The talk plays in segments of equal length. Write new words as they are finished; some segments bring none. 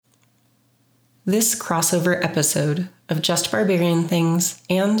This crossover episode of Just Barbarian Things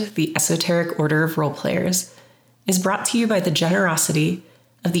and the Esoteric Order of Roleplayers is brought to you by the generosity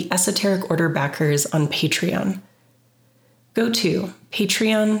of the Esoteric Order backers on Patreon. Go to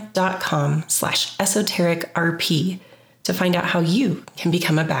patreon.com/esotericrp to find out how you can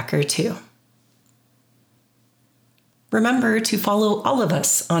become a backer too. Remember to follow all of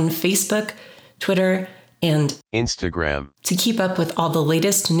us on Facebook, Twitter, and Instagram to keep up with all the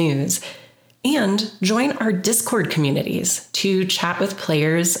latest news, and join our Discord communities to chat with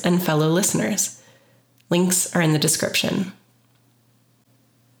players and fellow listeners. Links are in the description.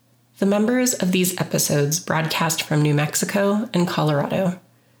 The members of these episodes broadcast from New Mexico and Colorado.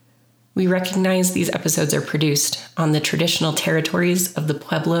 We recognize these episodes are produced on the traditional territories of the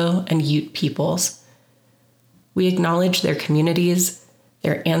Pueblo and Ute peoples. We acknowledge their communities,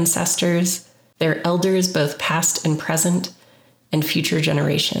 their ancestors, their elders both past and present, and future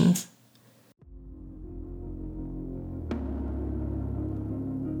generations.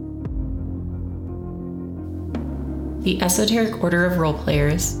 The Esoteric Order of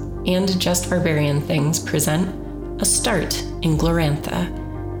Roleplayers and Just Barbarian Things present A Start in Glorantha,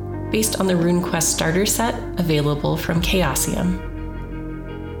 based on the RuneQuest starter set available from Chaosium.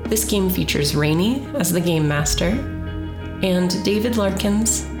 This game features Rainey as the game master, and David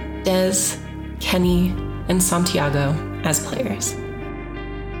Larkins, Des, Kenny, and Santiago as players.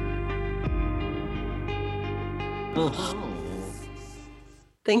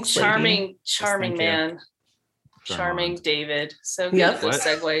 Thanks, Charming Thank man. you. Charming David. So good Yep. at those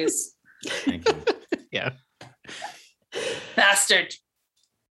segues. Thank you. Yeah. Bastard.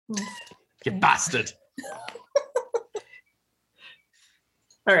 You bastard.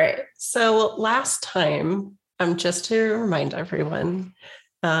 All right. So last time, just to remind everyone,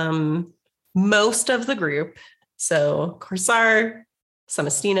 most of the group, so Corsar,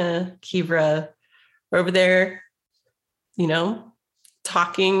 Samastina, Kivra, were over there,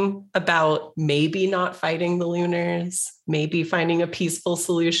 talking about maybe not fighting the Lunars, maybe finding a peaceful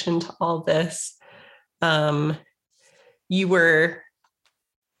solution to all this. You were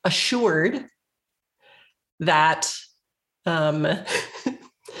assured that the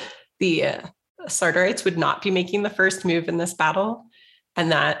Sardarites would not be making the first move in this battle,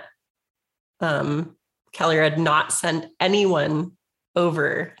 and that Kalir had not sent anyone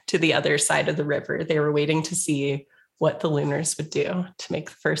over to the other side of the river. They were waiting to see what the Lunars would do to make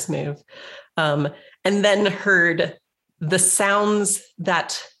the first move. And then heard the sounds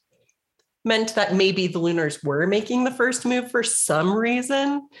that meant that maybe the Lunars were making the first move for some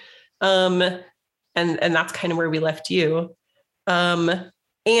reason. And that's kind of where we left you. And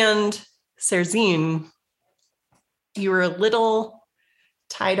Serzine, you were a little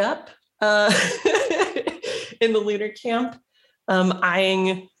tied up in the Lunar camp,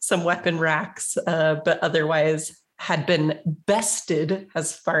 eyeing some weapon racks, but otherwise had been bested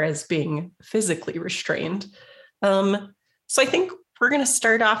as far as being physically restrained. So I think we're going to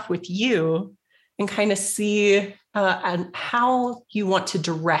start off with you and kind of see how you want to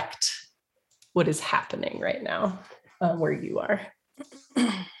direct what is happening right now, where you are.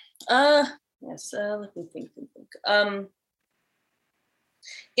 Yes, let me think.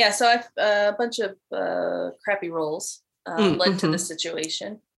 Yeah, so I've a bunch of crappy rolls led to this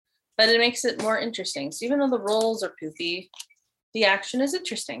situation, but it makes it more interesting. So even though the rolls are poofy, the action is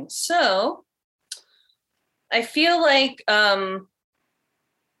interesting. So I feel like at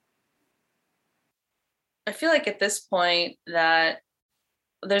this point that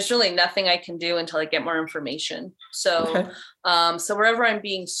there's really nothing I can do until I get more information. So, Okay. So wherever I'm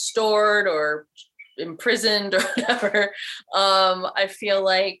being stored or imprisoned or whatever, I feel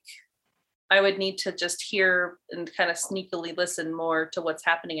like I would need to just hear and kind of sneakily listen more to what's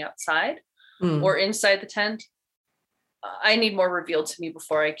happening outside or inside the tent. I need more revealed to me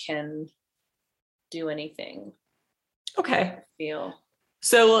before I can do anything. Okay. I feel.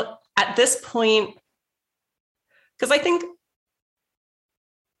 So at this point, because I think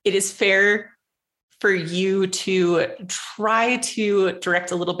it is fair for you to try to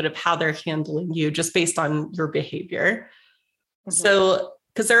direct a little bit of how they're handling you just based on your behavior. Mm-hmm. So,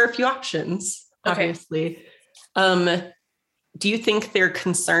 because there are a few options, obviously. Okay. Do you think they're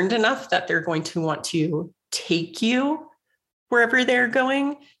concerned enough that they're going to want to take you wherever they're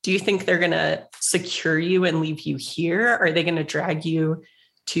going? Do you think they're going to secure you and leave you here? Are they going to drag you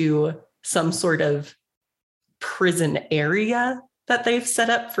to some sort of prison area that they've set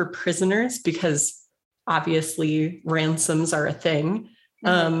up for prisoners? Because obviously ransoms are a thing.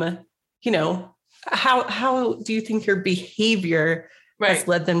 How do you think your behavior has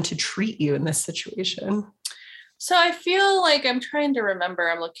led them to treat you in this situation? So I feel like I'm trying to remember.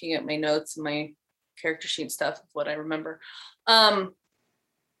 I'm looking at my notes and my character sheet stuff of what I remember. I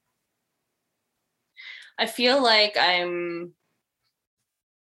feel like I mean,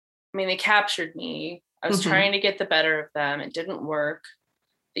 they captured me. I was trying to get the better of them. It didn't work.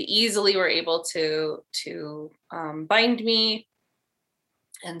 They easily were able to bind me.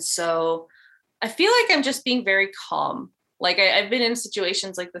 And so I feel like I'm just being very calm. Like I've been in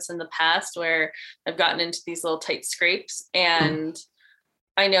situations like this in the past where I've gotten into these little tight scrapes, and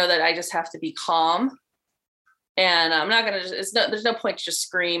I know that I just have to be calm, and I'm not going to, there's no point to just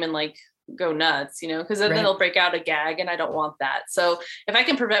scream and like go nuts, you know, because then they'll break out a gag, and I don't want that. So if I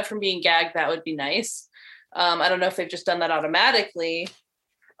can prevent from being gagged, that would be nice. I don't know if they've just done that automatically.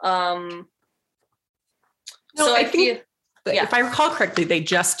 No, so I think if I recall correctly, they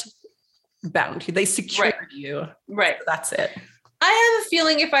just bound you. They secured you. Right. So that's it. I have a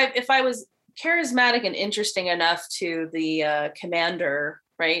feeling if I was charismatic and interesting enough to the commander,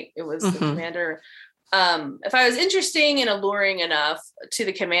 right? It was the commander. If I was interesting and alluring enough to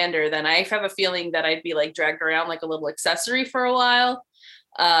the commander, then I have a feeling that I'd be like dragged around like a little accessory for a while,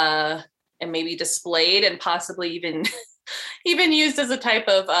 and maybe displayed and possibly even used as a type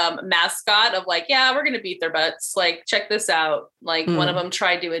of mascot of like, yeah, we're going to beat their butts. Like, check this out. Like one of them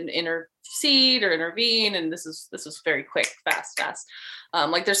tried to intercede or intervene. And this is very quick, fast.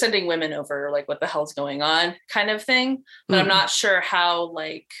 Like they're sending women over, like what the hell's going on kind of thing. But I'm not sure how,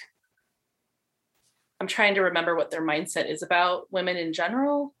 like, I'm trying to remember what their mindset is about women in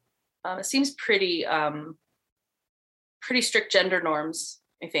general. It seems pretty strict gender norms,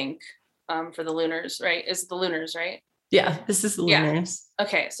 I think, for the Lunars, right? Is the Lunars, right? Yeah, this is the Lunars. Yeah.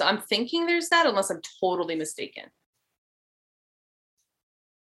 Okay, so I'm thinking there's that, unless I'm totally mistaken.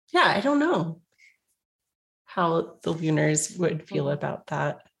 Yeah, I don't know how the Lunars would feel about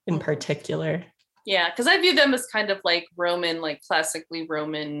that in particular. Yeah, because I view them as kind of like Roman, like classically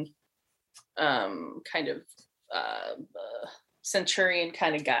Roman kind of centurion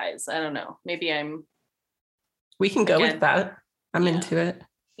kind of guys. I don't know. Maybe we can go with that. I'm into it.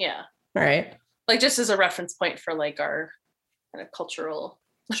 Yeah. All right. Like just as a reference point for like our kind of cultural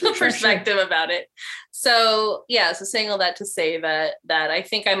perspective about it. So yeah, so saying all that to say that I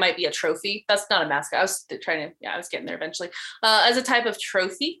think I might be a trophy. That's not a mascot. I was getting there eventually. As a type of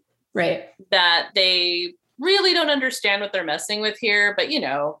trophy. Right. That they really don't understand what they're messing with here. But you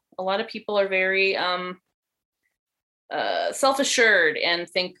know, a lot of people are very self-assured and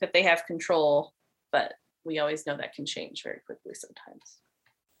think that they have control, but we always know that can change very quickly sometimes.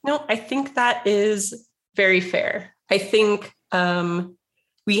 No, I think that is very fair. I think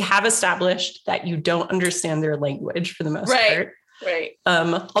we have established that you don't understand their language for the most part. Right.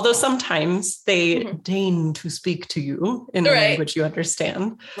 Although sometimes they deign to speak to you in a language you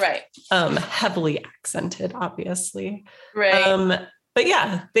understand. Right. Heavily accented, obviously. Right. But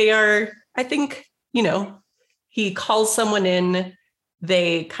yeah, they are, I think, you know, he calls someone in.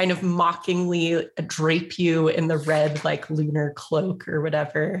 They kind of mockingly drape you in the red, like lunar cloak or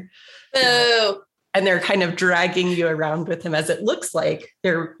whatever. Oh. And they're kind of dragging you around with him, as it looks like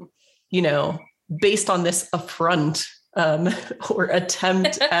they're, you know, based on this affront or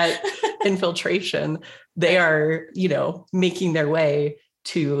attempt at infiltration. They are, you know, making their way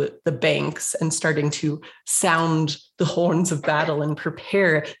to the banks and starting to sound the horns of battle and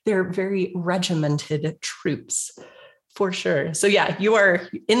prepare their very regimented troops. For sure. So yeah, you are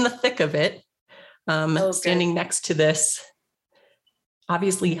in the thick of it, standing next to this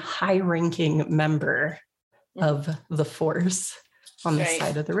obviously high-ranking member of the force on the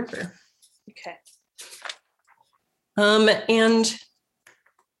side of the river. Okay. And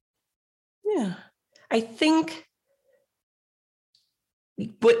yeah, I think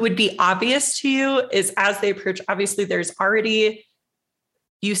what would be obvious to you is as they approach, obviously there's already,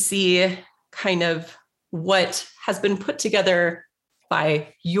 you see kind of what has been put together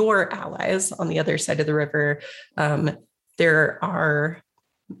by your allies on the other side of the river. There are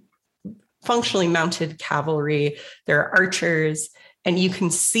functionally mounted cavalry, there are archers, and you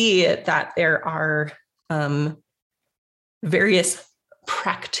can see that there are various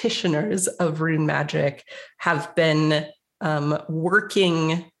practitioners of rune magic have been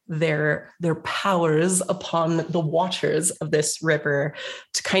working their powers upon the waters of this river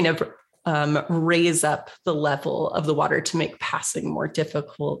to kind of raise up the level of the water to make passing more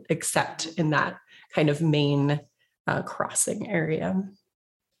difficult, except in that kind of main crossing area.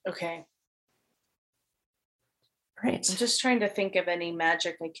 Okay. Right. I'm just trying to think of any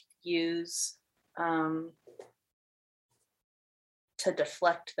magic I could use to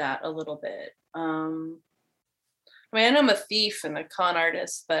deflect that a little bit. I mean, I know I'm a thief and a con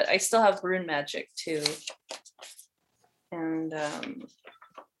artist, but I still have rune magic too. And I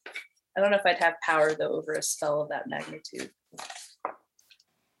don't know if I'd have power though over a spell of that magnitude. Let's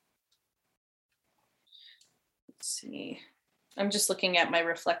see. I'm just looking at my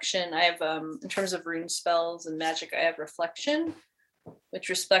reflection. I have, in terms of rune spells and magic, I have reflection, which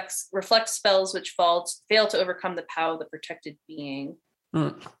reflects spells which fail to overcome the power of the protected being.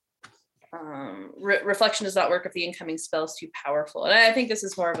 Reflection does not work if the incoming spell is too powerful. And I think this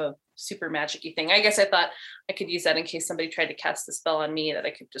is more of a super magic-y thing. I guess I thought I could use that in case somebody tried to cast the spell on me, that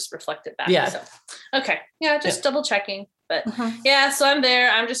I could just reflect it back. Yeah. So, okay. Yeah, just double checking. But yeah, so I'm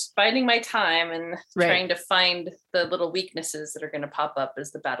there. I'm just biding my time and trying to find the little weaknesses that are going to pop up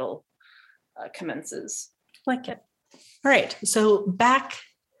as the battle commences. Like it. All right. So back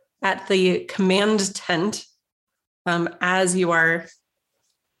at the command tent, as you are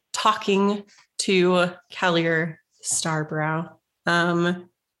talking to Callier Starbrow,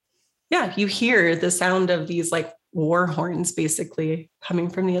 you hear the sound of these like war horns basically coming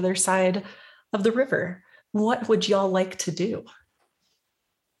from the other side of the river. What would y'all like to do?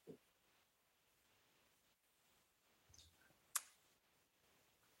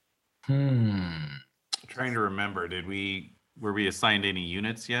 Trying to remember, were we assigned any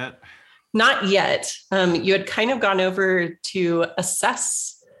units yet? Not yet. You had kind of gone over to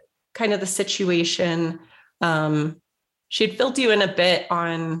assess kind of the situation. She'd filled you in a bit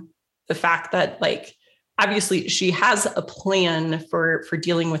on the fact that, like, obviously she has a plan for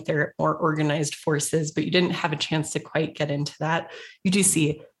dealing with their more organized forces, but you didn't have a chance to quite get into that. You do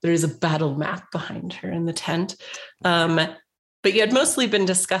see there's a battle map behind her in the tent. But you had mostly been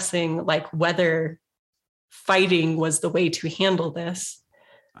discussing like whether fighting was the way to handle this.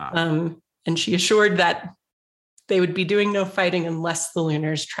 And she assured that they would be doing no fighting unless the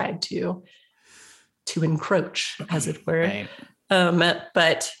Lunars tried to encroach, as it were. Right.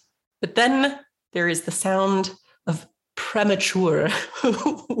 But then there is the sound of premature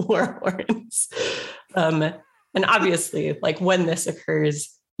war horns. And obviously, like when this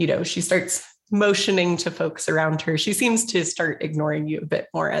occurs, she starts motioning to folks around her. She seems to start ignoring you a bit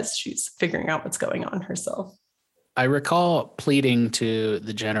more as she's figuring out what's going on herself. I recall pleading to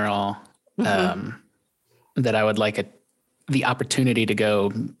the general that I would like the opportunity to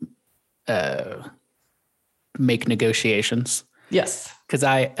go make negotiations. Yes. Because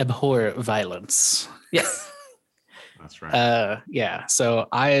I abhor violence. Yes. That's right. Yeah. So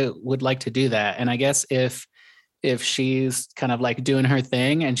I would like to do that. And I guess if she's kind of like doing her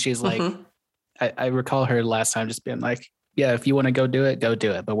thing and she's like, I recall her last time just being like, yeah, if you want to go do it,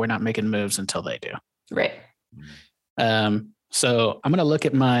 but we're not making moves until they do. Right. So I'm going to look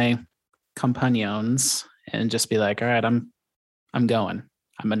at my compagnons and just be like, all right, I'm going.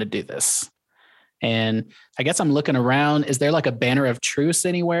 I'm going to do this. And I guess I'm looking around. Is there like a banner of truce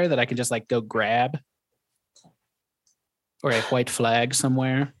anywhere that I can just like go grab? Or a white flag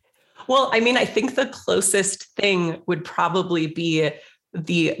somewhere? Well, I mean, I think the closest thing would probably be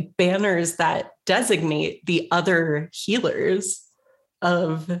the banners that designate the other healers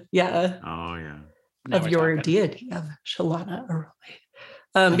of your deity of Shalana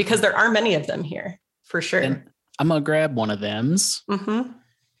Arole. Because there are many of them here, for sure. And I'm gonna grab one of them's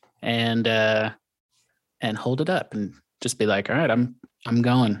and hold it up and just be like, all right, I'm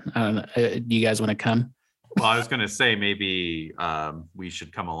going. I don't know. Do you guys want to come? Well, I was going to say maybe we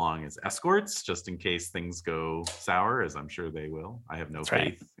should come along as escorts just in case things go sour, as I'm sure they will. I have no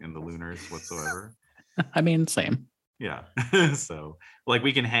faith in the Lunars whatsoever. I mean, same. Yeah. So like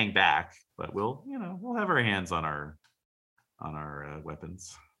we can hang back, but we'll have our hands on our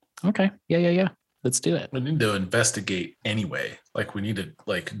weapons. Okay. Yeah. Let's do it. We need to investigate anyway. Like we need to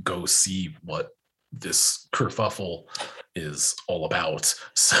like go see what this kerfuffle is all about.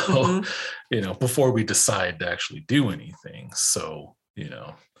 So, before we decide to actually do anything. So,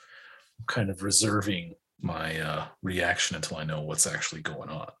 I'm kind of reserving my reaction until I know what's actually going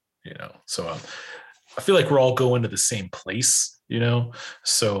on, So I feel like we're all going to the same place,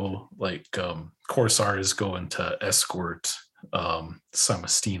 So like Corsair is going to escort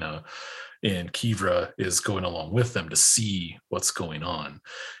Samastina, and Kivra is going along with them to see what's going on.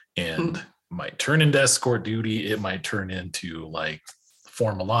 And might turn into escort duty. It might turn into like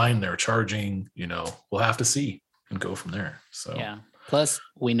form a line. They're charging, we'll have to see and go from there. So yeah. Plus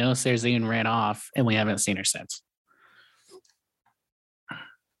we know Serzine ran off and we haven't seen her since.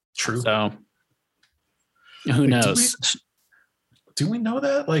 True. So who knows? Do we know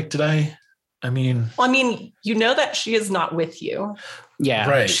that? Like, you know that she is not with you. Yeah.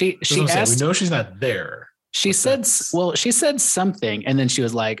 Right. She asked, we know she's not there. She said something and then she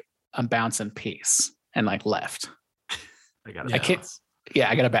was like, I'm bouncing peace and like left. I Yeah,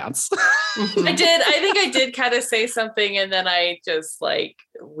 I gotta bounce. I think I did kind of say something, and then I just like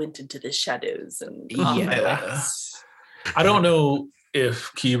went into the shadows and I don't know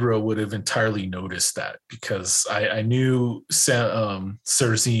if Kira would have entirely noticed that, because I knew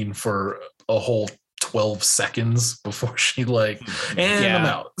Cersine for a whole 12 seconds before she I'm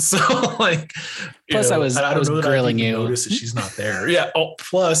out. So like, plus I was grilling you. Notice that she's not there. Yeah. Oh,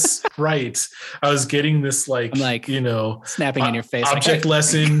 plus, right. I was getting this I'm like, snapping in your face, object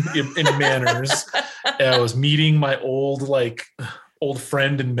lesson in manners. And I was meeting my old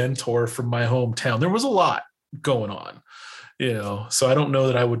friend and mentor from my hometown. There was a lot going on, so I don't know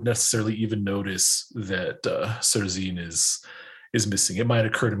that I would necessarily even notice that Cersine is missing. It might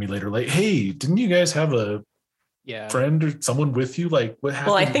occur to me later, like, hey, didn't you guys have a friend or someone with you? Like, what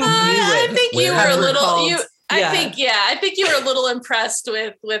happened? Well, I think you were a little. I think you were a little impressed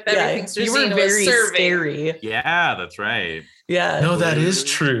with everything Cersine you were very was serving. scary. Yeah, that's right. Yeah. No, that is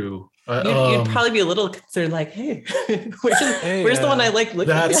true. You'd probably be a little concerned, like, hey, where's the one I like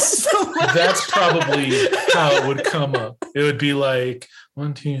looking at? That's probably how it would come up. It would be like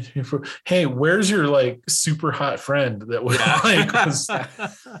 1, 2, 3, 4. Hey, where's your super hot friend that was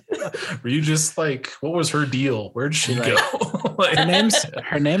were you just what was her deal? Where'd she go? Her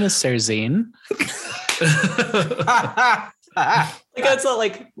name is Cersine. It's not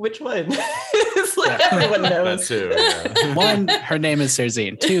like, which one? It's everyone knows. That too, yeah. 1, her name is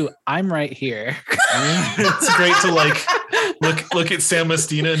Cersine. 2, I'm right here. It's great to look at Sam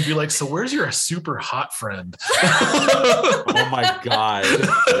Mestina and be like, so where's your super hot friend? Oh my god.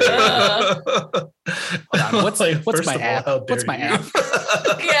 What's my app? What's my app?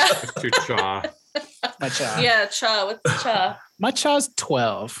 Yeah. What's your cha? My cha. Yeah, cha. What's the cha? My cha's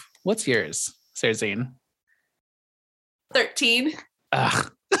 12. What's yours, Cersine? 13.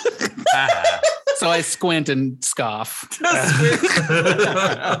 Ugh. So I squint and scoff.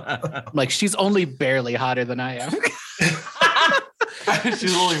 She's only barely hotter than I am.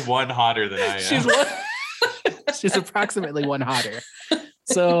 She's only one hotter than I am. She's approximately one hotter.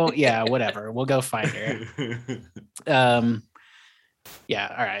 So yeah, whatever. We'll go find her.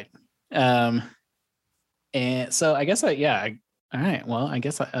 Yeah, all right. And so I guess all right. Well, I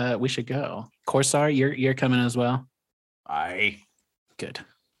guess we should go. Corsair, you're coming as well. Aye. Good.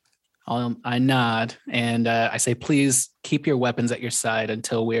 I nod and I say, please keep your weapons at your side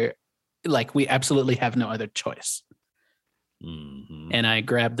until we absolutely have no other choice. Mm-hmm. And I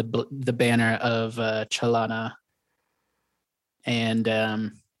grab the banner of Chalana, and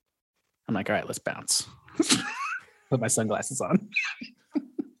I'm like, all right, let's bounce. Put my sunglasses on.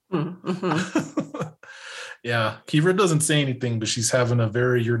 Mm-hmm. Yeah, Kira doesn't say anything, but she's having a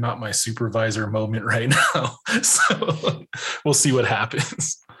very "you're not my supervisor" moment right now. So we'll see what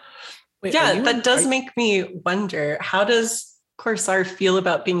happens. Wait, that does make me wonder, how does Corsair feel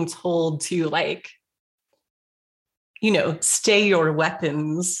about being told to stay your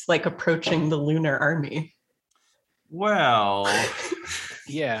weapons, approaching the lunar army? Well,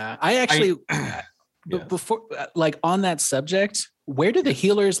 yeah, I actually before on that subject, where do the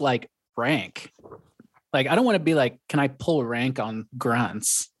healers rank? I don't want to be can I pull rank on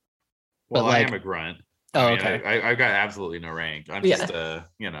grunts? Well, I am a grunt. Oh, okay. I've got absolutely no rank. I'm just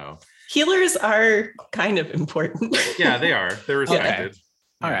Healers are kind of important. Yeah, they are. They're respected. Okay.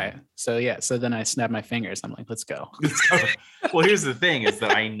 All right. So then I snap my fingers. I'm like, let's go. Well, here's the thing is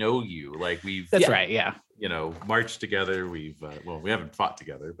that I know you. We've That's right. Yeah. Marched together. We've we haven't fought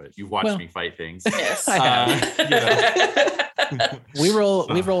together, but you've watched me fight things. Yes. We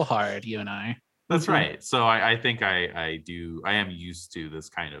roll hard, you and I. That's right. So I think I am used to this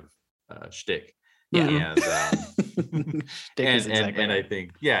kind of shtick. Yeah. And I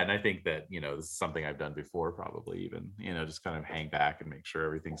think that, this is something I've done before, probably even, just kind of hang back and make sure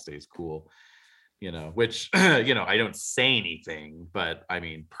everything stays cool, which, I don't say anything, but I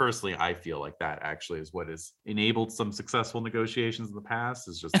mean, personally, I feel like that actually is what has enabled some successful negotiations in the past,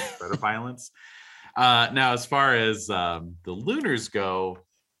 is just the threat of violence. Now, as far as the Lunars go,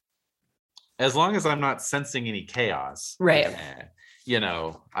 as long as I'm not sensing any chaos, right?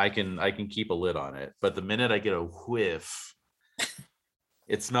 I can keep a lid on it. But the minute I get a whiff,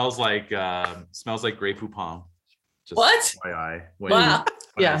 it smells like Grey Poupon. Just what? FYI, when Wow.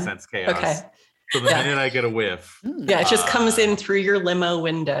 I sense chaos. Okay. So the minute I get a whiff, it just comes in through your limo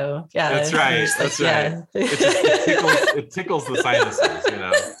window. Yeah, that's right. That's right. It tickles the sinuses.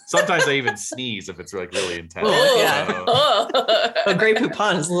 Sometimes I even sneeze if it's really intense. But Grey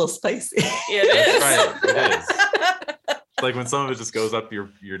Poupon is a little spicy. It is. That's right. It is. It's when some of it just goes up your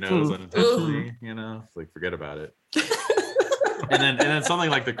nose unintentionally. Forget about it. and then something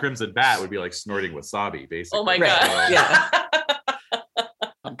like the Crimson Bat would be like snorting wasabi, basically. Oh my god! Yeah.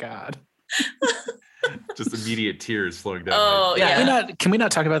 Just immediate tears flowing down. Oh yeah. Can we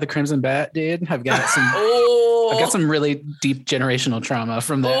not talk about the Crimson Bat, dude? I've got some really deep generational trauma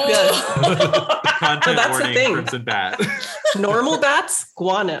from that. Content that's warning, the thing. Crimson Bat. Normal bats,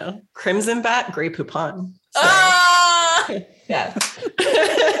 guano. Crimson bat, Grey Poupon. So, yeah.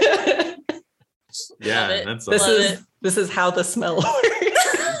 Yeah, that's this is how the smell works.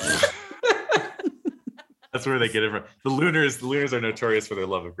 That's where they get it from. The Lunars are notorious for their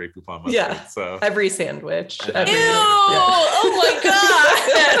love of Grey Poupon mustard. Yeah. So Every sandwich. Ew! Oh my god!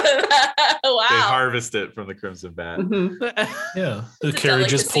 Wow. they harvest it from the Crimson Bat. Mm-hmm. Yeah, the It's a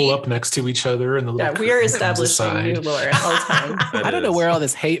carriages pull delicacy. up next to each other, and the Yeah, little we are curtain comes establishing aside. new lore at all times. That I don't know is. where all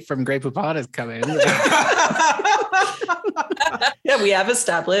this hate from Grey Poupon is coming. Yeah, we have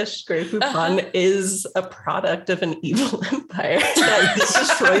established Grey Poupon is a product of an evil empire that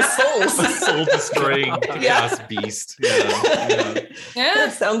destroys souls. Soul destroying Yeah. chaos beast. Yeah. Yeah.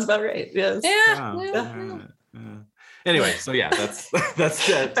 That sounds about right. Yes. Yeah. Yeah. Anyway, so yeah, that's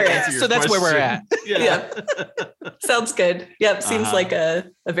that. All right, so that's where we're at. Yeah. Sounds good. Yep. Seems Uh-huh. like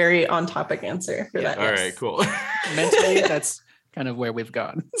a very on topic answer for that. All yes. right, cool. Mentally, that's kind of where we've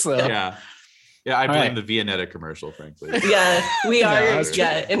gone. So Yeah. Yeah, I All blame right. the Viennetta commercial, frankly. Yeah, we I are was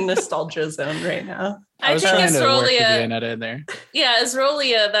in nostalgia zone right now. I was think trying to work the Isrolia. Viennetta in there. Yeah,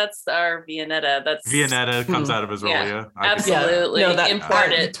 Isrolia. That's our Viennetta. That's Viennetta comes out of Isrolia. I could see that. Absolutely. No, that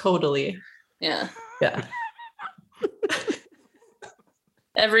Imported. totally. Yeah. Yeah.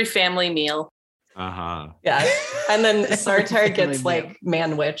 Every family meal. Uh-huh. Yeah. And then Sartar gets Maybe. like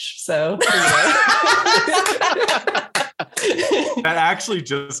manwich. So That actually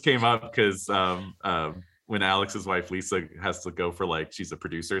just came up because when Alex's wife Lisa has to go for like, she's a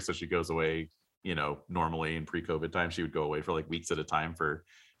producer, so she goes away, you know, normally in pre-COVID time, she would go away for like weeks at a time for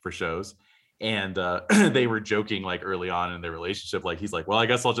shows. And they were joking like early on in their relationship, like he's like, well, I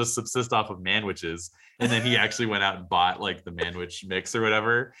guess I'll just subsist off of manwiches. And then he actually went out and bought like the manwich mix or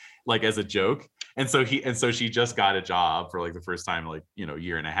whatever, like as a joke. And so she just got a job for like the first time, like, you know,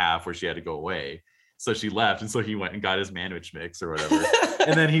 year and a half where she had to go away. So she left. And so he went and got his manwich mix or whatever.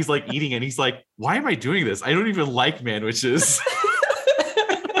 And then he's like eating it. And he's like, why am I doing this? I don't even like manwiches.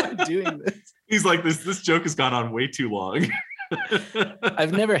 Doing this. He's like, this joke has gone on way too long.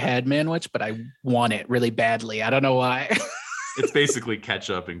 I've never had manwich, but I want it really badly. I don't know why. It's basically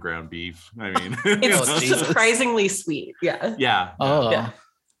ketchup and ground beef. I mean, it's Oh, Jesus. surprisingly sweet. Yeah. yeah. Oh, Yeah.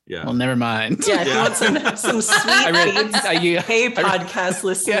 Yeah. well, never mind. Yeah. If you want some sweet feeds, hey, I- podcast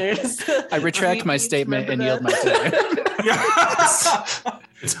listeners. I retract my Sweet statement and remember yield my time. Yeah.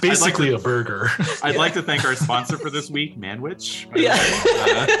 It's basically a burger. I'd like to thank our sponsor for this week, Manwich. Yeah.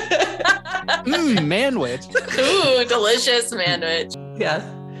 Manwich. Ooh, delicious manwich. Yeah.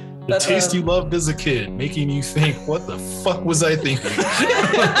 The taste you loved as a kid, making you think, what the fuck was I thinking?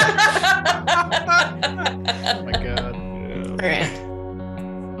 Oh my god. All right.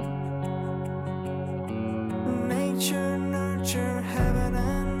 Nature, nurture, heaven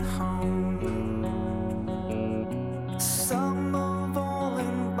and home. Some of all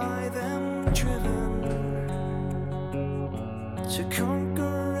and by them driven to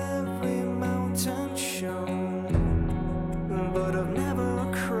conquer every mountain shown, but I've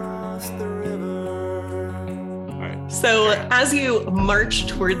never crossed the river. So as you march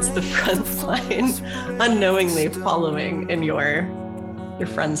towards the front line, unknowingly following in your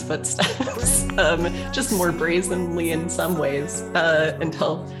friend's footsteps, just more brazenly in some ways,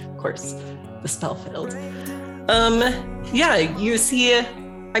 until, of course, the spell failed. Yeah, you see,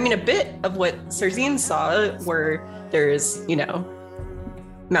 I mean, a bit of what Sarzine saw, where there's, you know,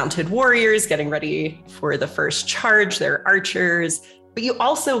 mounted warriors getting ready for the first charge, there are archers, but you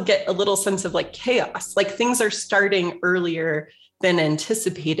also get a little sense of like chaos, like things are starting earlier than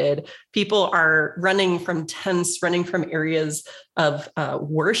anticipated. People are running from tents, running from areas of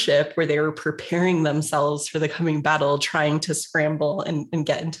worship where they were preparing themselves for the coming battle, trying to scramble and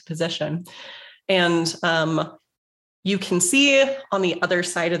get into position. And you can see on the other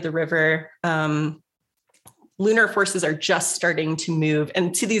side of the river, lunar forces are just starting to move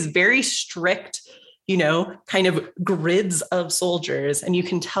and to these very strict, you know, kind of grids of soldiers. And you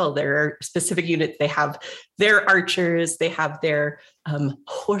can tell there are specific units. They have their archers, they have their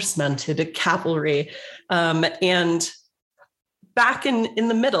horse-mounted cavalry. And back in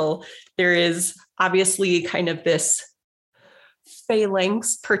the middle, there is obviously kind of this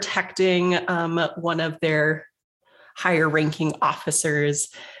phalanx protecting one of their higher ranking officers.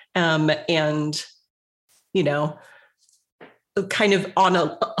 And, you know, kind of on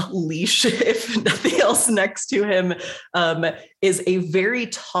a leash, if nothing else, next to him is a very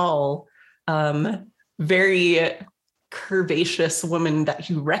tall, very curvaceous woman that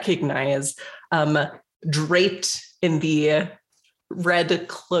you recognize, draped in the red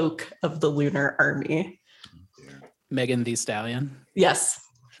cloak of the lunar army. Megan Thee Stallion. Yes.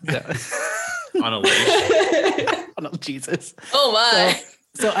 Yeah. On a leash. Oh, Jesus. Oh my.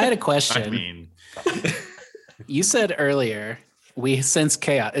 So I had a question. I mean, You said earlier we sense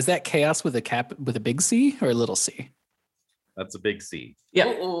chaos. Is that chaos with a big C or a little C? that's a big C. Yeah.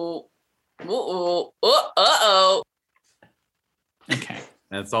 Uh-oh. Uh-oh. Okay.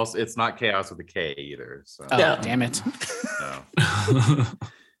 And it's not chaos with a K either. So Oh, No. damn it. no.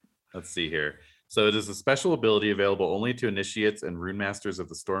 Let's see here. So it is a special ability available only to initiates and rune masters of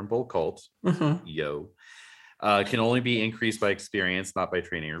the Stormbolt cult. Mm-hmm. Can only be increased by experience, not by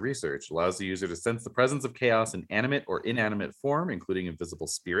training or research. Allows the user to sense the presence of chaos in animate or inanimate form, including invisible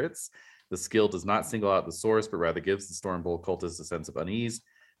spirits. The skill does not single out the source, but rather gives the Stormbolt cultist a sense of unease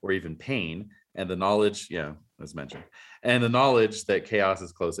or even pain, and the knowledge, as mentioned, and the knowledge that chaos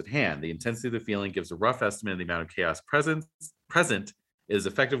is close at hand. The intensity of the feeling gives a rough estimate of the amount of chaos present is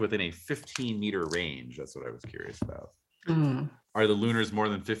effective within a 15-meter range. That's what I was curious about. Mm. Are the lunars more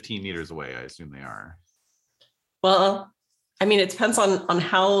than 15 meters away? I assume they are. Well, I mean, it depends on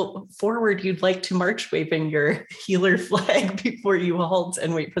how forward you'd like to march waving your healer flag before you halt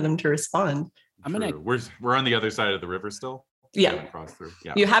and wait for them to respond. We're on the other side of the river still. Yeah. Cross through.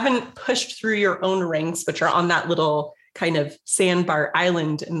 Yeah. You haven't pushed through your own ranks, but you're on that little kind of sandbar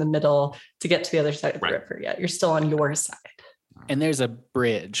island in the middle to get to the other side of the river yet. You're still on your side. And there's a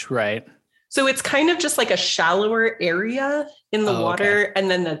bridge, right? So it's kind of just like a shallower area in the water, okay.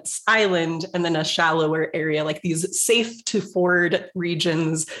 and then it's island, and then a shallower area, like these safe to ford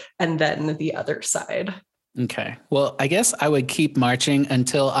regions, and then the other side. Okay. Well, I guess I would keep marching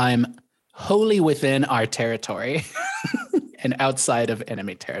until I'm wholly within our territory and outside of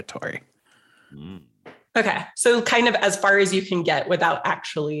enemy territory. Okay. So kind of as far as you can get without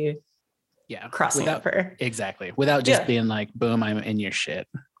actually crossing over. Exactly. Without just being like, boom, I'm in your shit.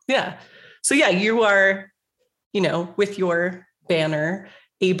 Yeah. So yeah, you are, with your banner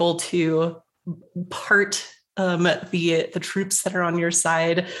able to part the troops that are on your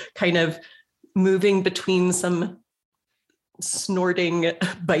side, kind of moving between some snorting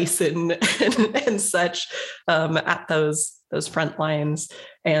bison and such at those front lines.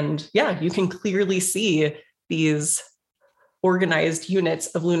 And yeah, you can clearly see these organized units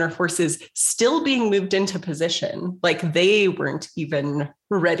of lunar forces still being moved into position. Like they weren't even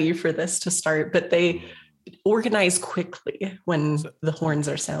ready for this to start, but they organize quickly when the horns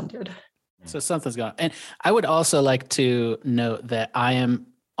are sounded. So something's going on. And I would also like to note that I am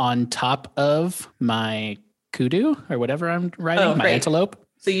on top of my kudu or whatever I'm riding, my antelope.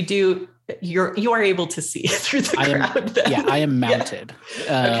 So you are able to see through the crowd. I am mounted.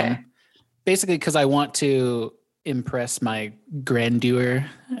 Okay. Basically because I want to impress my grandeur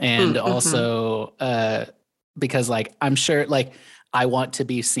and also because like I'm sure like I want to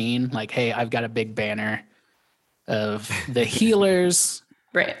be seen like, hey, I've got a big banner of the healers.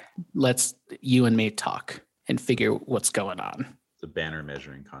 Right. Let's you and me talk and figure what's going on. It's a banner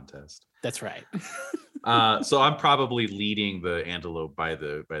measuring contest. That's right. So I'm probably leading the antelope by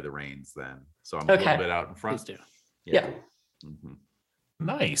the reins then. So I'm a little bit out in front. Please do. Yeah. Mm-hmm.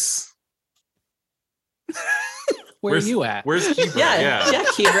 Nice. Where's you at? Where's Kibra? Yeah,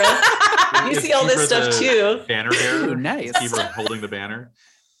 Kibra. You see all this stuff too. Banner bearer. Nice. Kibra holding the banner.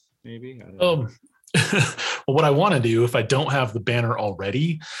 Maybe. I don't know. Well, what I want to do, if I don't have the banner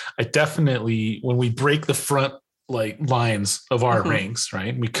already, I definitely, when we break the front lines of our ranks,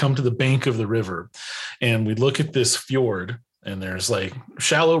 right? We come to the bank of the river and we look at this fjord, and there's like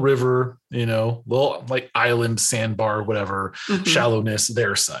shallow river, little like island, sandbar, whatever, shallowness,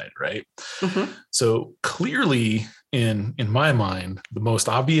 their side, right? So clearly in my mind, the most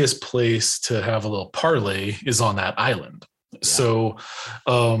obvious place to have a little parlay is on that island. Yeah. So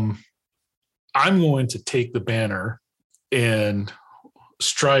I'm going to take the banner and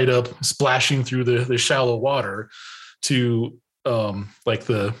stride up, splashing through the shallow water to like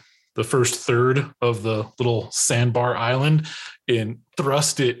the first third of the little sandbar island and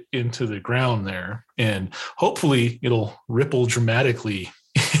thrust it into the ground there. And hopefully it'll ripple dramatically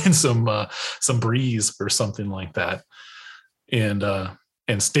in some breeze or something like that. And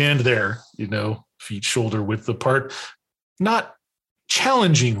stand there, feet shoulder width apart, not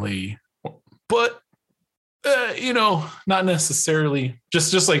challengingly, but not necessarily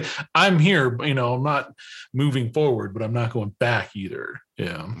just like I'm here, I'm not moving forward, but I'm not going back either.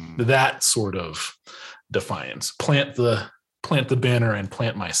 That sort of defiance. Plant the banner and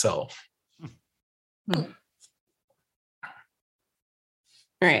plant myself. All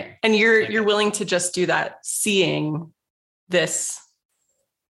right. And you're willing to just do that, seeing this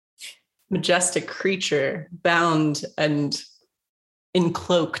majestic creature bound and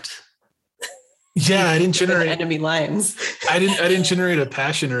encloaked Yeah, I didn't with generate enemy lines. I didn't generate a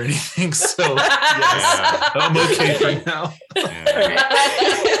passion or anything, so yes, I'm okay for now.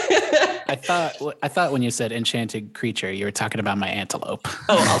 I thought when you said enchanted creature, you were talking about my antelope.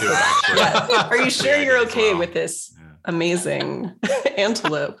 Oh, also that. Yeah. Are you sure Yeah, you're as okay well. with this Yeah. amazing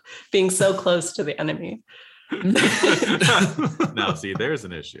antelope being so close to the enemy? Now, see, there's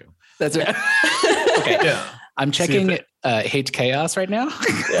an issue. That's right. Okay. Yeah. I'm See if checking hate chaos right now.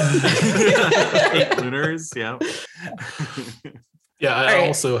 8 lunars, yeah. Yeah, I All right.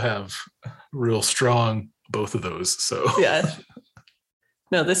 also have real strong both of those. So Yeah.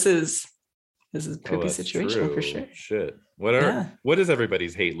 No, this is a poopy that's situation for true. sure. Shit. What Yeah. what is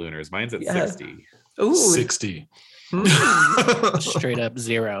everybody's hate lunars? Mine's at Yeah. 60. Ooh. 60. Straight up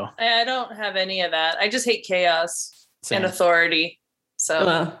 0. I don't have any of that. I just hate chaos Same. and authority.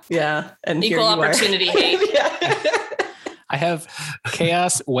 So Yeah. And here equal you are. opportunity hate. Yeah. I have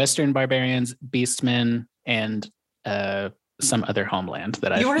chaos, Western barbarians, beastmen, and some other homeland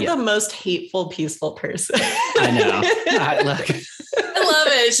that You are I've the most hateful, peaceful person. I know. Look, I love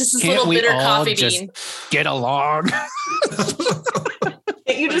it. It's just this Can't little we bitter all coffee just- bean. get along. Can't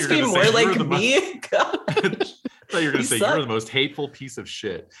you just You're be gonna more say you're like the me? God. I thought you were going You to say suck. you're the most hateful piece of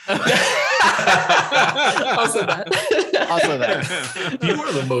shit. Also that. Also that. You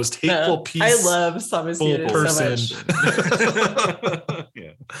are the most hateful No, piece. I love Samasina person. so much.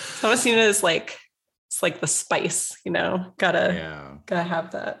 Yeah. Samasina is like, it's like the spice, gotta Yeah.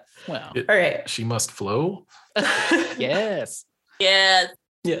 have that. Well, It- All right. She must flow. yes. Yeah.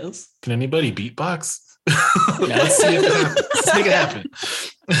 Yes. Can anybody beatbox? No. Let's see if it happens. Let's make it happen.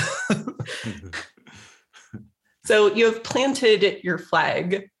 So you have planted your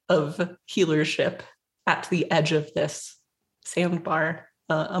flag of healership at the edge of this sandbar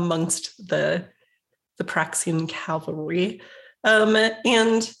amongst the Praxian cavalry.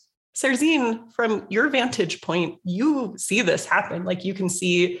 And Serzine, from your vantage point, you see this happen. Like you can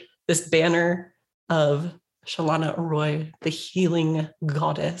see this banner of Shalana Arroy, the healing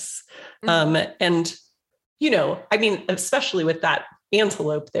goddess. And, especially with that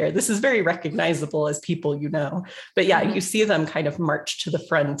antelope there, this is very recognizable as people But yeah, you see them kind of march to the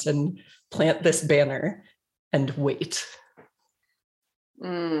front and plant this banner and wait.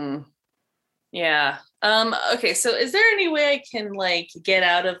 Yeah. Okay, so is there any way I can get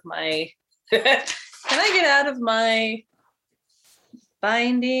out of my can I get out of my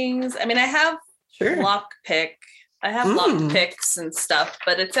bindings? I mean, I have Sure. lockpick. I have lock picks and stuff,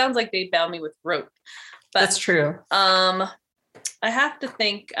 but it sounds like they bound me with rope. But That's true. I have to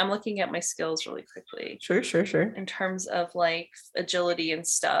think. I'm looking at my skills really quickly Sure. in terms of agility and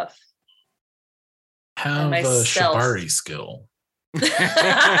stuff. Have a myself. Shibari skill.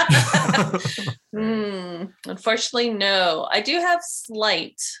 Unfortunately, no. I do have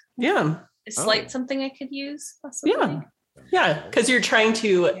sleight. Yeah. Is sleight something I could use? Possibly? Yeah. Because you're trying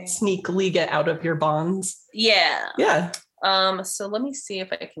to Okay. sneakily get out of your bonds. Yeah. Yeah. So let me see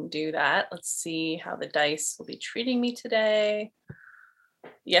if I can do that. Let's see how the dice will be treating me today.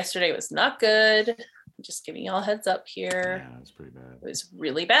 Yesterday was not good. I'm just giving y'all a heads up here. Yeah, it's pretty bad. It was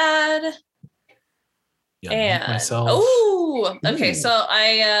really bad. Yeah, And myself. okay. So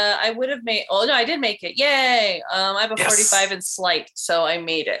I would have made. Oh no, I did make it. Yay! I have a Yes. 45 in sleight, so I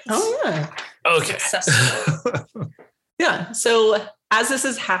made it. Oh, yeah. Okay. Successful. Yeah. So as this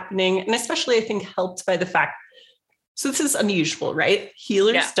is happening, and especially I think helped by the fact, so this is unusual, right?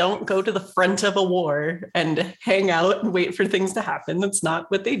 Healers Yeah. don't go to the front of a war and hang out and wait for things to happen. That's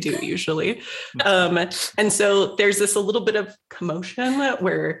not what they do usually. And so there's this a little bit of commotion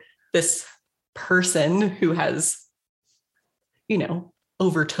where this person who has,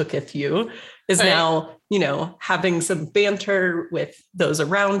 overtooketh you is Right. now, having some banter with those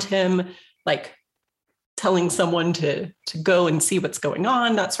around him, like telling someone to go and see what's going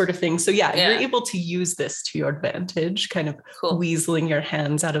on, that sort of thing. So yeah, Yeah. you're able to use this to your advantage, kind of Cool. weaseling your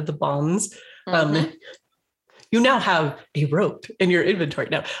hands out of the bonds. Mhm. You now have a rope in your inventory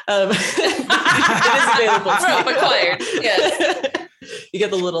now. It is available to Rope you. acquired, yes. You get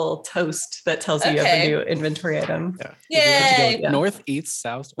the little toast that tells you you have Okay. a new inventory item. Yeah. You have to Yay! go Yeah. north, east,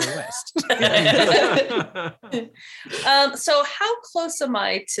 south, or west. So how close am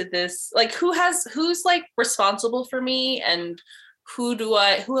I to this? Who's responsible for me, and who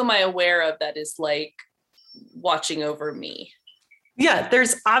am I aware of that is watching over me? Yeah,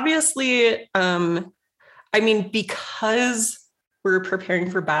 there's obviously, because we're preparing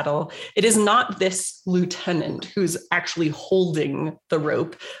for battle, it is not this lieutenant who's actually holding the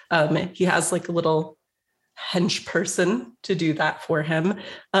rope. He has a little hench person to do that for him.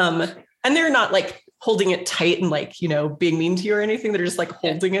 And they're not like holding it tight and like, being mean to you or anything. They're just like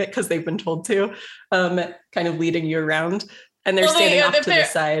holding it because they've been told to, kind of leading you around. And they're standing off to the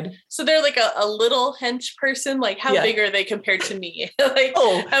side. So they're like a little hench person. Like, how big are they compared to me? Like,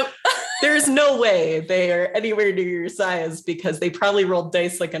 there's no way they are anywhere near your size because they probably rolled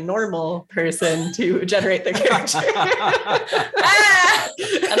dice like a normal person to generate their character. And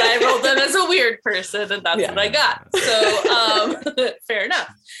I rolled them as a weird person, and that's what I got. So fair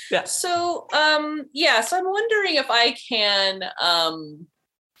enough. Yeah. So so I'm wondering if I can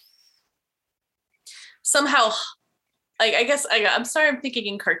somehow. Like, I guess I'm sorry, I'm thinking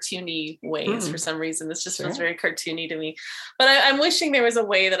in cartoony ways for some reason. This just feels very cartoony to me. But I'm wishing there was a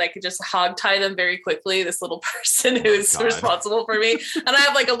way that I could just hog tie them very quickly, this little person who's responsible for me. And I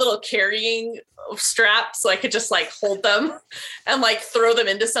have like a little carrying strap so I could just like hold them and like throw them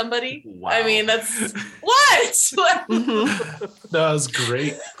into somebody. Wow. I mean, that's what? That was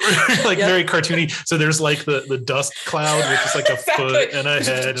great. Like very cartoony. So there's like the dust cloud with just like a foot and a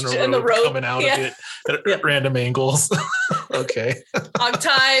head and a rope coming out of it at random angles. Okay. Hog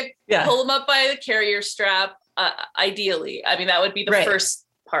tie, pull them up by the carrier strap. Ideally, I mean, that would be the first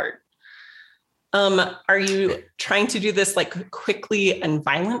part. Are you trying to do this like quickly and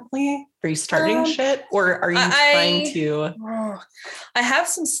violently? Are you starting shit, or are you trying to? I have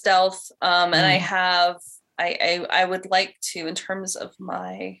some stealth, and I have. I would like to, in terms of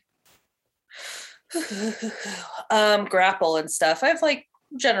my grapple and stuff. I have like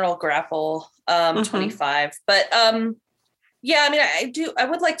general grapple, 25, but yeah, I mean, I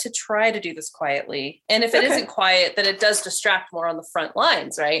would like to try to do this quietly. And if it isn't quiet, then it does distract more on the front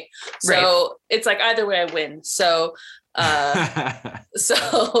lines, right? So it's like either way I win. So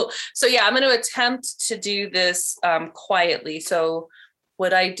so yeah, I'm going to attempt to do this quietly. So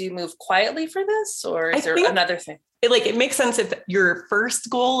would I move quietly for this, or is there another thing? It makes sense if your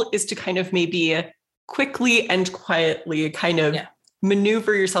first goal is to kind of maybe quickly and quietly kind of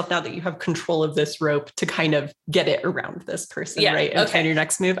maneuver yourself now that you have control of this rope to kind of get it around this person, right? And plan your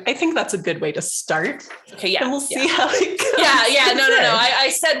next move. I think that's a good way to start. Okay, yeah. And we'll see how it goes. Yeah. No. I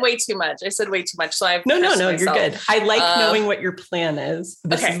said way too much. So I've No, you're good. I like knowing what your plan is.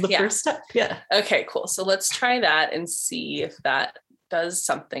 This is the first step. Yeah. Okay, cool. So let's try that and see if that does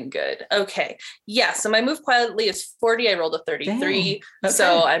something good. Okay. Yeah. So my move quietly is 40. I rolled a 33. Okay.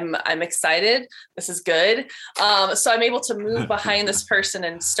 So I'm excited. This is good. So I'm able to move behind this person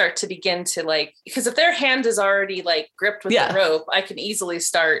and start to begin to like, because if their hand is already like gripped with the rope, I can easily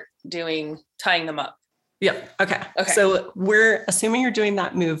start tying them up. Yep. Okay. So we're assuming you're doing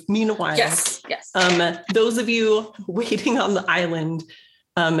that move. Meanwhile, yes. Those of you waiting on the island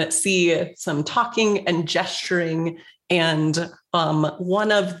see some talking and gesturing. And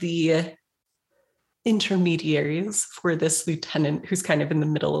one of the intermediaries for this lieutenant, who's kind of in the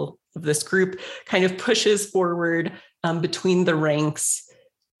middle of this group, kind of pushes forward between the ranks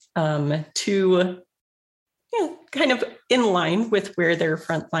to kind of in line with where their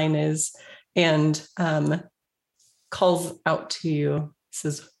front line is, and calls out to you,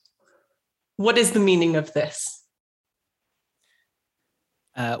 says, "What is the meaning of this?"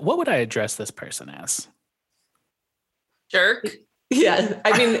 What would I address this person as? Jerk. Yeah,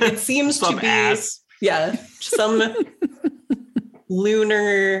 I mean, it seems to be some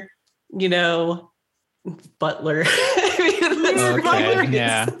lunar, butler.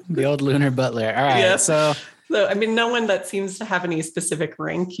 The old lunar butler. All right. Yeah. So I mean, no one that seems to have any specific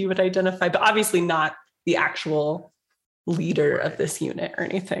rank you would identify, but obviously not the actual leader of this unit or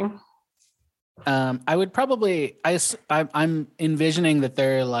anything. I would probably. I'm envisioning that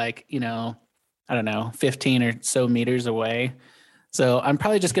they're like, I don't know, 15 or so meters away. So I'm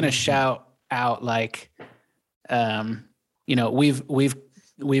probably just going to shout out like, we've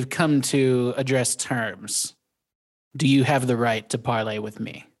come to address terms. Do you have the right to parlay with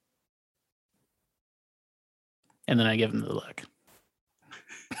me? And then I give them the look.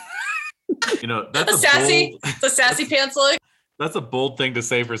 That's a sassy pants look. That's a bold thing to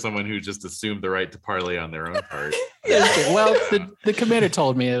say for someone who just assumed the right to parlay on their own part. Well, the commander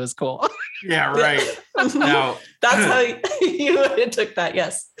told me it was cool. Yeah, right. Now that's how you took that.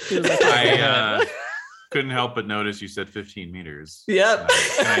 Yes, I couldn't help but notice you said 15 meters. Yep.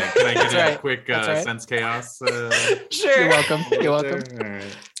 Can I get a quick sense chaos? Sure. You're welcome. All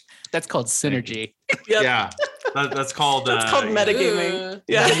right. That's called synergy. Yep. Yeah, that's called. That's called metagaming.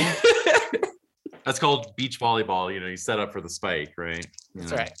 Yeah. That's called beach volleyball. You set up for the spike, right?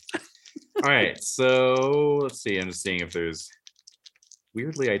 That's right. All right. So let's see. I'm just seeing if there's.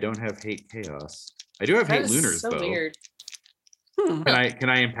 Weirdly, I don't have hate chaos. I do have hate lunars, though. Weird. Can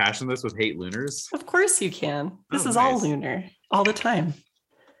I impassion this with hate lunars? Of course you can. This is all lunar all the time.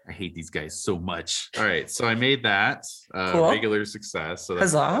 I hate these guys so much. All right, so I made that Cool. regular success. So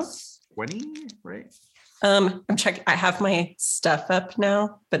that's Huzzah. 20, right? I'm checking. I have my stuff up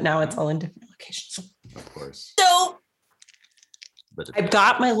now, but now it's all in different locations. Of course. So But I've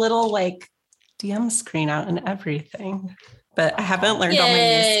got my little like DM screen out and everything, but I haven't learned all my new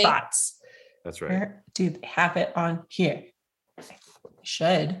Yay. spots. that's right. Where do they have it on here? I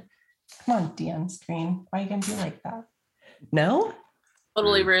should. Come on, DM screen. Why are you gonna be like that? No,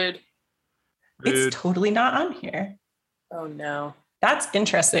 totally rude. Rude. it's totally not on here. Oh no. That's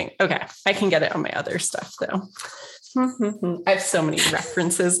interesting. Okay, I can get it on my other stuff though. I have so many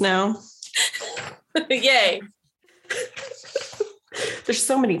references now. Yay. There's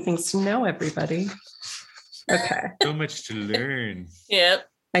so many things to know, everybody. Okay, So much to learn. Yep.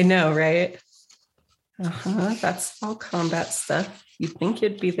 I know, right? That's all combat stuff. You think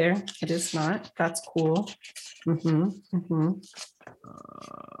it'd be there. It is not. That's cool.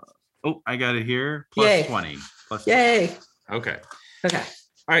 Oh, I got it here. Plus Yay. 20. Plus Yay. 20. Okay. Okay.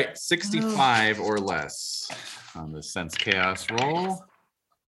 All right, 65 or less on the Sense Chaos roll.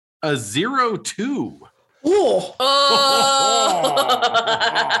 A 0-2. Oh, Oh.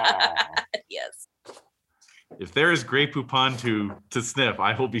 Yes. If there is Grey Poupon to sniff,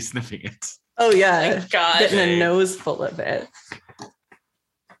 I will be sniffing it. oh yeah. Thank God. Getting Okay. a nose full of it.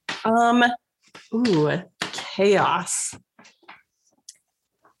 Ooh, chaos.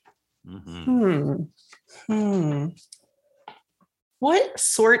 Mhm. What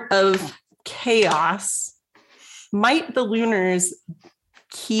sort of chaos might the Lunars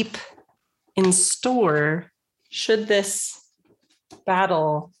keep in store should this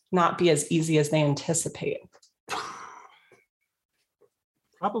battle not be as easy as they anticipate?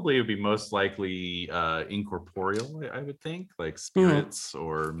 Probably it would be most likely incorporeal, I would think, like spirits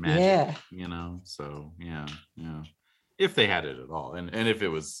or magic, Yeah. So yeah. If they had it at all. And if it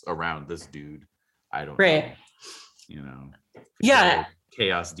was around this dude, I don't Right. know. Could Yeah. be a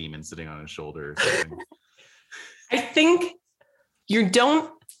chaos demon sitting on his shoulder or something. I think you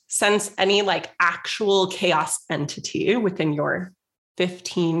don't sense any like actual chaos entity within your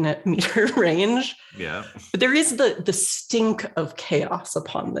 15-meter range, Yeah. but there is the stink of chaos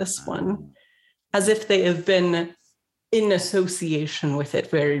upon this one, as if they have been in association with it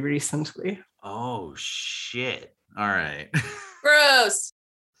very recently. Oh shit. All right. Gross.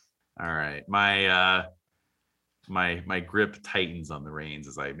 All right. My my grip tightens on the reins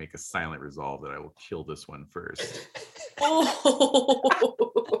as I make a silent resolve that I will kill this one first. Oh.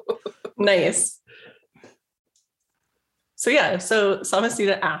 Nice. So yeah, so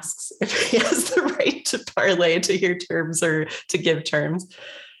Samasita asks if he has the right to parlay, to hear terms, or to give terms.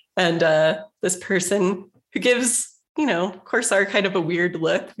 And this person who gives, Corsair kind of a weird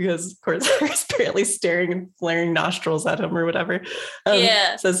look because Corsair is apparently staring and flaring nostrils at him or whatever.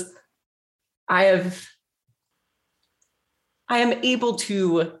 Yeah. Says, I am able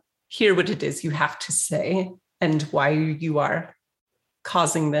to hear what it is you have to say and why you are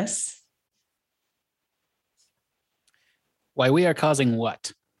causing this. Why we are causing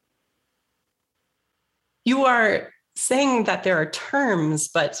what? You are saying that there are terms,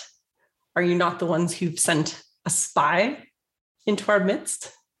 but are you not the ones who've sent a spy into our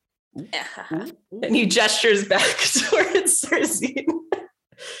midst? And he gestures back towards Cersei.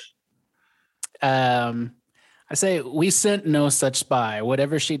 I say we sent no such spy.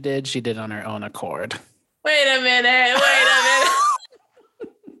 Whatever she did on her own accord. Wait a minute.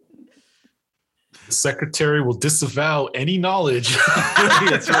 The secretary will disavow any knowledge.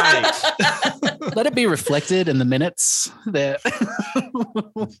 That's right. Let it be reflected in the minutes that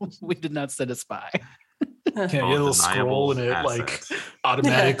we did not send a spy. Yeah, you get a little scroll and it like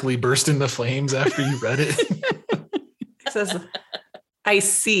automatically burst into flames after you read it. It says, I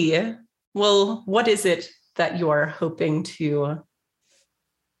see. Well, what is it that you are hoping to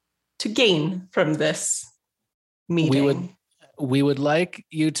gain from this meeting? We would like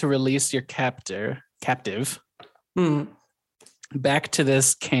you to release your captive back to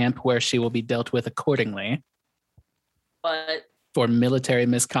this camp where she will be dealt with accordingly. But for military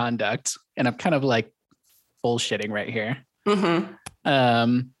misconduct. And I'm kind of like bullshitting right here.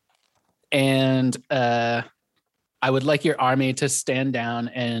 And I would like your army to stand down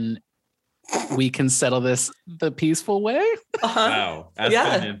and we can settle this the peaceful way. Wow. That's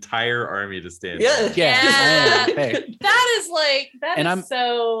an entire army to stand. Yeah. Yeah. Hey. That is And I'm-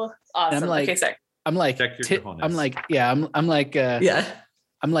 so awesome. I'm like- okay, sorry. I'm like, Check your cojones. I'm like, yeah, I'm like, Yeah.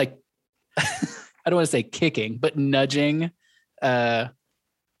 I'm like, I don't want to say kicking, but nudging. Hold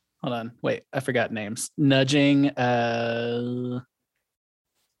on, wait, I forgot names. Nudging.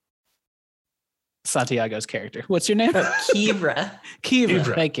 Santiago's character. What's your name? Kivra.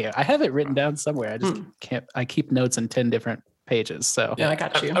 Kivra. Thank you. I have it written down somewhere. I just can't. I keep notes in 10 different pages. So yeah, I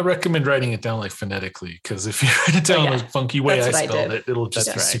got you. I recommend writing it down like phonetically, because if you write it down the funky way I spelled it, it'll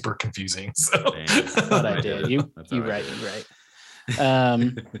just be super confusing. So what I did. You right.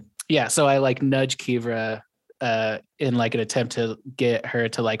 Yeah. So I like nudge Kivra in like an attempt to get her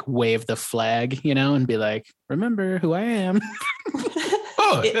to like wave the flag, you know, and be like, remember who I am.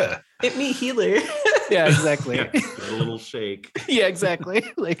 It me healer. Yeah, exactly. A little shake. Yeah, exactly.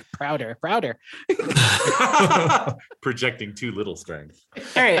 Like prouder. Projecting too little strength.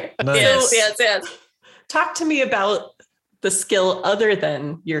 All right. Nice. Yes. Talk to me about the skill other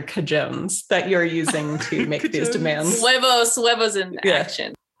than your cajones that you're using to make these demands. Huevos in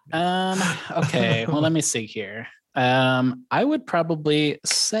action. Okay. Well, let me see here. I would probably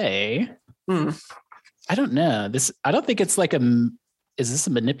say, I don't know. I don't think it's like is this a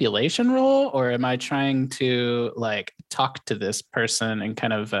manipulation role, or am I trying to like talk to this person and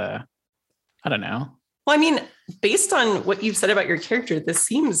kind of, I don't know. Well, I mean, based on what you've said about your character, this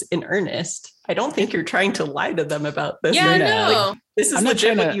seems in earnest. I don't think you're trying to lie to them about this. Yeah, no. Like, this is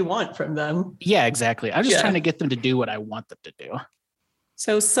legit what you want from them. Yeah, exactly. I'm just trying to get them to do what I want them to do.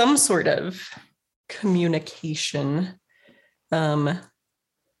 So some sort of communication. Maybe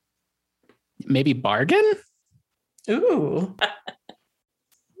bargain? Ooh.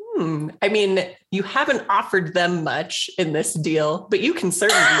 I mean, you haven't offered them much in this deal, but you can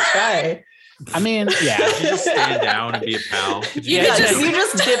certainly try. I mean, yeah. You just stand down and be a pal. You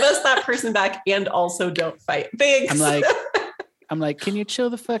just give us that person back and also don't fight. Thanks. I'm like, can you chill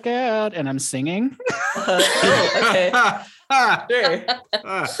the fuck out? And I'm singing. Oh, okay. Sure.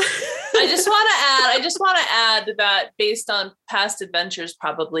 I just want to add that based on past adventures,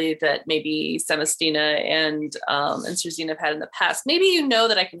 probably that maybe Celestina and Cerzina have had in the past. Maybe you know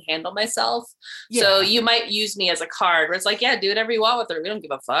that I can handle myself, so you might use me as a card where it's like, yeah, do whatever you want with her. We don't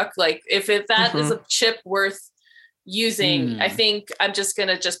give a fuck. Like if that is a chip worth using, I think I'm just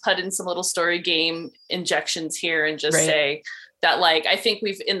gonna put in some little story game injections here and just say that, like, I think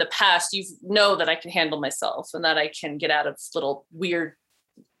we've in the past, you know that I can handle myself and that I can get out of little weird,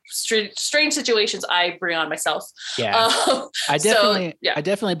 strange situations I bring on myself. Yeah, I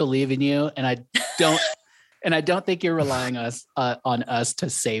definitely believe in you, and I don't think you're relying on us to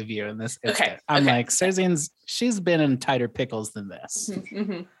save you in this instant. I'm like, Cerzina's, she's been in tighter pickles than this.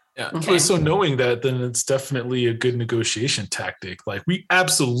 Mm-hmm. Yeah. Okay. So knowing that, then it's definitely a good negotiation tactic. Like, we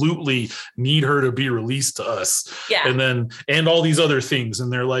absolutely need her to be released to us. Yeah. And all these other things.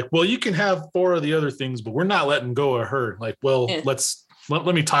 And they're like, well, you can have 4 of the other things, but we're not letting go of her. Like, well,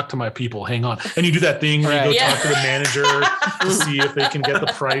 let me talk to my people. Hang on. And you do that thing where you go talk to the manager to see if they can get the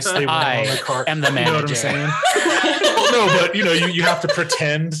price they want on the car. And the manager. You know what I'm saying? Well, no, but you have to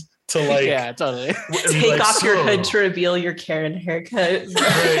pretend to, like, yeah, totally take off your hood to reveal your Karen haircut.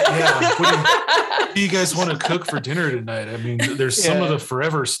 Right, yeah. What do you guys want to cook for dinner tonight? I mean, there's some of the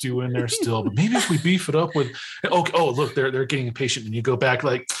forever stew in there still, but maybe if we beef it up with, look, they're getting impatient, and you go back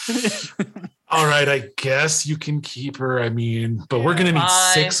like, all right, I guess you can keep her. I mean, but we're going to need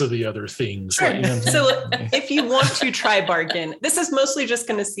 6 of the other things. Sure. Like, so if you want to try bargain, this is mostly just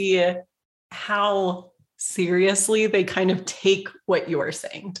going to see how seriously they kind of take what you are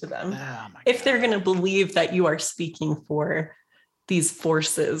saying to them. If they're going to believe that you are speaking for these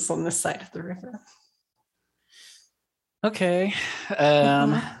forces on the side of the river. Okay.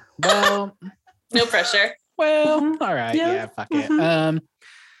 Well, no pressure. Well, all right. Yeah, fuck it.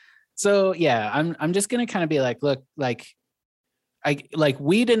 So yeah, I'm just gonna kind of be like, look,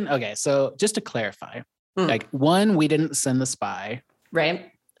 we didn't. Okay, so just to clarify, like, 1, we didn't send the spy, right?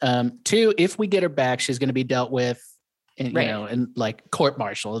 2, if we get her back, she's going to be dealt with, in like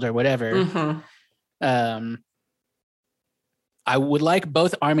court-martialed or whatever. I would like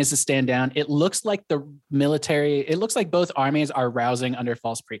both armies to stand down. It looks like both armies are rousing under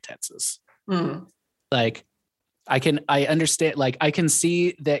false pretenses. Like, I understand, like, I can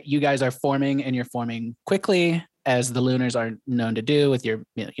see that you guys are forming, and you're forming quickly, as the Lunars are known to do with your,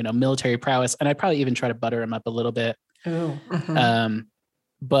 military prowess. And I'd probably even try to butter them up a little bit.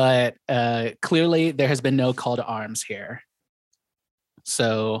 But clearly there has been no call to arms here.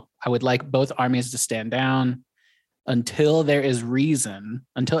 So I would like both armies to stand down until there's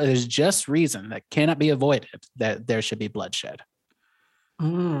just reason that cannot be avoided that there should be bloodshed.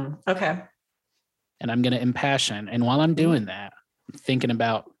 Okay. And I'm going to impassion. And while I'm doing that, I'm thinking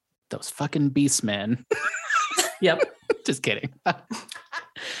about those fucking beast men. Yep. Just kidding. But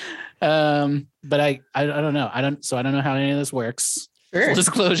I don't know. I don't know how any of this works. Sure. Full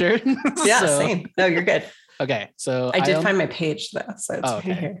disclosure. Yeah, same. No, you're good. Okay, so I did find my page though, so it's okay.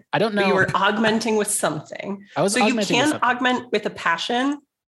 right here. I don't know. But you were augmenting with something. So you can augment with a passion,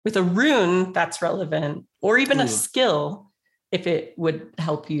 with a rune that's relevant, or even a skill if it would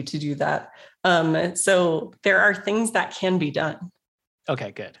help you to do that. So there are things that can be done.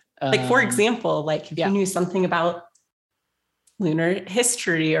 Okay, good. Like for example, like if you knew something about lunar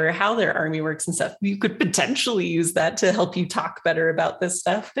history or how their army works and stuff, you could potentially use that to help you talk better about this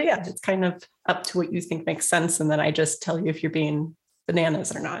stuff. But yeah, it's kind of up to what you think makes sense. And then I just tell you if you're being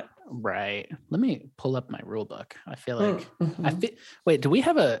bananas or not. Right. Let me pull up my rule book. I feel like wait, do we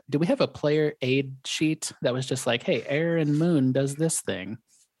have a player aid sheet that was just like, hey, air and moon does this thing?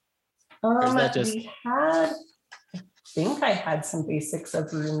 Or is that just... I think I had some basics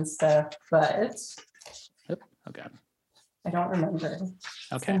of rune stuff, but okay. I don't remember. Okay.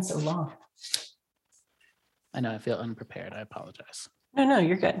 It's been so long. I know I feel unprepared. I apologize. No,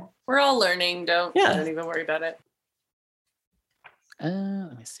 you're good. We're all learning. Don't even worry about it.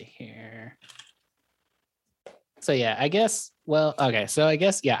 Let me see here. So yeah, I guess. Well, okay. So I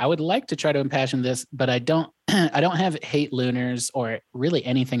guess I would like to try to impassion this, but I don't. I don't have hate lunars or really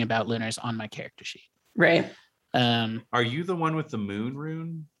anything about lunars on my character sheet. Right. Are you the one with the moon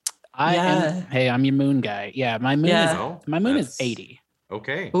rune? I am. Hey, I'm your moon guy. Yeah, my moon is 80.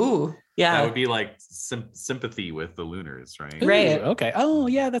 Okay. Ooh, yeah. That would be like sympathy with the lunars, right? Right. Ooh, okay. Oh,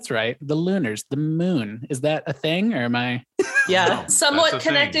 yeah, that's right. The lunars, the moon. Is that a thing, or am I? Yeah. No, somewhat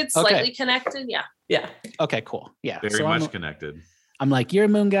connected, slightly connected. Yeah. Yeah. Okay. Cool. Yeah. Very much connected. I'm like, you're a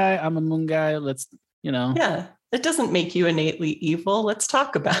moon guy. I'm a moon guy. Let's, Yeah. It doesn't make you innately evil. Let's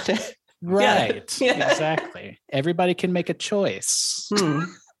talk about it. Right. Yeah. Exactly. Everybody can make a choice.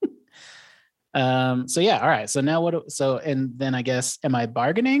 So yeah, all right. So now and then I guess, am I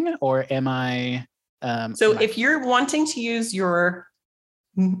bargaining or am I if you're wanting to use your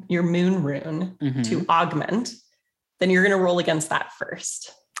moon rune to augment, then you're going to roll against that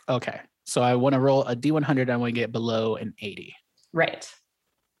first. Okay. So I want to roll a D100. I want to get below an 80. Right.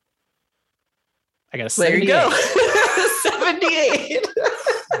 I got a 78. There you go. 78.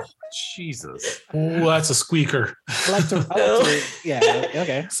 Jesus. Oh, that's a squeaker. I like to, yeah.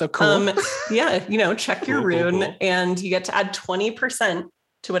 Okay. So cool. Check your rune and you get to add 20%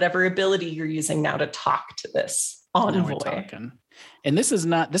 to whatever ability you're using now to talk to this envoy. And this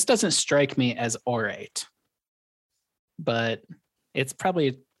doesn't strike me as orate, but it's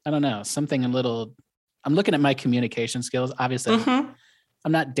probably, I don't know, something a little, I'm looking at my communication skills. Obviously, I'm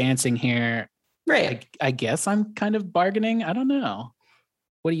not dancing here. Right. I guess I'm kind of bargaining. I don't know.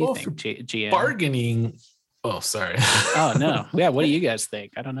 What do you think, GM? Bargaining. Oh, sorry. Oh, no. Yeah. What do you guys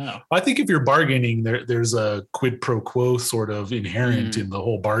think? I don't know. I think if you're bargaining, there's a quid pro quo sort of inherent in the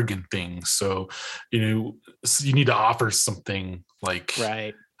whole bargain thing. So, you need to offer something like.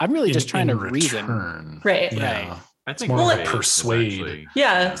 Right. I'm really just trying to reason. Right. Yeah. Right. I think more like persuade.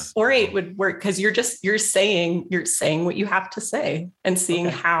 Yeah. Orate would work because you're saying what you have to say and seeing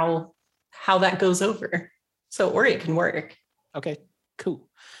how that goes over. So orate can work. Okay. Cool.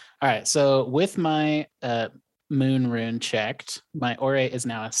 All right. So with my moon rune checked, my orate is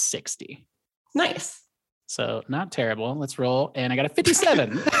now a 60. Nice. So not terrible. Let's roll. And I got a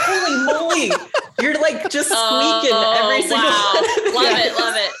 57. Holy moly. You're like just squeaking every single one.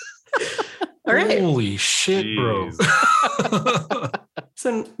 Love it. All right. Holy shit, bro.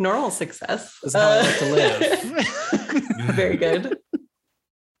 So normal success. This is how I like to live. Very good.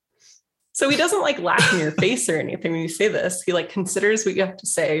 So he doesn't like laugh in your face or anything when you say this. He like considers what you have to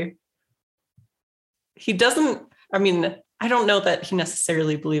say. He doesn't, I don't know that he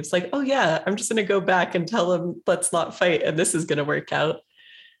necessarily believes like, oh yeah, I'm just going to go back and tell him, let's not fight. And this is going to work out.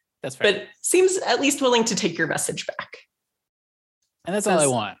 That's right. But seems at least willing to take your message back. And that's all I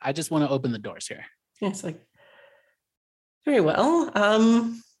want. I just want to open the doors here. Yeah, it's like, very well.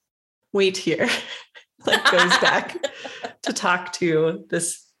 Wait here. Like goes back to talk to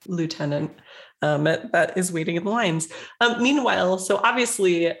this lieutenant that is waiting in the lines. Meanwhile, so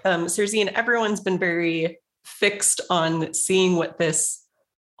obviously, Cersei and everyone's been very fixed on seeing what this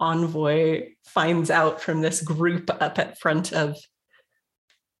envoy finds out from this group up at front of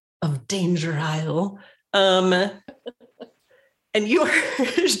Danger Isle. And you are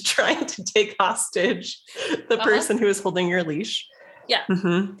trying to take hostage the person who is holding your leash. Yeah.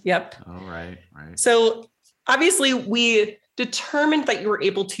 Mm-hmm. Yep. All right. So obviously we determined that you were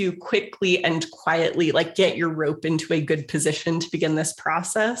able to quickly and quietly like get your rope into a good position to begin this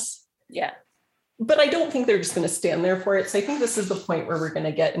process. Yeah. But I don't think they're just going to stand there for it. So I think this is the point where we're going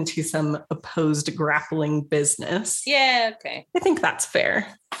to get into some opposed grappling business. Yeah. Okay. I think that's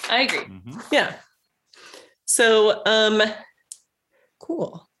fair. I agree. Mm-hmm. Yeah. So,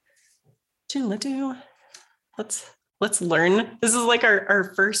 cool. let's learn. This is like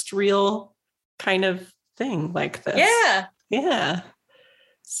our first real kind of thing like this. Yeah. Yeah.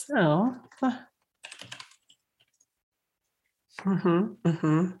 So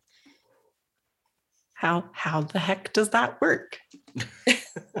how the heck does that work?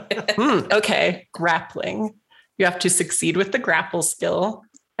 Okay, grappling. You have to succeed with the grapple skill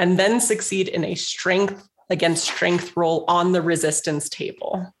and then succeed in a strength against strength roll on the resistance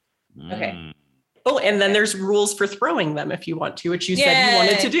table. Okay. Oh, and then there's rules for throwing them if you want to, which you said you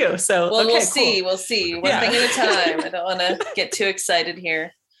wanted to do. So well, okay, we'll see. We'll see. One thing at a time. I don't want to get too excited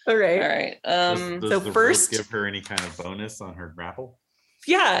here. All right. All right. Does so the first, give her any kind of bonus on her grapple?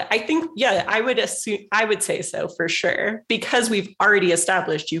 Yeah, I think, I would say so for sure, because we've already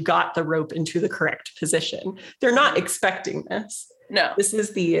established you got the rope into the correct position. They're not expecting this. No. This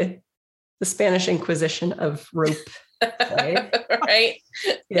is the Spanish Inquisition of rope play. Right.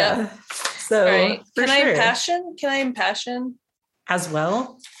 Yeah. Yep. So right. Can I impassion? Can I impassion? As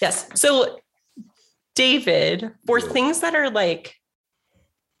well? Yes. So David, for things that are like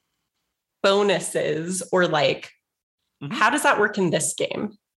bonuses or like, how does that work in this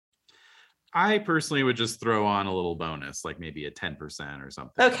game? I personally would just throw on a little bonus, like maybe a 10% or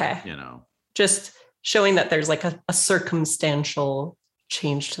something. Okay. You know, just showing that there's like a circumstantial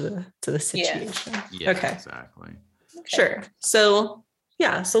change to the situation. Yeah, okay. Exactly. Sure. So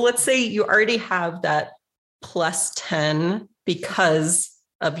so let's say you already have that plus 10 because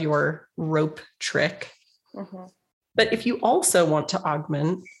of your rope trick. But if you also want to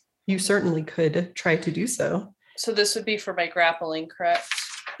augment, you certainly could try to do so. So this would be for my grappling, correct?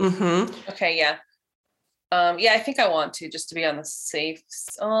 Okay, yeah. I think I want to, just to be on the safe.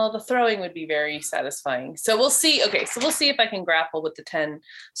 Oh, the throwing would be very satisfying. So we'll see. Okay, so we'll see if I can grapple with the 10.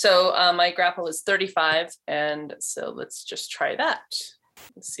 So my grapple is 35, and so let's just try that.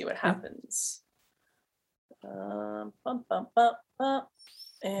 Let's see what happens. And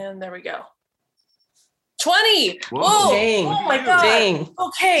there we go. 20. Whoa. Dang. Oh my god. Dang.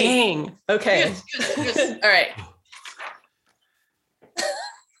 Okay. Dang. Okay. Yes. All right.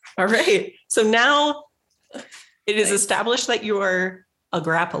 All right. So now it is established that you are a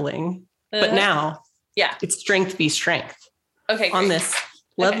grappling, but now it's strength v strength. Okay. On this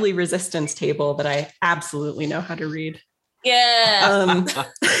lovely resistance table that I absolutely know how to read. Yeah.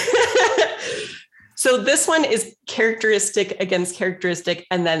 So this one is characteristic against characteristic,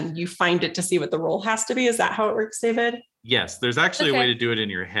 and then you find it to see what the roll has to be. Is that how it works, David? Yes, there's actually a way to do it in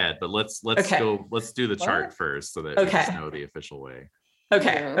your head, but let's do the chart first so that we just know the official way.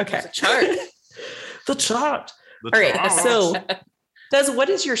 Okay. The chart. The chart. All right. So, Des, what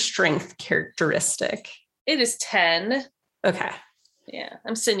is your strength characteristic? It is 10. Okay. Yeah,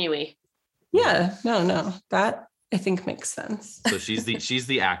 I'm sinewy. Yeah. No. That I think makes sense. So she's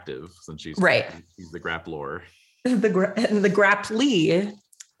the active, since she's right. She's the grappler. The grapplee.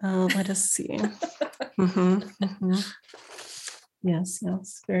 Let us see. Yes.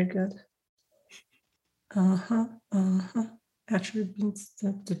 Very good. Attributes.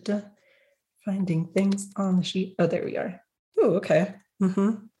 Finding things on the sheet. Oh, there we are. Oh, okay.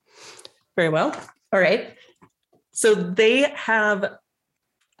 Very well. All right. So they're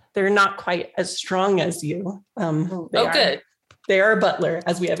not quite as strong as you. Good. They are a butler,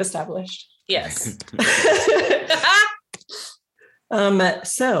 as we have established. Yes.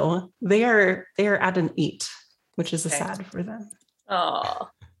 So they are at an 8, which is a sad for them. Oh.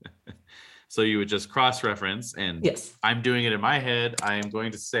 So you would just cross-reference, and yes, I'm doing it in my head. I am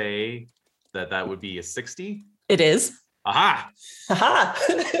going to say that would be a 60. It is. Aha! Aha!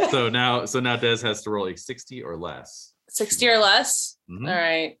 So now Des has to roll a 60 or less. 60 or less? All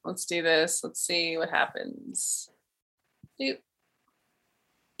right, let's do this. Let's see what happens. Yay,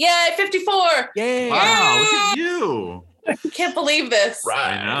 54! Yay! Wow, look at you. I can't believe this.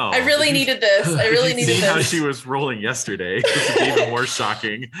 Right. I know. I really needed this. See how she was rolling yesterday. This is even more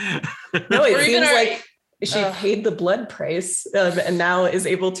shocking. No, it seems like she paid the blood price and now is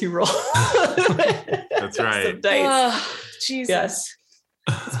able to roll. That's right. Jesus. Yes.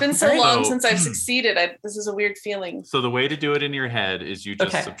 It's been so long since I've succeeded. This is a weird feeling. So the way to do it in your head is you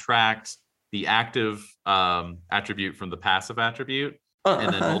just subtract the active attribute from the passive attribute,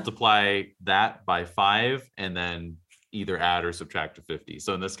 and then multiply that by 5, and then either add or subtract to 50.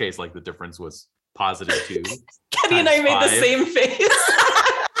 So in this case, like the difference was positive 2. Kenny and I made the same face.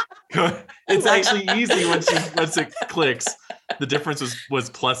 It's actually easy once it clicks. The difference was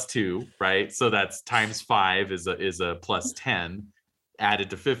plus 2, right? So that's times 5 is a plus 10. Added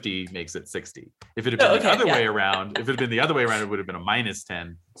to 50 makes it 60. If it had been the other way around, it would have been a minus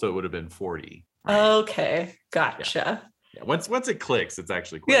 10. So it would have been 40. Right? Okay. Gotcha. Yeah, once it clicks, it's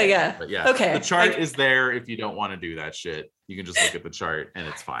actually quite Yeah, easy. yeah. But yeah, Okay. the chart is there if you don't want to do that shit. You can just look at the chart and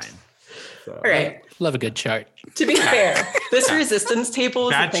it's fine. So, All right. Love a good chart. To be fair, this resistance table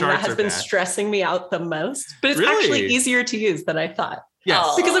is Bad the thing that charts has are been bad. stressing me out the most, but it's Really? actually easier to use than I thought. yes,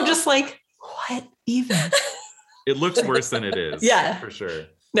 Oh. Because I'm just like, what even? it looks worse than it is. Yeah. for sure.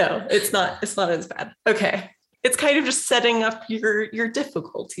 No, it's not as bad. Okay. It's kind of just setting up your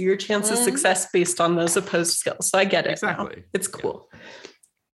difficulty, your chance of Mhm. success based on those opposed skills. So I get it. Now. Exactly. It's cool.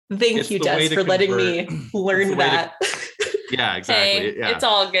 Thank It's you, the way Des, to for letting convert- me It's the learn way to- that. Yeah, exactly. Hey, Yeah. it's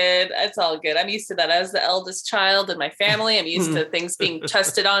all good. It's all good. I'm used to that as the eldest child in my family. I'm used to things being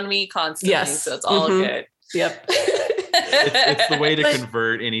tested on me constantly. Yes. So it's all Mhm. good. Yep. It's the way to Like,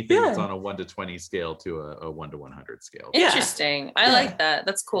 convert anything that's yeah. on a 1 to 20 scale to a 1 to 100 scale. Yeah. Interesting. I Yeah. like that.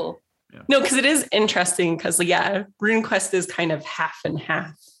 That's cool. No, because it is interesting because RuneQuest is kind of half and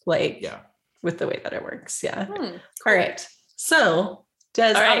half, like Yeah. with the way that it works. Yeah. Hmm. All right. So, Des,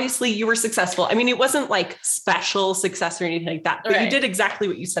 All right. obviously you were successful. I mean, it wasn't like special success or anything like that, but you Right. did exactly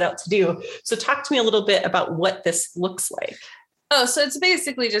what you set out to do. So, talk to me a little bit about what this looks like. Oh, so it's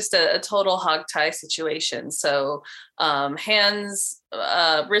basically just a total hog tie situation. So hands,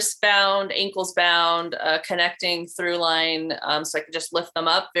 wrist bound, ankles bound, connecting through line. So I can just lift them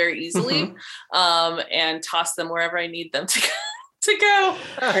up very easily and toss them wherever I need them to go.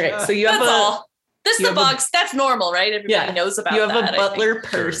 All right. So, you have That's all. This you the have a- box. That's normal, right? Everybody Yeah. knows about you have that. a butler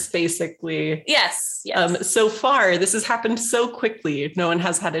purse, basically. Yes. Yes. So far, this has happened so quickly. No one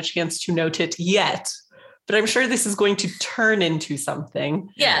has had a chance to note it yet, but I'm sure this is going to turn into something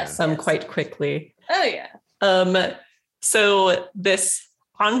yes. yes. quite quickly. Oh yeah. So this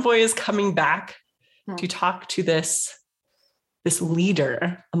envoy is coming back Hmm. to talk to this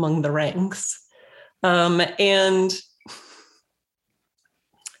leader among the ranks. And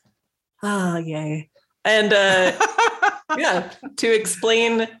yay. And yeah, to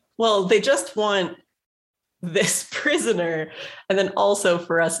explain, well, they just want this prisoner, and then also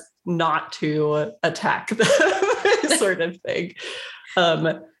for us not to attack them, sort of thing.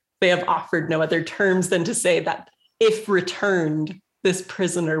 They have offered no other terms than to say that if returned, this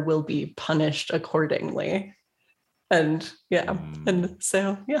prisoner will be punished accordingly. And yeah, and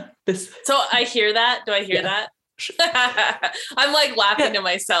so yeah, this. So I hear that. Do I hear Yeah. that? I'm like laughing to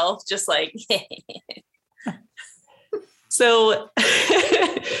myself, just like. So,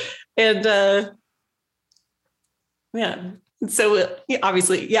 and yeah. So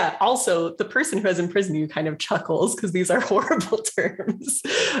obviously, yeah, also the person who has imprisoned you kind of chuckles because these are horrible terms,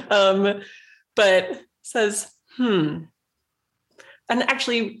 but says, and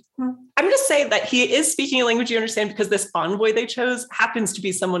actually, I'm going to say that he is speaking a language you understand because this envoy they chose happens to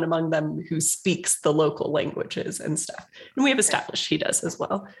be someone among them who speaks the local languages and stuff. And we have established he does as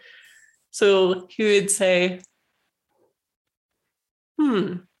well. So he would say,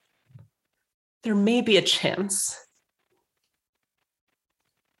 there may be a chance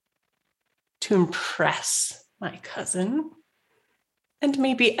to impress my cousin and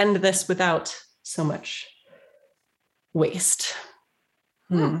maybe end this without so much waste.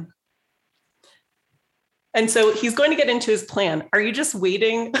 And so he's going to get into his plan. Are you just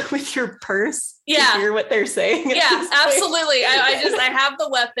waiting with your purse to hear what they're saying? Yeah, absolutely. I have the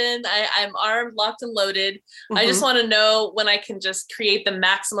weapon. I'm armed, locked, and loaded. I just want to know when I can just create the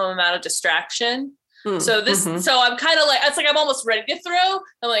maximum amount of distraction. So I'm kind of like, it's like I'm almost ready to throw.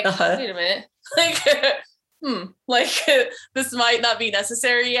 I'm like, wait a minute. Like, this might not be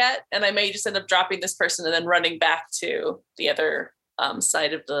necessary yet. And I may just end up dropping this person and then running back to the other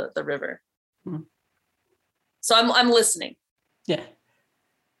side of the river. So I'm listening. Yeah.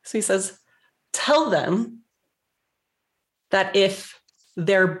 So he says, tell them that if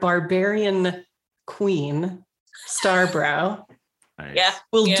their barbarian queen, Starbrow,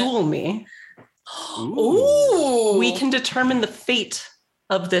 will duel me, Ooh. we can determine the fate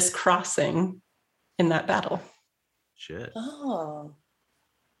of this crossing in that battle. Shit. Oh.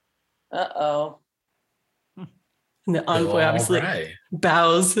 Uh-oh. And the envoy obviously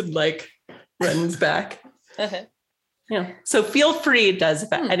bows and like runs back. Yeah. So feel free, Des,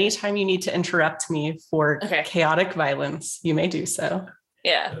 if at any time you need to interrupt me for chaotic violence, you may do so.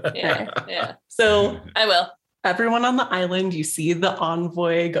 Yeah. So I will. Everyone on the island, you see the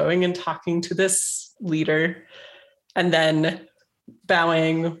envoy going and talking to this leader, and then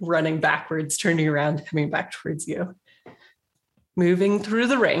bowing, running backwards, turning around, coming back towards you, moving through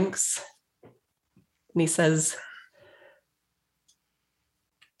the ranks. And he says,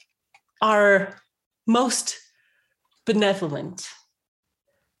 our most benevolent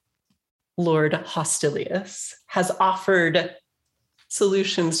Lord Hostilius has offered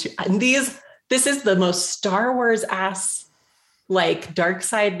solutions to, and these This is the most Star Wars ass like dark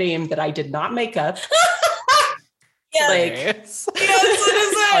side name that I did not make up. Yes. Like, Yes, what is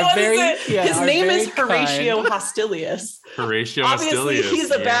it? What is it? Yeah, his name is very Horatio kind. Hostilius. Horatio Obviously, Hostilius.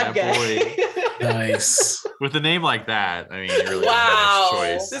 he's a bad guy. Boy. Nice. With a name like that, I mean, you really Wow. don't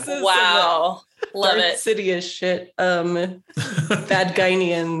have much choice. This is Wow. Love Darth it. Sidious shit. Bad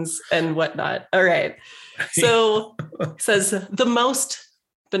Guinians and whatnot. All right. So it says the most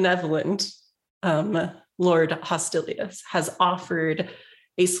benevolent Lord Hostilius has offered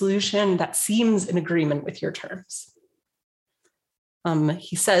a solution that seems in agreement with your terms.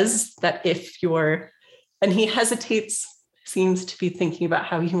 He says that if you're, and he hesitates, seems to be thinking about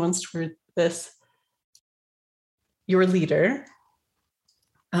how he wants to word this, your leader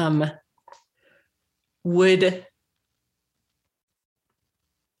would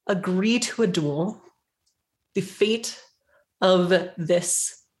agree to a duel. The fate of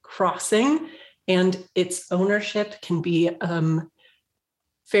this crossing and its ownership can be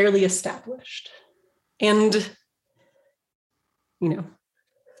fairly established. And and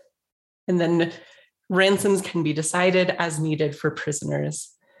then ransoms can be decided as needed for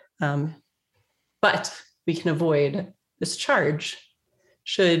prisoners. But we can avoid this charge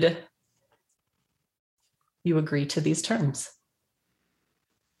should you agree to these terms.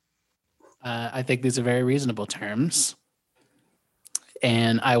 I think these are very reasonable terms.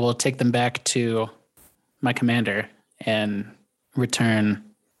 And I will take them back to my commander and return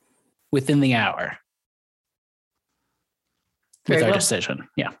within the hour with Very our well. decision.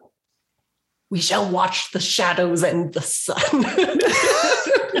 Yeah. We shall watch the shadows and the sun.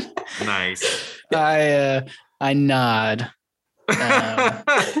 Nice. I nod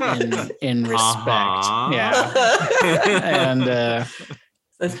in respect. Uh-huh. Yeah. And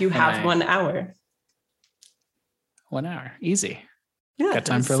Says you have 1 hour. 1 hour. Easy. Yeah, Got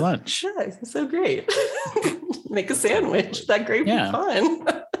time for it's- lunch. Yeah, it's so great. Make a sandwich. That great be Yeah. fun.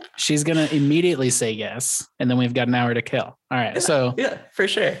 She's going to immediately say yes. And then we've got an hour to kill. All right. So, Yeah, for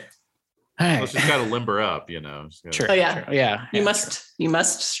sure. all Well, right. she's got to limber up, you know. She's gotta- True. Oh, yeah. True. Yeah. You yeah, you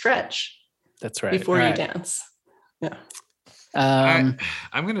must stretch That's right. before All you right. dance. Yeah. I'm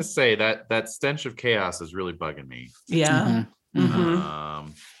gonna say that stench of chaos is really bugging me. Yeah.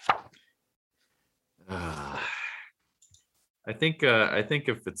 Mhm. Mhm. I think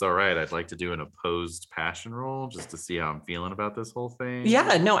if it's all right, I'd like to do an opposed passion roll just to see how I'm feeling about this whole thing.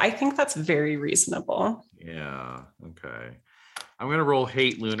 Yeah, no, I think that's very reasonable. Yeah. Okay. I'm gonna roll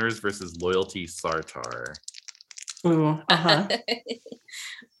hate lunars versus loyalty Sartar. Ooh, uh-huh.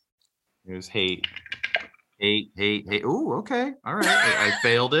 Here's hate. Hate. Ooh, okay. All right. I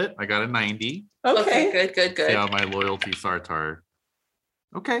failed it. I got a 90. Okay. Good. Yeah, my loyalty Sartar.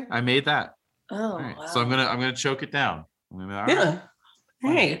 Okay, I made that. Oh, All right. wow. So I'm gonna choke it down. All right. Yeah.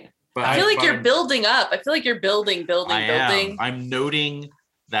 All right. But I feel like you're I'm- building up. I feel like you're building. I am. I'm noting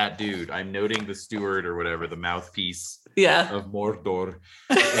that dude. I'm noting the steward or whatever, the mouthpiece Yeah. of Mordor,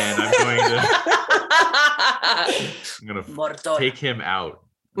 and I'm going to Mordor. take him out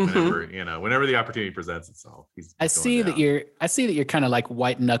whenever the opportunity presents itself. I see that you're kind of like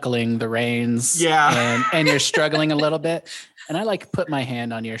white knuckling the reins. Yeah. And you're struggling a little bit. And I like put my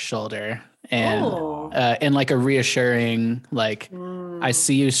hand on your shoulder and in like a reassuring, like, I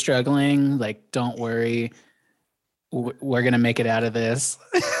see you struggling. Like, don't worry. We're going to make it out of this.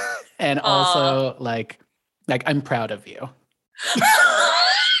 And also like I'm proud of you.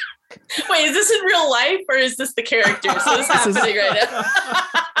 Wait, is this in real life or is this the character? So this is happening right now.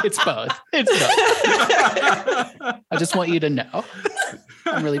 It's both. I just want you to know.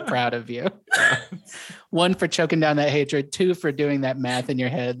 I'm really proud of you. 1, for choking down that hatred. 2, for doing that math in your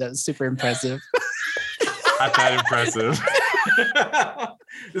head. That was super impressive. Not that impressive.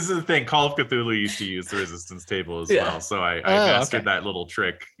 This is the thing. Call of Cthulhu used to use the resistance table as well. So I mastered that little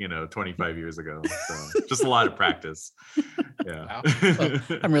trick, 25 years ago. So just a lot of practice. Yeah. Wow. Well,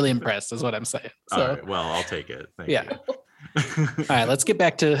 I'm really impressed is what I'm saying. So, All right, well, I'll take it. Thank yeah. you. All right, let's get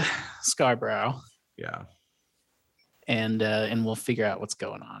back to Scarborough Yeah. and we'll figure out what's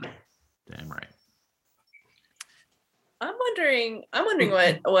going on. Damn right. I'm wondering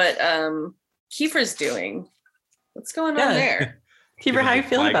what Kiefer's doing. What's going on Yeah. there? Kiefer, how you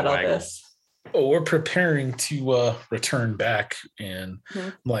feeling Flag about all waggle. this? Oh, we're preparing to return back, and Mhm.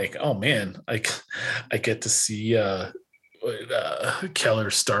 I'm like, oh man, I get to see Keller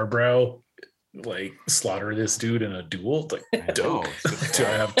Starbrow like slaughter this dude in a duel. Like, I know, dope. it's Do I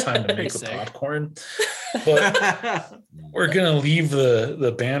have time to make the Sick. popcorn? But we're gonna leave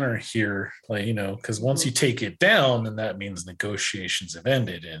the banner here, like, you know, because once you take it down, then that means negotiations have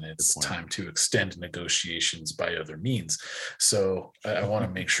ended, and it's Good point. time to extend negotiations by other means. So I want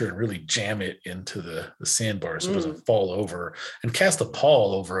to make sure and really jam it into the sandbar so it doesn't fall over, and cast a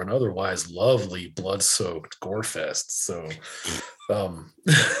pall over an otherwise lovely blood-soaked gore fest. So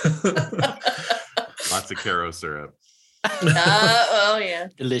Lots of Caro syrup. Oh yeah.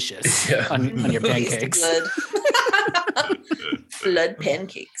 Delicious Yeah. on your pancakes. Blood. Blood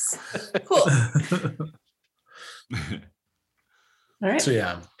pancakes. Cool. All right. So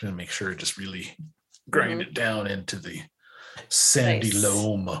yeah, I'm gonna make sure to just really grind it down into the sandy Nice.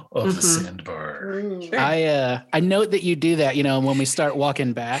 loam of the Mhm. sandbar. Sure. I note that you do that. You know, when we start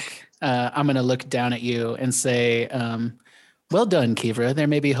walking back, I'm gonna look down at you and say, "Well done, Kivra. There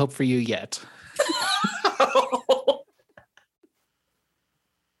may be hope for you yet."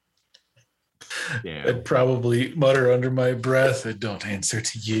 Yeah. I'd probably mutter under my breath, "I don't answer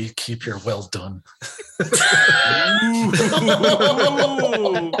to ye. Keep your well done."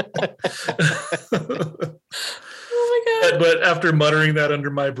 Oh my god. But after muttering that under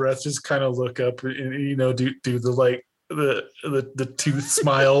my breath, just kind of look up and, you know, do the like the tooth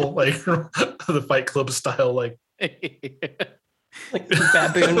smile, like the Fight Club style, like Like the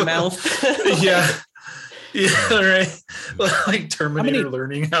baboon mouth. yeah. Yeah, right. Like Terminator many-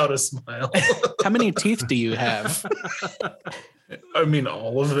 learning how to smile. How many teeth do you have? I mean,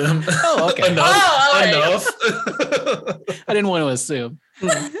 all of them. Oh, okay. Enough. Oh, all right. Enough. I didn't want to assume.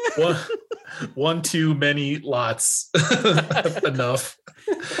 one too many, lots. Enough.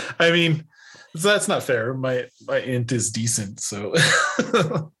 I mean, that's not fair. My int is decent, so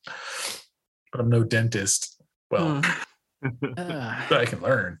but I'm no dentist. Well, but I can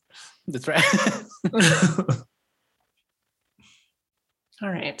learn. That's right. All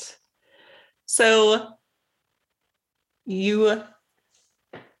right. So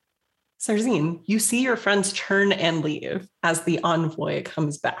Sarzine, you see your friends turn and leave as the envoy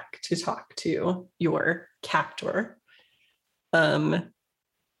comes back to talk to your captor. And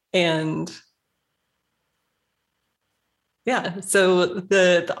yeah, so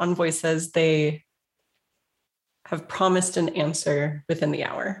the envoy says they have promised an answer within the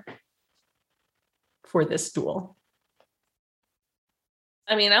hour for this duel.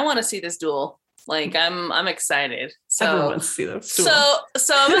 I mean, I want to see this duel. Like, I'm excited. Everyone So wants to see this duel.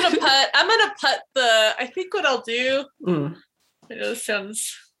 so I'm gonna put the. I think what I'll do. Mm. It just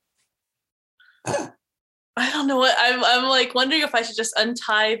sounds. I don't know what I'm like wondering if I should just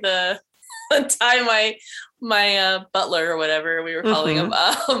untie my butler or whatever we were calling him,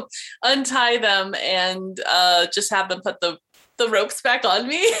 untie them and just have them put the ropes back on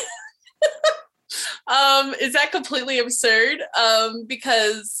me. Is that completely absurd?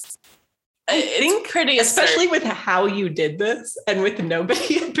 Because it's think, pretty absurd. especially with how you did this and with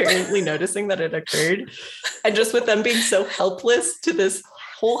nobody apparently noticing that it occurred, and just with them being so helpless to this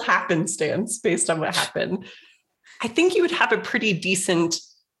whole happenstance based on what happened. I think you would have a pretty decent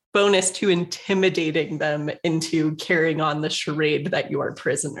bonus to intimidating them into carrying on the charade that you are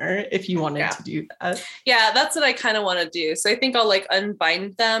prisoner, if you wanted to do that. Yeah, that's what I kind of want to do. So I think I'll like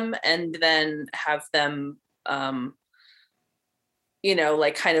unbind them and then have them like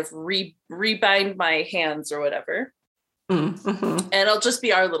kind of rebind my hands or whatever. Mm-hmm. And it'll just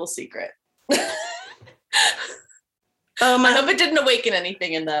be our little secret. I hope it didn't awaken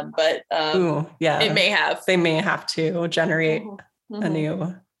anything in them, but yeah, it may have. They may have to generate Mm-hmm. a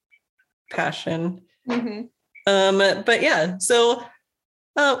new passion. Mm-hmm. But yeah, so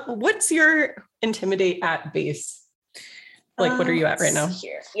what's your intimidate at base? Like, what are you at right now?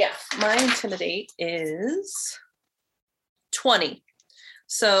 Here. Yeah, my intimidate is 20.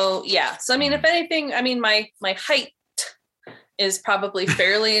 So yeah. So I mean, if anything, I mean my height is probably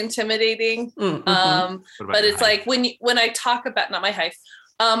fairly intimidating. Mm-hmm. But it's like when I talk about not my height.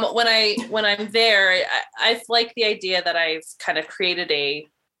 When I'm there, I like the idea that I've kind of created a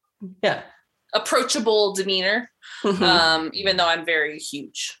approachable demeanor, Mm-hmm. even though I'm very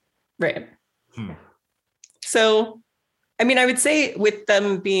huge. Right. So, I mean, I would say with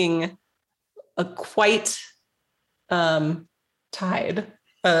them being a quite tied,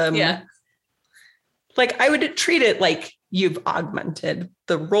 like I would treat it like you've augmented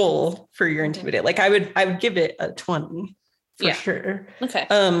the role for your intimidate. Like I would give it a 20 for sure. Okay.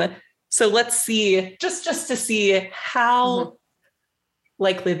 So let's see, just to see how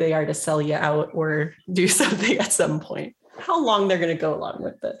likely they are to sell you out or do something at some point. How long they're going to go along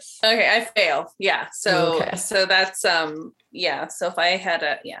with this? Okay, I fail. Yeah. So Okay. so that's So if I had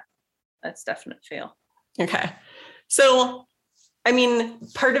That's definite fail. Okay. So, I mean,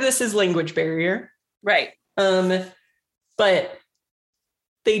 part of this is language barrier. Right. But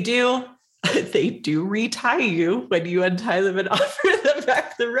they do retie you when you untie them and offer them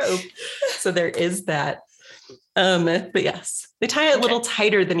back the rope. So there is that. But yes, they tie it a little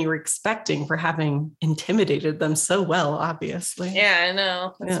tighter than you were expecting for having intimidated them so well, obviously. Yeah, I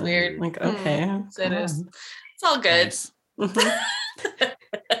know. That's weird. Like, okay. It is. It's all good. Nice.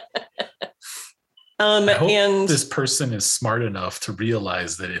 I hope And this person is smart enough to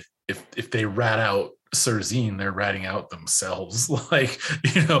realize that if they rat out Cerzine, they're ratting out themselves. Like,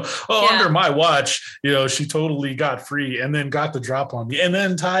 under my watch, she totally got free and then got the drop on me and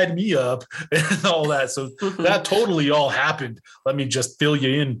then tied me up and all that. So that totally all happened. Let me just fill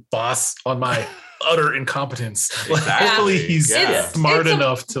you in, boss, on my utter incompetence. Like, hopefully he's smart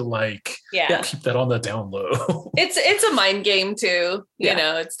enough to keep that on the down low. It's a mind game too. You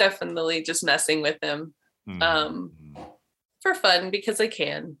know, it's definitely just messing with him for fun because I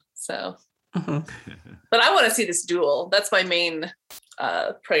can. So but I want to see this duel. That's my main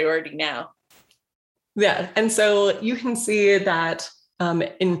priority now. Yeah. And so you can see that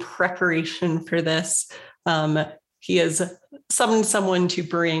in preparation for this, he has summoned someone to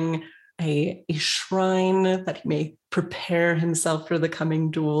bring a shrine that he may prepare himself for the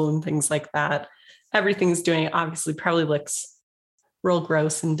coming duel and things like that. Everything's doing, obviously probably looks real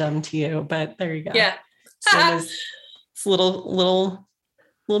gross and dumb to you, but there you go. Yeah. So it's little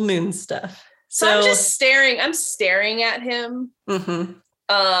moon stuff. So I'm just staring. I'm staring at him. Mm-hmm.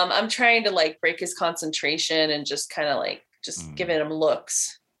 I'm trying to break his concentration and just kind of just giving him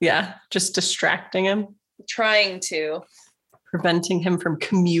looks. Yeah, just distracting him. Trying to. Preventing him from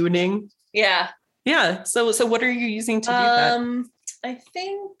communing. Yeah. Yeah. So what are you using to do that? I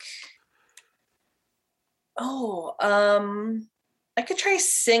think. I could try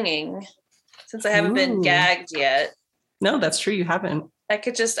singing since I haven't been gagged yet. No, that's true. You haven't. I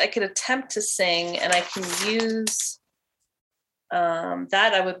could attempt to sing, and I can use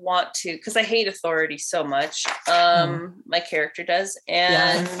that. I would want to, because I hate authority so much. My character does,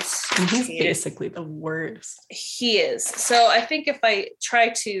 and he's basically the worst. He is. So I think if I try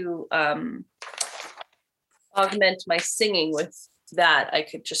to augment my singing with that, I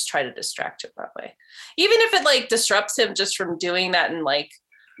could just try to distract him that way, even if it disrupts him just from doing that and right.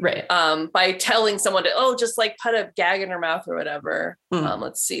 By telling someone to, just put a gag in her mouth or whatever.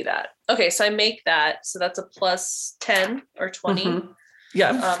 Let's see that. Okay. So I make that. So that's a plus 10 or 20. Mm-hmm.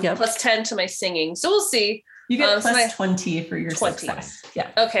 Yeah. Plus 10 to my singing. So we'll see. You get plus 20 for your 20. Success.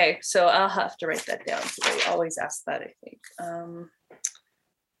 Yeah. Okay. So I'll have to write that down. So they always ask that, I think.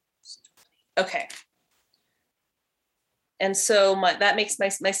 Okay. And so that makes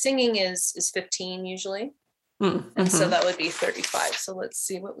my singing is 15 usually. And so that would be 35. So let's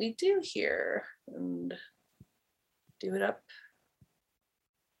see what we do here and do it up.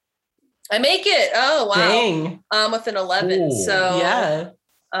 I make it. Oh, wow. Dang. With an 11. Ooh. So yeah.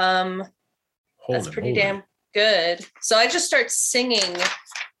 That's pretty damn good. So I just start singing.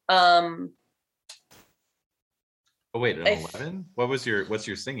 Oh wait, an 11? What's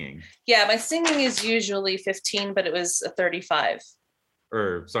your singing? Yeah, my singing is usually 15, but it was a 35.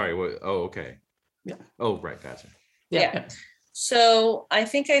 Or sorry, what? Oh, okay. Yeah. Oh, right, gotcha. Yeah. So I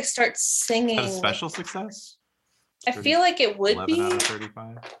think I start singing. Is that a special success? I feel like it would 11 be. out of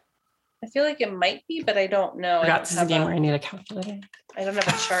 35. I feel like it might be, but I don't know. This is a game where I need a calculator. I don't have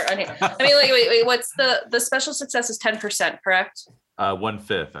a chart. I mean, wait. What's the special success is 10%, correct?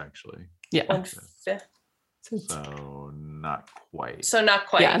 1/5 actually. Yeah. 1/5. So not quite. So not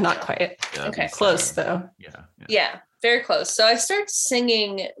quite. Yeah, not quite. Yeah, Okay. Close though. Yeah, very close. So I start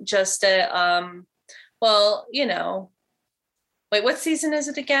singing just wait, what season is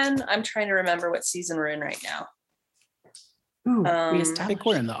it again? I'm trying to remember what season we're in right now. Ooh, I think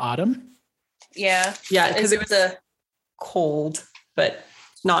we're in the autumn. Yeah. Yeah, because it was a cold, but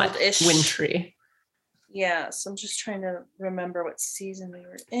not cold-ish. wintry. Yeah, so I'm just trying to remember what season we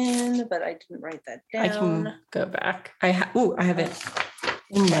were in, but I didn't write that down. I can go back. I have it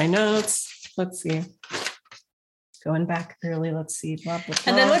in my notes. Let's see. Going back early. Let's see. Blah, blah, blah.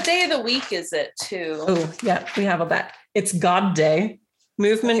 And then what day of the week is it too? Oh, yeah, we have all that. It's God Day,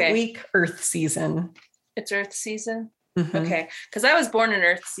 Movement Week, Earth Season. It's Earth Season? Mm-hmm. Okay, because I was born in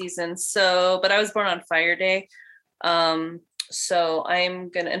Earth Season, but I was born on Fire Day. So I'm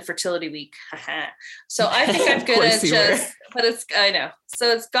gonna Infertility Week. So I think I'm gonna I know.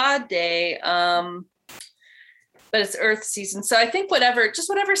 So it's God Day, but it's Earth Season. So I think whatever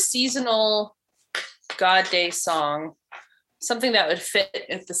seasonal God Day song, something that would fit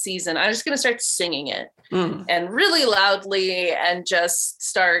with the season. I'm just gonna start singing it and really loudly and just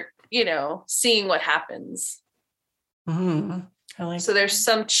start seeing what happens. Mm, I like so there's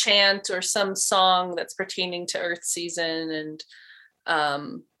some chant or some song that's pertaining to Earth season, and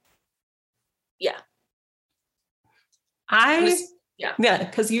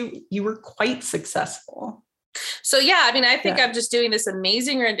because you were quite successful. So I think I'm just doing this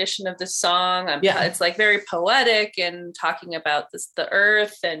amazing rendition of this song. It's like very poetic and talking about the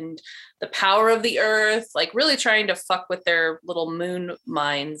earth and the power of the earth, like really trying to fuck with their little moon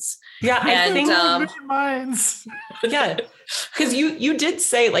minds. Yeah, I think moon minds. Yeah, because you did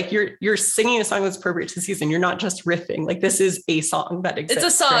say like you're singing a song that's appropriate to the season. You're not just riffing. Like this is a song that exists.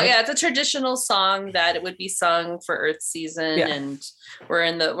 It's a song, right? yeah. It's a traditional song that it would be sung for Earth season, and we're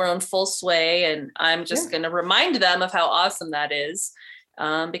in full sway. And I'm just going to remind them of how awesome that is,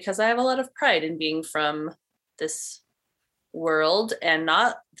 because I have a lot of pride in being from this world and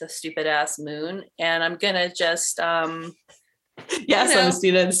not the stupid ass moon. And I'm gonna just I'm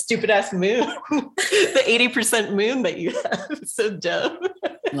seeing a stupid ass moon. The 80% moon that you have. It's so dumb.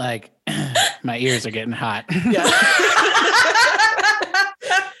 Like my ears are getting hot. Yeah.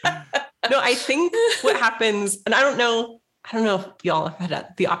 No, I think what happens, and I don't know if y'all have had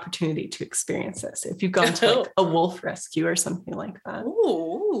the opportunity to experience this. If you've gone to like a wolf rescue or something like that.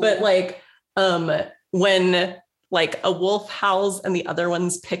 Ooh. But like when like a wolf howls and the other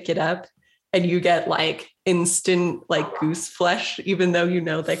ones pick it up and you get like instant like goose flesh, even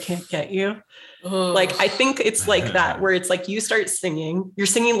though they can't get you. Oh. Like, I think it's like that, where it's like you start singing, you're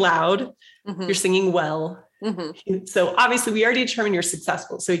singing loud, you're singing well. Mm-hmm. So obviously we already determined you're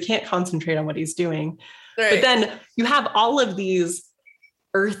successful, so he can't concentrate on what he's doing. Right. But then you have all of these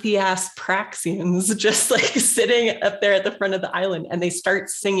earthy ass Praxians just like sitting up there at the front of the island, and they start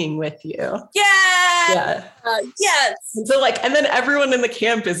singing with you. Yeah. Yes. And so like, and then everyone in the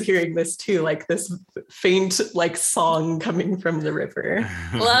camp is hearing this too, like this faint like song coming from the river.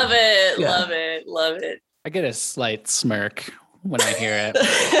 Love it. Yeah. Love it. Love it. I get a slight smirk when I hear it.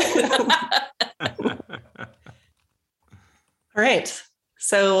 All right.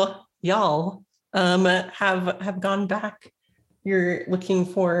 So y'all have gone back. You're looking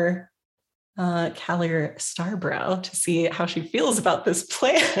for Callier Starbrow to see how she feels about this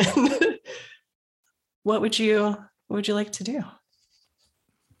plan. What would you like to do?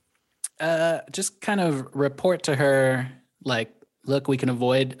 Just kind of report to her, like, look, we can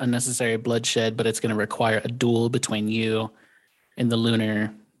avoid unnecessary bloodshed, but it's going to require a duel between you and the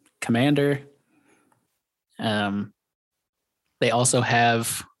lunar commander. They also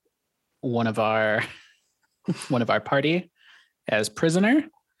have one of our party as prisoner.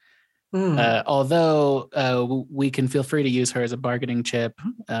 Although we can feel free to use her as a bargaining chip,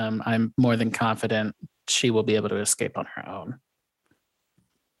 I'm more than confident she will be able to escape on her own.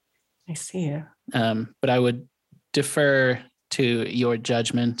 I see. But I would defer to your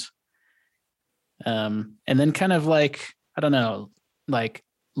judgment. And then kind of like, I don't know, like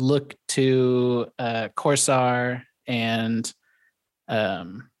look to Corsar and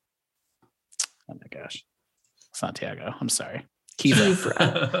oh my gosh, Santiago. I'm sorry.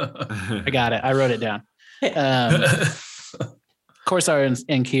 Kivra. I got it. I wrote it down. Corsar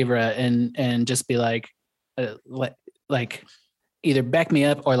and Kivra, and just be like either back me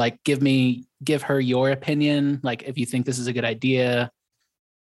up or like give her your opinion. Like if you think this is a good idea,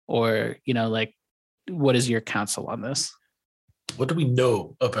 or like what is your counsel on this? What do we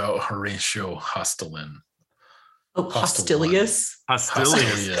know about Horatio Hostelin? Oh, Hostilius.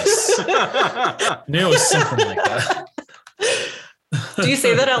 Knew it was something like that. Do you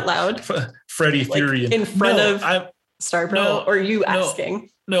say that out loud? Freddie Theory in front of Starbrow, or are you asking?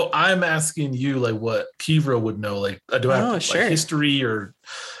 No, I'm asking you like what Kivra would know. Like, do I have like history or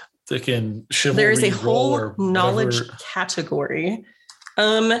thinking chivalry? There's a whole knowledge category.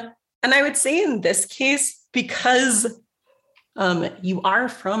 And I would say in this case, because you are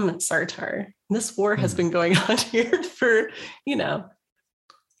from Sartar, this war has been going on here for,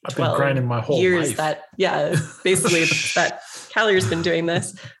 I've been grinding my whole years. Life. Basically that Callier's been doing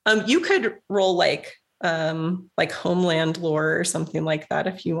this. You could roll like Homeland lore or something like that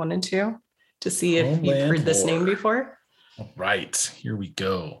if you wanted to see if Homeland you've heard this lore. name before. All right, here we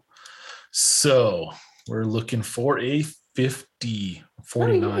go. So we're looking for a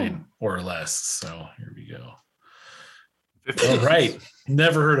 49 or less. So here we go. All right.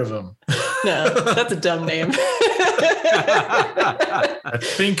 Never heard of him. No, that's a dumb name. I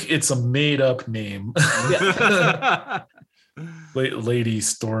think it's a made up name. Lady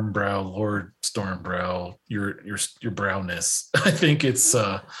Stormbrow, Lord Stormbrow, your browness. I think it's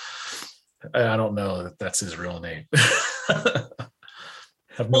I don't know that that's his real name.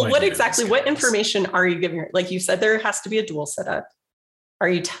 What information are you giving her? Like you said, there has to be a duel set up. are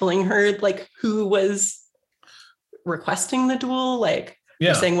you telling her like who was requesting the duel? Like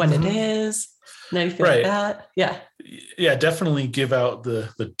you're saying what it is and anything like that? Yeah, definitely give out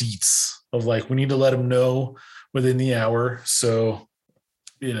the deets of like, we need to let him know within the hour. So,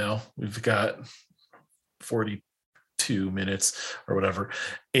 we've got 42 minutes or whatever.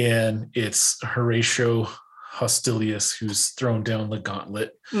 And it's Horatio Hostilius who's thrown down the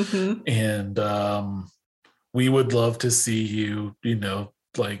gauntlet. And we would love to see you,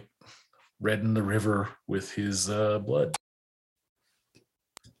 like redden the river with his blood.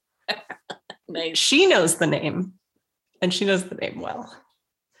 Nice. She knows the name, and she knows the name well.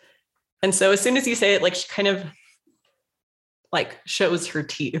 And so as soon as you say it, like she kind of like shows her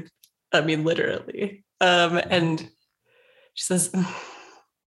teeth. I mean, literally. And she says,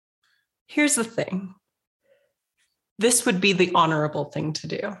 here's the thing. This would be the honorable thing to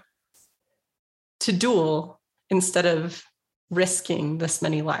do. To duel instead of risking this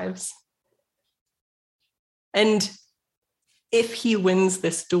many lives. And if he wins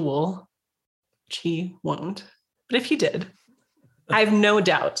this duel, which he won't, but if he did, I have no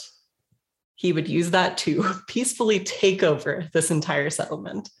doubt he would use that to peacefully take over this entire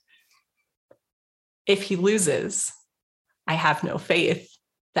settlement. If he loses, I have no faith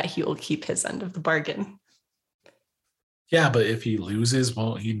that he will keep his end of the bargain. Yeah, but if he loses,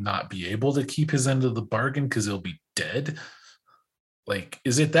 won't he not be able to keep his end of the bargain because he'll be dead? Like,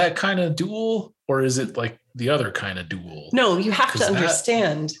 is it that kind of duel, or is it like the other kind of duel? No, you have to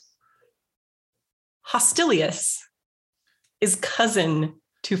understand. Hostilius is cousin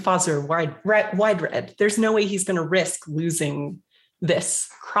to Fosser Wide-Red. There's no way he's going to risk losing this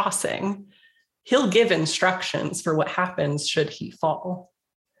crossing. He'll give instructions for what happens should he fall.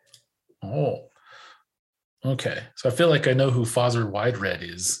 Oh, okay. So I feel like I know who Fosser Wide-Red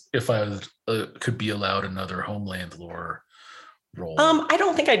is if I could be allowed another Homeland lore roll. I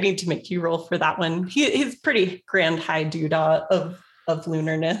don't think I'd need to make you roll for that one. He's pretty grand high doodah of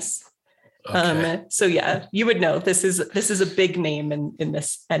lunarness. Okay. So yeah, you would know this is a big name in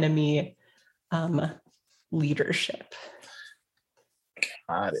this enemy leadership.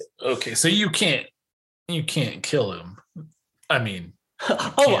 Got it. Okay, so you can't kill him. I mean,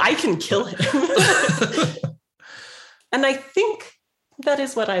 I can kill him. And I think that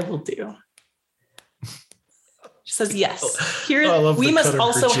is what I will do. She says, yes. Here, we must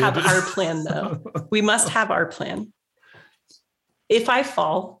also have our plan, though. We must have our plan. If I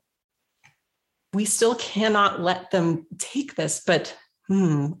fall, we still cannot let them take this, but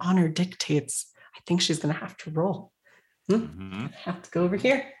honor dictates. I think she's going to have to roll. Have to go over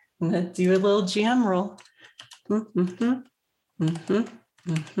here and do a little GM roll.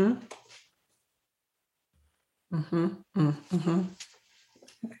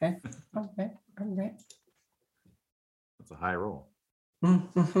 Okay. All right. That's a high roll.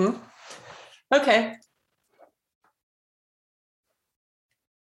 Okay.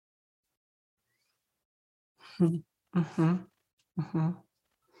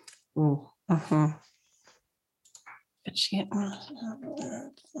 But she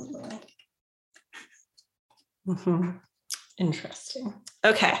interesting.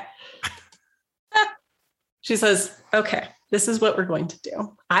 Okay. She says, okay, this is what we're going to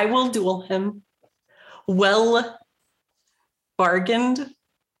do. I will duel him. Well bargained,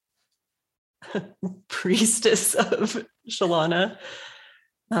 priestess of Shalana.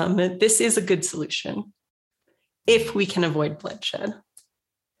 This is a good solution if we can avoid bloodshed.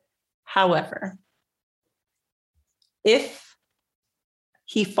 However, if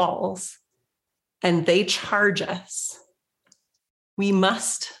he falls and they charge us, we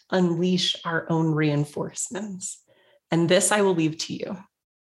must unleash our own reinforcements. And this I will leave to you.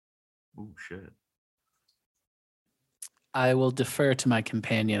 Oh, shit. I will defer to my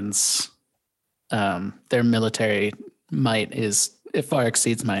companions. Their military might it far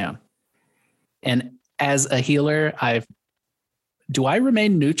exceeds my own. And as a healer, do I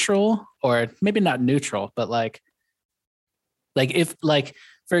remain neutral, or maybe not neutral, but like if, like,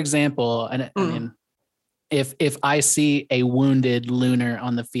 for example, and I mean, if I see a wounded lunar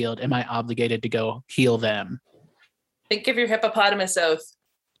on the field, am I obligated to go heal them? Think of your hippopotamus oath.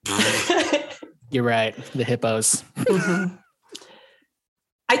 You're right. The hippos.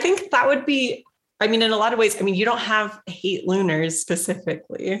 I think that would be, I mean, in a lot of ways, I mean, you don't have hate lunars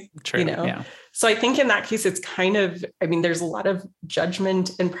specifically. True. Yeah. So I think in that case, it's kind of, I mean, there's a lot of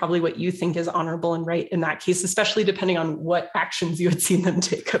judgment and probably what you think is honorable and right in that case, especially depending on what actions you had seen them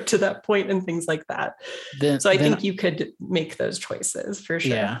take up to that point and things like that. So I think you could make those choices for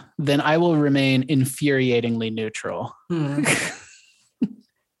sure. Yeah. Then I will remain infuriatingly neutral.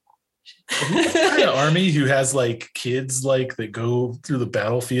 kind of army who has like kids like that go through the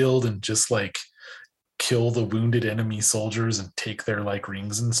battlefield and just like kill the wounded enemy soldiers and take their like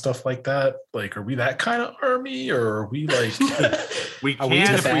rings and stuff like that? Like, are we that kind of army, or are we like We Are can we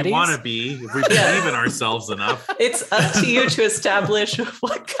the if we baddies? want to be, if we believe in ourselves enough. It's up to you to establish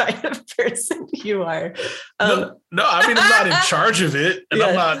what kind of person you are. no, I mean, I'm not in charge of it, and I'm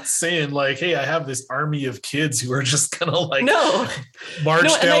Yeah. not saying like, hey, I have this army of kids who are just gonna like No, march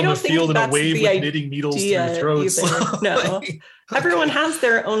No, and I down the don't think field in a that's wave the with knitting needles through idea their throats. either. No. Like, everyone okay. has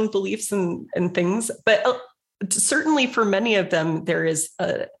their own beliefs and things, but certainly for many of them, there is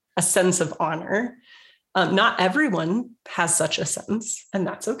a sense of honor. Not everyone has such a sense, and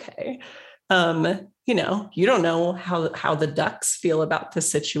that's okay. You don't know how the ducks feel about the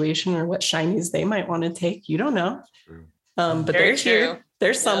situation or what shinies they might want to take. You don't know. True. But Very they're true. here.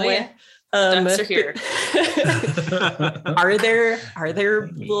 They're somewhere. Ducks are here. Are there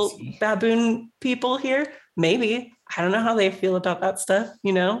little baboon people here? Maybe. I don't know how they feel about that stuff.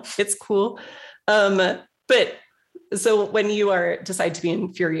 It's cool. But so when you decide to be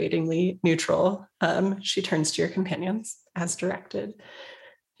infuriatingly neutral, she turns to your companions as directed.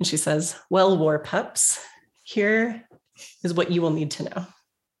 And she says, well, war pups, here is what you will need to know.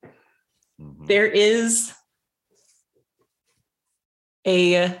 Mhm. There is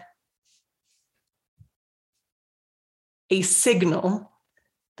a signal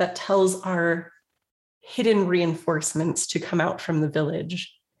that tells our hidden reinforcements to come out from the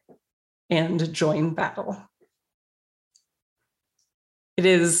village and join battle. It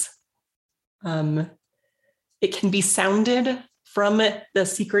is, it can be sounded from the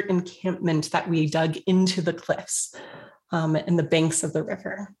secret encampment that we dug into the cliffs and the banks of the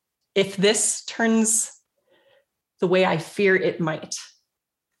river. If this turns the way I fear it might,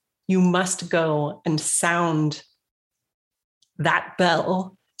 you must go and sound that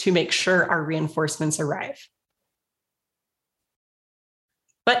bell to make sure our reinforcements arrive.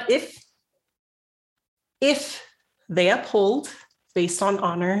 But if they uphold, based on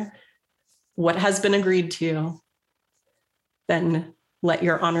honor, what has been agreed to, then let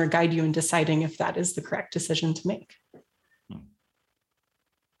your honor guide you in deciding if that is the correct decision to make.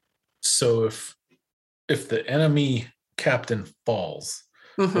 So if the enemy captain falls,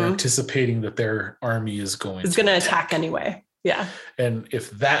 they're anticipating that their army is going to attack anyway. Yeah. And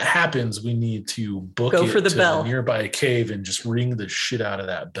if that happens, we need to book Go it for the to bell. the nearby cave and just ring the shit out of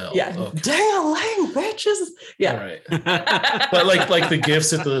that bell. Yeah. Okay. Dang-a-lang, bitches. Yeah. All right. But like the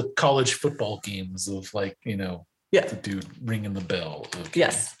gifts at the college football games of like, Yeah. the dude ringing the bell. Okay.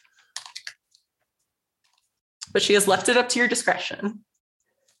 Yes. But she has left it up to your discretion.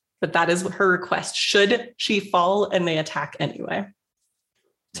 But that is her request. Should she fall and they attack anyway,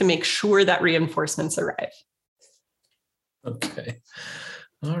 to make sure that reinforcements arrive. Okay.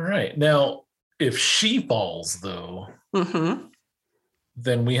 All right. Now, if she falls, though,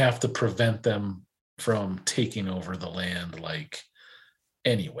 then we have to prevent them from taking over the land, like,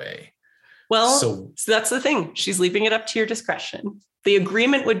 anyway. Well, so that's the thing. She's leaving it up to your discretion. The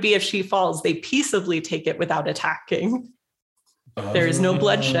agreement would be if she falls, they peaceably take it without attacking. There is no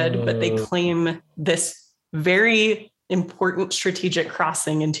bloodshed, but they claim this very important strategic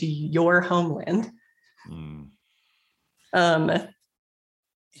crossing into your homeland.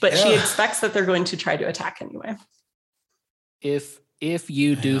 But she expects that they're going to try to attack anyway. If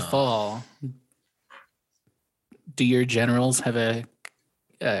you do fall, do your generals have a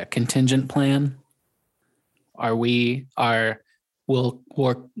contingent plan? Will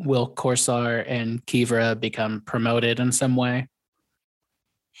Corsar and Kivra become promoted in some way?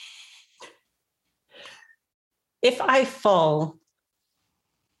 If I fall,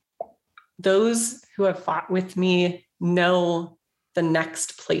 those who have fought with me know the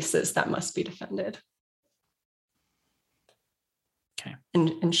next places that must be defended. Okay.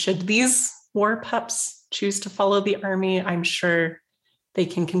 And should these war pups choose to follow the army, I'm sure they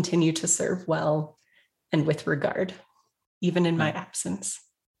can continue to serve well and with regard, even in my absence.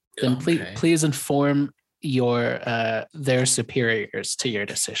 Then please inform their superiors to your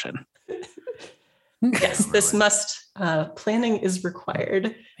decision. Yes, this planning is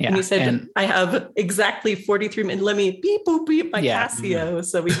required. Yeah, and you said, I have exactly 43 minutes. Let me beep, boop, beep my Casio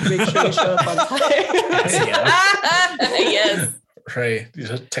so we can make sure you show up on time. Yes. Right.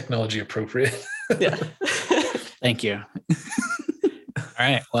 Technology appropriate. Yeah. Thank you. All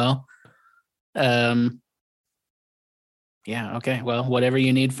right. Well, yeah. Okay. Well, whatever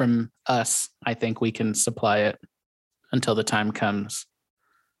you need from us, I think we can supply it until the time comes.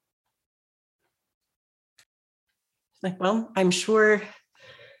 Well, I'm sure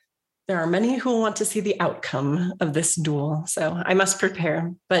there are many who want to see the outcome of this duel, so I must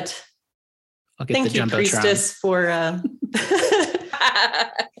prepare. But I'll get Thank the you, Jumbotron. Priestess,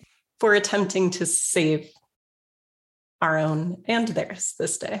 for attempting to save our own and theirs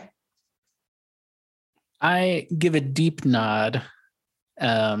this day. I give a deep nod,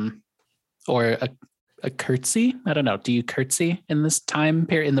 or a curtsy. I don't know. Do you curtsy in this time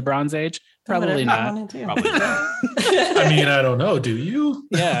period in the Bronze Age? Probably Whatever not. you wanna do. Probably not. I mean, I don't know. Do you?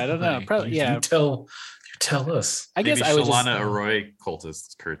 Yeah, I don't know. Like, Probably, you yeah. tell us. I guess Maybe I would just. Shalana Arroy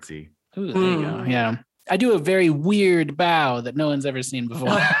cultist curtsy. Ooh, there you go. Mm. Yeah. I do a very weird bow that no one's ever seen before.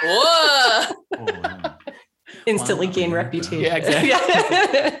 Whoa. Oh, yeah. Instantly Wow. gain reputation. Yeah, exactly.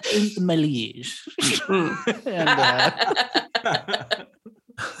 Yeah. My liege. Mm.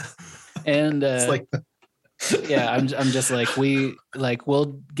 and It's like yeah, I'm just like,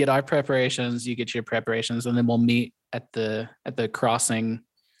 we'll get our preparations, you get your preparations, and then we'll meet at the crossing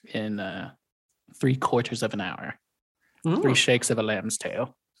in 3/4 of an hour. 3 shakes of a lamb's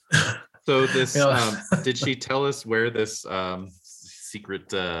tail. So this, Yeah. did she tell us where this secret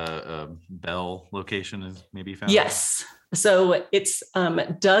bell location is maybe found? Yes. So it's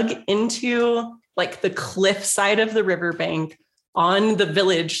dug into like the cliff side of the riverbank on the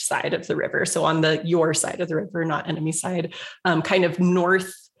village side of the river. So on your side of the river, not enemy side, kind of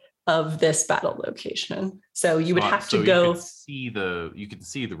north of this battle location. So you would have to go. You can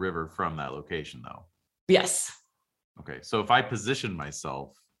see the river from that location though. Yes. Okay. So if I position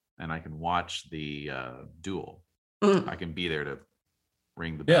myself and I can watch the duel, Mm. I can be there to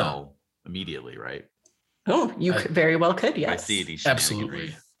ring the Yeah. bell immediately, right? Oh, you very well could. Yes. I see these.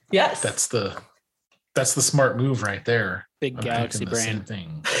 absolutely. Yes. That's the smart move right there. Big I'm galaxy thinking the same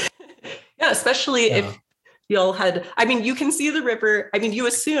brain. thing. Yeah, especially Yeah. if y'all had, I mean, you can see the river. I mean, you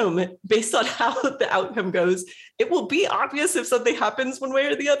assume based on how the outcome goes, it will be obvious if something happens one way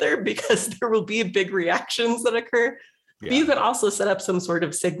or the other because there will be big reactions that occur. But you could also set up some sort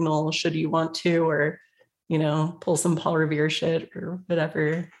of signal should you want to, or, pull some Paul Revere shit or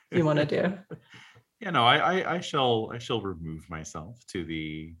whatever you want to do. Yeah, no, I shall remove myself to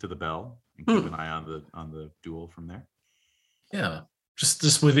the bell and keep an eye on the duel from there. Yeah.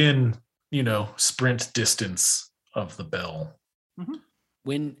 Just within, sprint distance of the bell.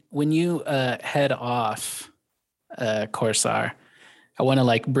 When you head off, Corsar, I want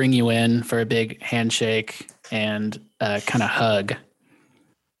to bring you in for a big handshake and kind of hug,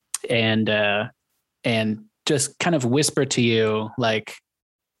 and just kind of whisper to you,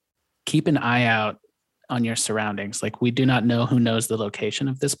 keep an eye out on your surroundings. We do not know who knows the location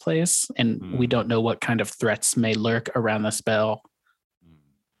of this place, and we don't know what kind of threats may lurk around the spell.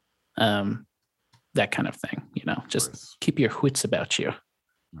 That kind of thing, just keep your wits about you.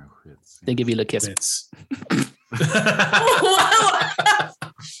 My wits. They give you a kiss. It's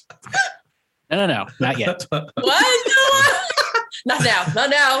No, not yet. What? Not now. Not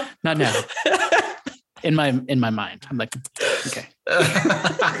now. Not now. In my mind, I'm like, okay.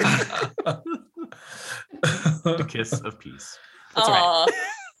 The kiss of peace. That's right.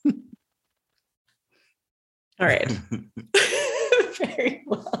 All right. Very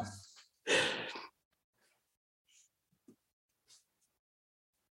well.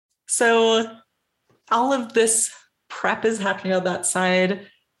 So all of this prep is happening on that side.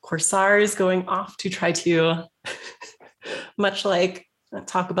 Corsar is going off to try to, much like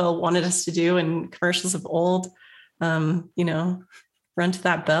Taco Bell wanted us to do in commercials of old, run to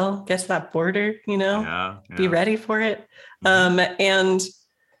that bell, get to that border, be ready for it. And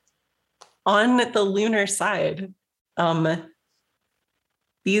on the lunar side,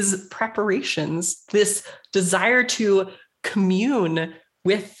 these preparations, this desire to commune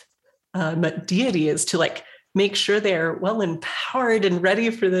with deities, to make sure they're well empowered and ready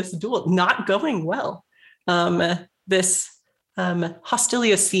for this duel, not going well. This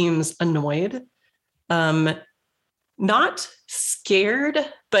Hostilia seems annoyed, not scared,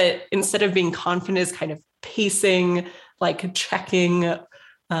 but instead of being confident is kind of pacing, checking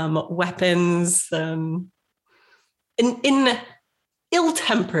weapons, in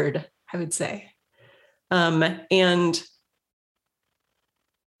ill-tempered, I would say. And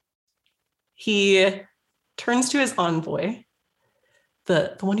he turns to his envoy,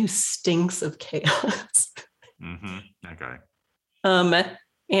 the one who stinks of chaos. That guy.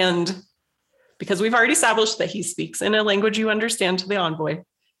 And because we've already established that he speaks in a language you understand to the envoy,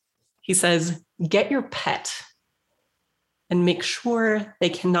 he says, get your pet and make sure they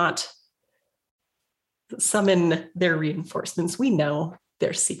cannot summon their reinforcements. We know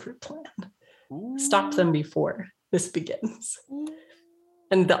their secret plan. Stop them before this begins.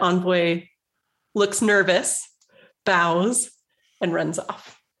 And the envoy looks nervous, bows, and runs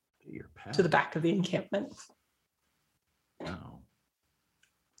off to the back of the encampment. Wow.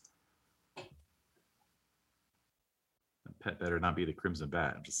 pet better not be the Crimson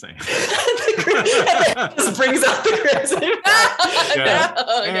Bat. I'm just saying. Just brings out the Crimson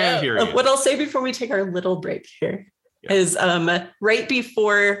Bat. No. What I'll say before we take our little break here is right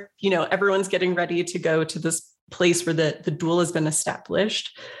before, everyone's getting ready to go to this place where the duel has been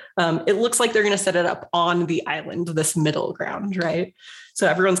established. It looks like they're going to set it up on the island, this middle ground, right? So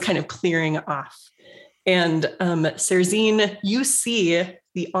everyone's kind of clearing off. And Serzine, you see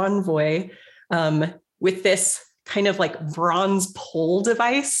the envoy with this kind of like bronze pole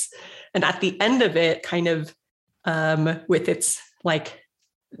device. And at the end of it, kind of with its like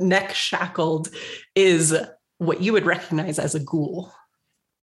neck shackled, is what you would recognize as a ghoul.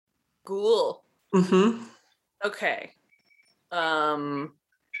 Ghoul. Mm-hmm. Okay. Come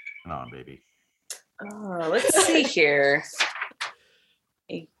on, baby. Let's see here.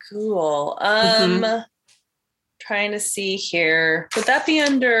 A ghoul. Trying to see here. Would that be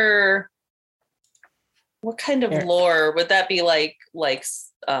under what kind of lore? Would that be like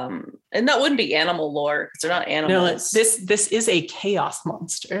and that wouldn't be animal lore because they're not animals. No, this is a chaos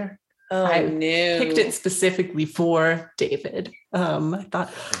monster. Oh, I no. picked it specifically for David. I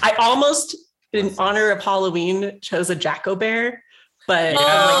thought I almost, in honor of Halloween, chose a Jack-O-Bear, but they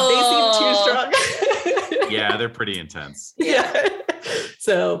seem too strong. Yeah, they're pretty intense. Yeah.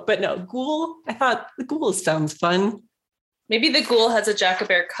 So, but no, ghoul. I thought the ghoul sounds fun. Maybe the ghoul has a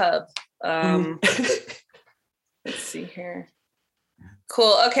Jack-O-Bear cub. Let's see here.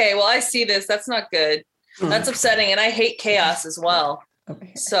 Cool. Okay. Well, I see this. That's not good. That's upsetting. And I hate chaos as well.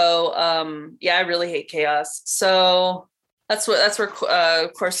 Okay. So, yeah, I really hate chaos. So that's where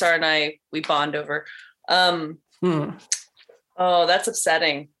Corsair and we bond over. Oh, that's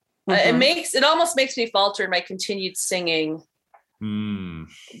upsetting. It almost makes me falter in my continued singing.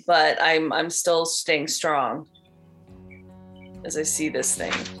 But I'm still staying strong as I see this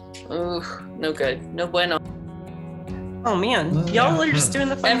thing. Ooh, no good. No bueno. Oh man, y'all are just doing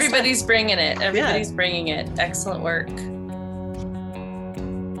the fun Everybody's stuff. bringing it. Everybody's bringing it. Excellent work.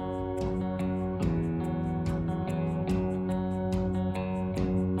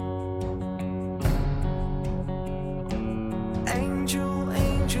 Angel,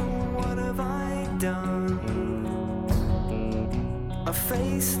 angel, what have I done? I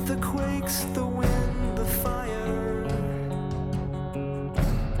face the quakes, the wind, the fire.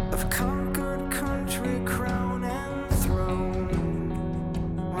 I've conquered country, crown and throne.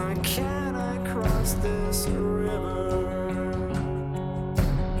 Why can't I cross this river?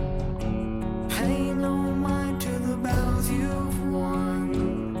 Pay no mind to the battles you've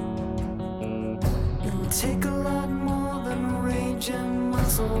won. It will take a lot more than rage and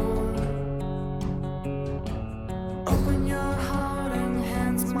muscle. Open your heart and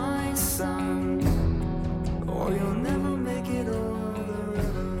hands, my son, or you'll never make it over the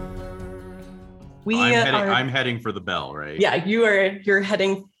river. I'm heading for the bell, right? Yeah, you're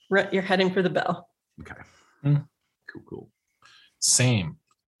heading for the bell. Okay. Cool. Same.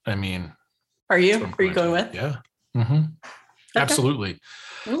 I mean, Are you going with? yeah. Absolutely.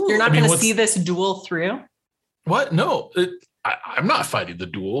 You're not going to see this duel through? What? No, I'm not fighting the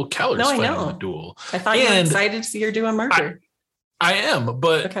duel. Keller's fighting the duel. I thought you were excited to see her do a murder. I am,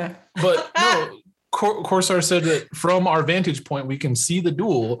 but okay. But no, Corsair said that from our vantage point, we can see the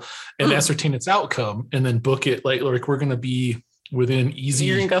duel and ascertain its outcome, and then book it like we're going to be within easy.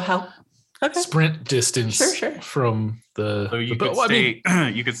 You're going to go help. Okay. Sprint distance from the. So you could stay.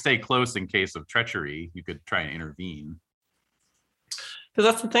 You could stay close in case of treachery. You could try and intervene. Because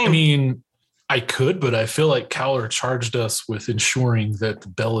that's the thing. I mean, I could, but I feel like Keller charged us with ensuring that the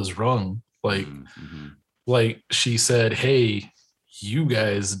bell is rung. Like she said, "Hey, you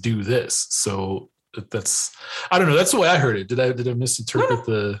guys do this." So that's, I don't know. That's the way I heard it. Did I misinterpret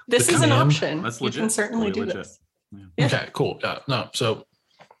the? This is an option. That's legit. You can certainly do this. Yeah. Okay, cool. Yeah, no. So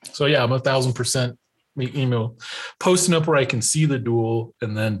yeah, I'm 1,000% posting up where I can see the duel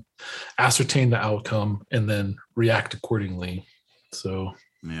and then ascertain the outcome and then react accordingly. So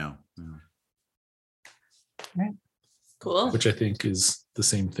yeah. Right. Cool. Which I think is the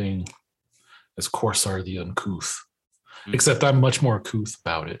same thing as Corsair the Uncouth, except I'm much more couth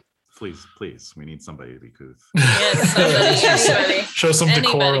about it. Please, we need somebody to be couth. Yes, show some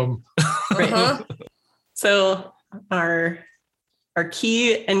decorum. So our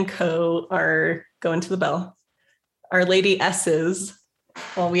Key and Co are going to the bell. Our Lady S's.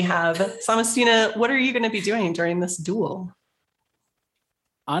 Well, we have Samastina. What are you going to be doing during this duel?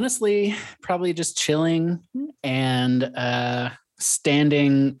 Honestly, probably just chilling and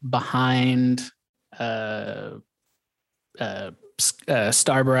standing behind Starbrow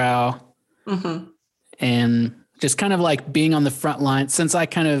and just kind of like being on the front line. Since I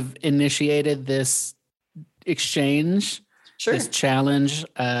kind of initiated this exchange, Sure. this challenge,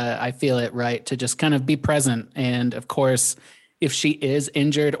 I feel it right to just kind of be present. And of course, if she is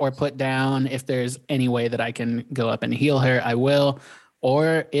injured or put down, if there's any way that I can go up and heal her, I will.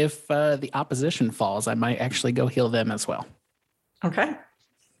 Or if the opposition falls, I might actually go heal them as well. Okay. All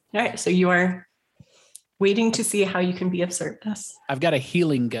right. So you are waiting to see how you can be of service. I've got a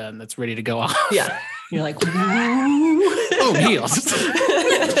healing gun that's ready to go off. Yeah. You're like, Oh, heals.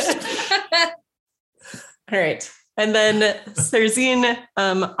 All right. And then Serzine,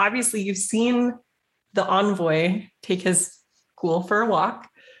 obviously you've seen the envoy take his ghoul for a walk.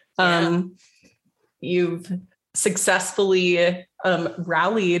 You've successfully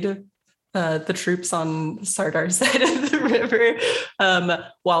rallied the troops on Sardar's side of the river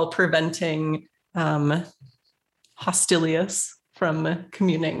while preventing Hostilius from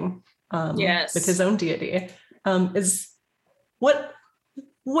communing with his own deity. What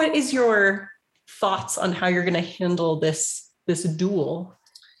is your thoughts on how you're going to handle this duel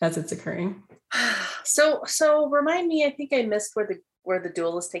as it's occurring? So remind me, I think I missed where the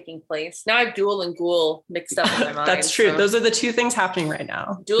duel is taking place. Now I have duel and ghoul mixed up in my mind. That's true. So. Those are the two things happening right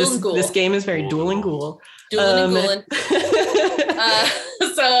now. Duel and ghoul. This game is very duel and ghoul. Duel and ghoul.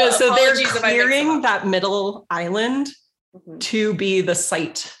 So they're clearing that middle island to be the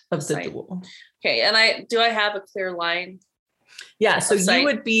site of the duel. Okay, and I have a clear line? Yeah, so you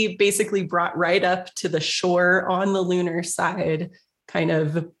would be basically brought right up to the shore on the lunar side, kind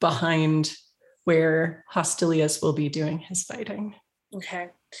of behind where Hostilius will be doing his fighting. Okay.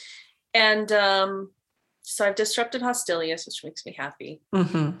 And so I've disrupted Hostilius, which makes me happy.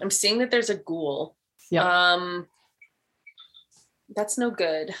 I'm seeing that there's a ghoul. Yeah. That's no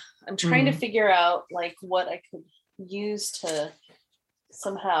good. I'm trying to figure out like what I could use to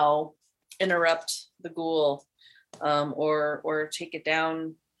somehow interrupt the ghoul, or take it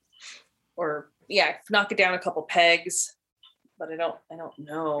down, or knock it down a couple pegs. But I don't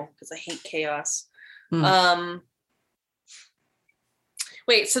know because I hate chaos.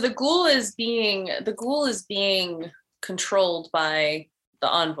 Wait, so the ghoul is being controlled by the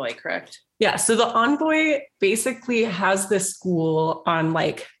envoy, correct? Yeah, so the envoy basically has this ghoul on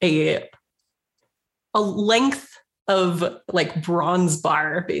like a length of like bronze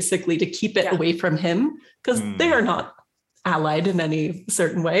bar, basically, to keep it away from him, because they are not allied in any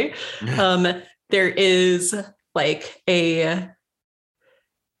certain way. There is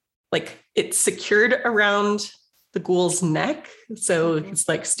it's secured around the ghoul's neck, so it's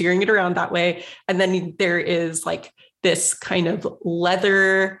like steering it around that way, and then there is like this kind of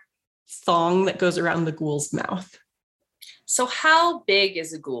leather thong that goes around the ghoul's mouth. So how big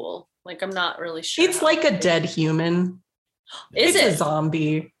is a ghoul? Like, I'm not really sure. It's like a dead human. It's a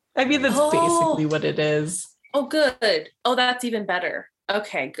zombie. I mean, that's basically what it is. Oh, good. Oh, that's even better.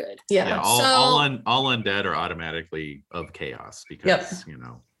 Okay, good. Yeah. All undead are automatically of chaos because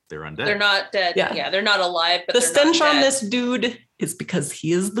they're undead. They're not dead. Yeah, they're not alive. But the stench on this dude is because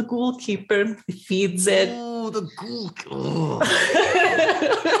he is the ghoul keeper. He feeds it. Oh, the ghoul.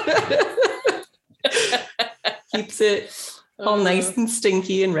 Keeps it all nice and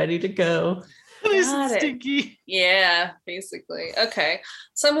stinky and ready to go. Nice and stinky. Yeah, basically. Okay.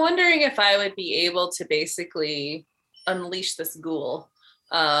 So I'm wondering if I would be able to basically unleash this ghoul.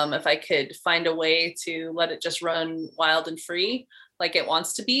 If I could find a way to let it just run wild and free like it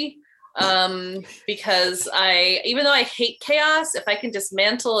wants to be. Because even though I hate chaos, if I can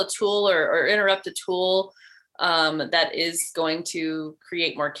dismantle a tool or interrupt a tool that is going to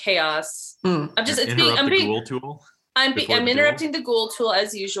create more chaos. I'm interrupting the ghoul tool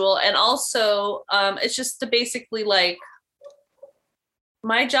as usual. And also it's just to basically like,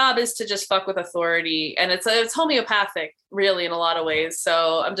 my job is to just fuck with authority, and it's homeopathic really in a lot of ways.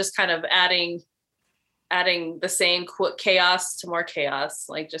 So I'm just kind of adding the same chaos to more chaos,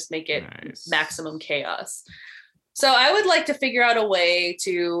 like just make it maximum chaos. So I would like to figure out a way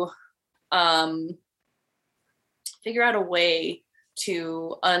to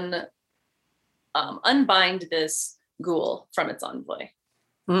unbind this ghoul from its envoy,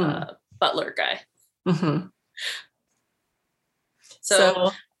 butler guy.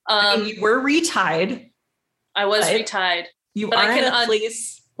 So you were retied. I was retied. You are in a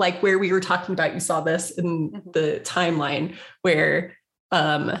place like where we were talking about. You saw this in the timeline where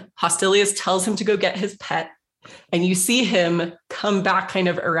Hostilius tells him to go get his pet, and you see him come back kind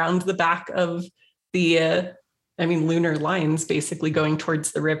of around the back of the lunar lines, basically going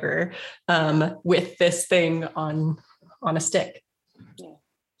towards the river with this thing on a stick. Yeah.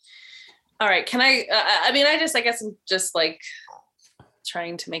 All right. Can I guess I'm just like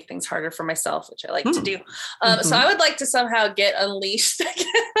trying to make things harder for myself, which I like to do. So I would like to somehow get unleashed to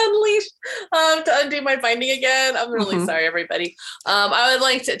undo my binding again. I'm really sorry, everybody. I would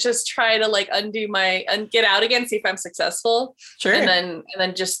like to just try to like undo and get out again, see if I'm successful. Sure. And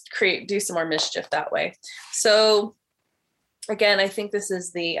then just do some more mischief that way. So again, I think this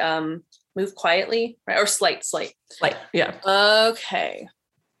is the move quietly, right? Or slight. Yeah. Okay.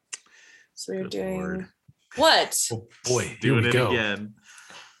 So we're doing Lord. what? Oh boy, here Doing we it go. again.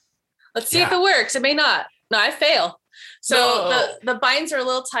 Let's see if it works. It may not. No, I fail. So the binds are a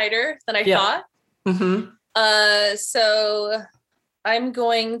little tighter than I thought. So I'm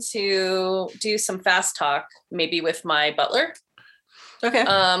going to do some fast talk, maybe with my butler. Okay.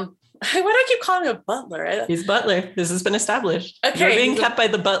 Why do I keep calling him a butler? He's butler. This has been established. Okay. You're being kept by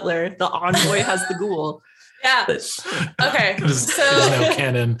the butler. The envoy has the ghoul. Yeah. Okay. There's no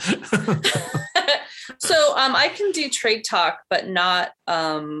canon. So I can do trade talk, but not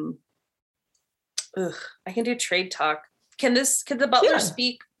I can do trade talk. Can the butler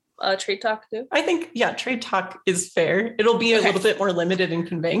speak trade talk too? I think, trade talk is fair. It'll be a little bit more limited in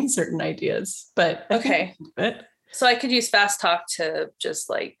conveying certain ideas, but So I could use fast talk to just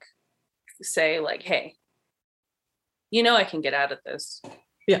like say like, hey, I can get out of this.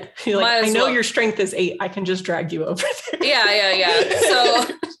 Yeah. You're like, I know your strength is 8. I can just drag you over there. Yeah.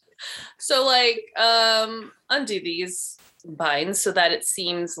 So like undo these binds so that it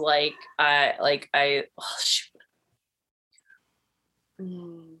seems like I oh shoot.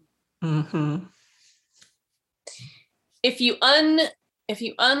 If you I'll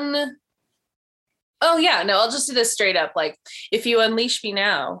just do this straight up. Like, if you unleash me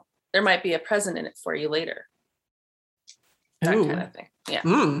now, there might be a present in it for you later. That kind of thing. Yeah.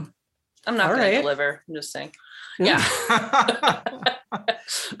 I'm not going to deliver. I'm just saying. Yeah.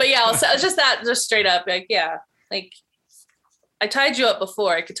 But yeah, I'll just straight up. Like, yeah, like I tied you up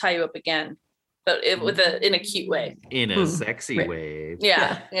before. I could tie you up again, but in a cute way. In a sexy way.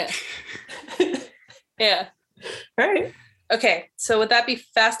 Yeah. Yeah. All right. Okay, so would that be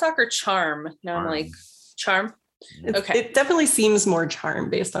fast talk or charm? No, I'm like charm. Okay, it definitely seems more charm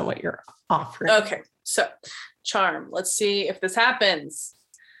based on what you're offering. Okay, so charm. Let's see if this happens.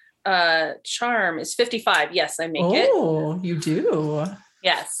 Charm is 55. Yes, I make it. Oh, you do.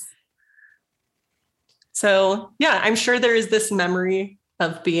 Yes. So yeah, I'm sure there is this memory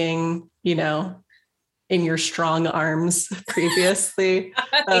of being, in your strong arms previously.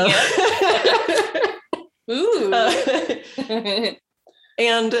 Ooh.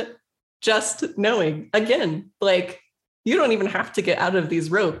 And just knowing, again, like you don't even have to get out of these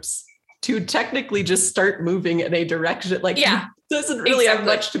ropes to technically just start moving in a direction. Like, it doesn't really have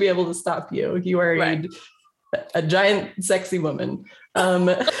much to be able to stop you. You are a giant, sexy woman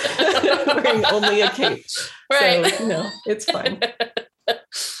wearing only a cape. Right. So, it's fine.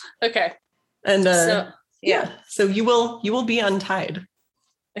 Okay. And so you will be untied.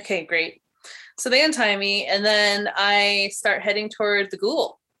 Okay, great. So they untie me, and then I start heading toward the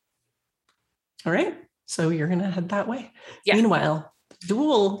ghoul. All right. So you're going to head that way. Yeah. Meanwhile, the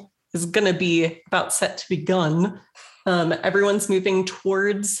duel is going to be about set to begun. Everyone's moving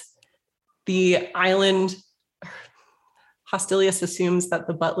towards the island. Hostilius assumes that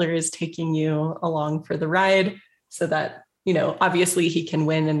the butler is taking you along for the ride so that, obviously he can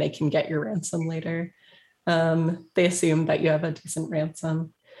win and they can get your ransom later. They assume that you have a decent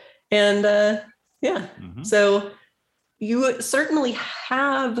ransom. And so you certainly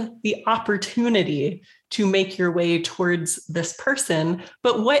have the opportunity to make your way towards this person,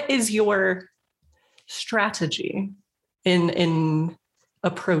 but what is your strategy in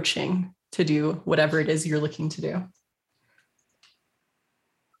approaching to do whatever it is you're looking to do?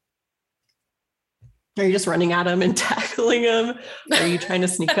 Are you just running at him and tackling him? Are you trying to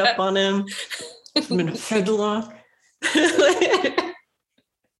sneak up on him? I'm in a headlock.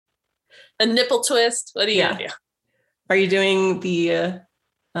 A nipple twist. What do you do? Are you doing the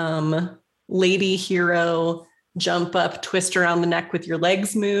lady hero jump up, twist around the neck with your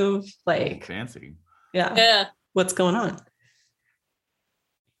legs move? Like fancy. Yeah. What's going on?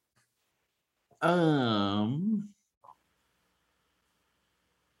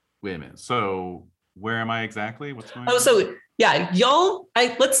 Wait a minute. So where am I exactly? What's going on? Oh, so y'all.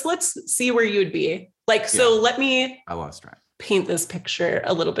 Let's see where you'd be. Like, so let me. I lost track. Paint this picture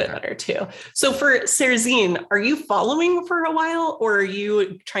a little bit better too. So for Serzine, are you following for a while, or are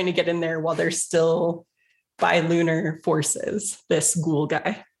you trying to get in there while they're still by lunar forces, this ghoul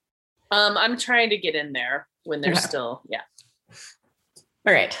guy? I'm trying to get in there when they're still,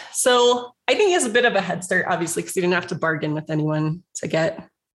 All right. So I think he has a bit of a head start, obviously, because he didn't have to bargain with anyone to get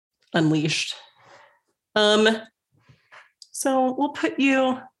unleashed. So we'll put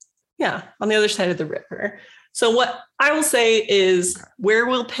you, on the other side of the river. So what I will say is where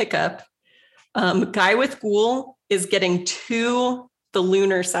we'll pick up, Guy with Ghoul is getting to the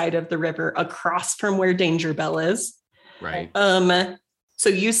lunar side of the river across from where Danger Bell is. Right. So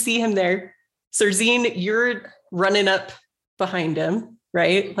you see him there. Serzine, you're running up behind him,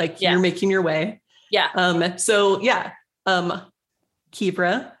 right? Like you're making your way. Yeah.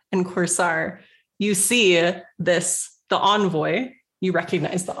 Kivra and Corsair, you see the envoy. You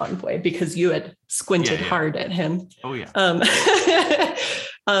recognize the envoy because you had squinted hard at him. Oh yeah.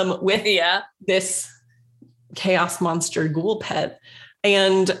 With this chaos monster ghoul pet,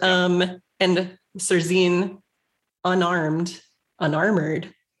 and Serzine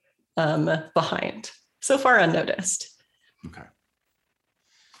unarmored, behind. So far unnoticed. Okay.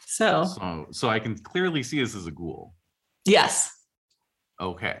 So I can clearly see this as a ghoul. Yes.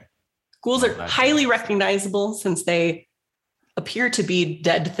 Okay. Ghouls are highly recognizable since they appear to be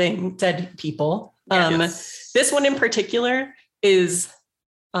dead people. This one in particular is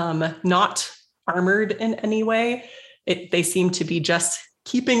not armored in any way. They seem to be just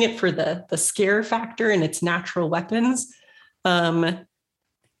keeping it for the scare factor and its natural weapons. And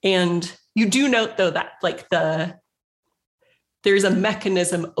you do note though that like there's a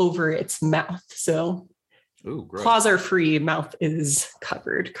mechanism over its mouth. So claws are free, mouth is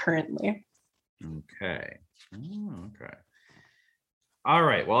covered currently. Okay. Okay. All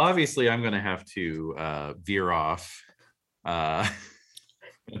right. Well, obviously I'm going to have to veer off on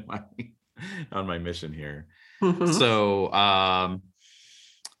my mission here. Mm-hmm. So I'll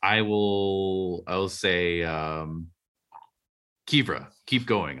say, Kivra, keep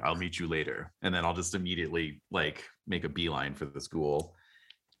going. I'll meet you later. And then I'll just immediately like make a beeline for the school.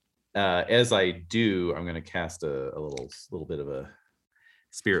 As I do, I'm going to cast a little bit of a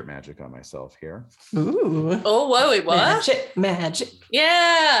spirit magic on myself here. Ooh. Oh, whoa, wait, what? Magic.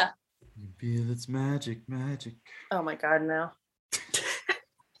 Yeah. Feel it's magic. Oh my God, no.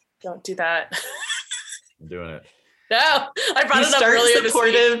 Don't do that. I'm doing it. No, I brought it up earlier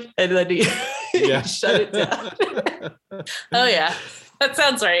supportive and then you shut it down. Oh yeah, that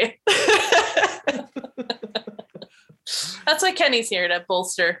sounds right. That's why Kenny's here to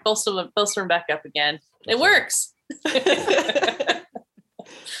bolster him back up again. It works.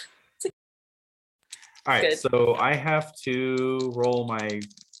 All right, Good. so I have to roll my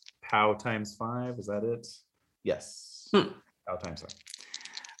POW times 5. Is that it? Yes. POW times 5.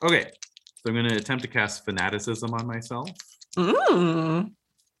 Okay, so I'm going to attempt to cast Fanaticism on myself.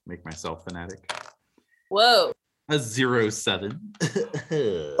 Make myself fanatic. Whoa. A 0-7.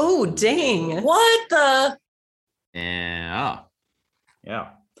 Oh, dang. What the? And yeah.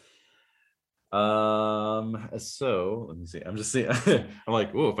 So let me see. I'm just seeing. I'm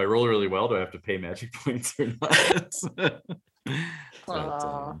like, oh, if I roll really well, do I have to pay magic points or not?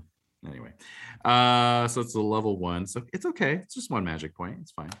 But, anyway, so it's a level 1, so it's okay. It's just 1 magic point.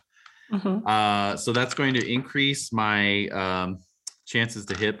 It's fine. Mm-hmm. So that's going to increase my chances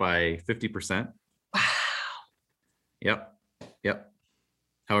to hit by 50%. Wow. Yep.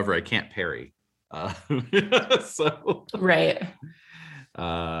 However, I can't parry. So right.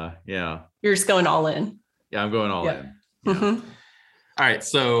 Yeah. You're just going all in. Yeah, I'm going all in. Yeah. Mm-hmm. All right,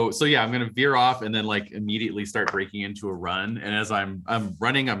 so yeah, I'm gonna veer off and then like immediately start breaking into a run. And as I'm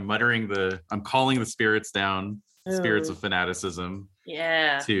running, I'm calling the spirits down, spirits of fanaticism.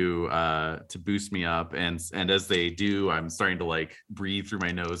 Yeah. To boost me up, and as they do, I'm starting to like breathe through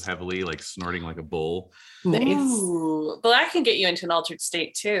my nose heavily, like snorting like a bull. Nice. Ooh, but that can get you into an altered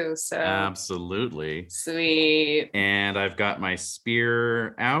state too. So absolutely sweet. And I've got my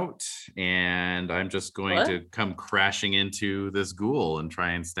spear out, and I'm just going to come crashing into this ghoul and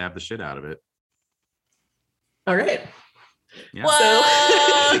try and stab the shit out of it. All right. Yeah.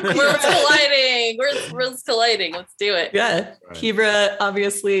 Whoa! We're colliding. We're colliding. Let's do it. Yeah. Right. Kivra,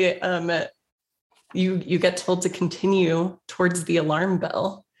 obviously, you get told to continue towards the alarm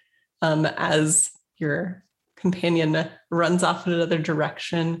bell as your companion runs off in another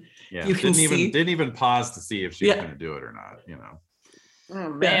direction. Yeah. You can didn't even pause to see if she was going to do it or not, you know. Oh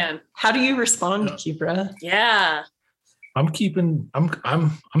man. Yeah. How do you respond, Kivra? Yeah. I'm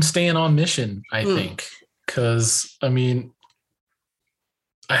staying on mission, I think. Because I mean,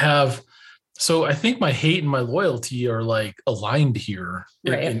 I think my hate and my loyalty are like aligned here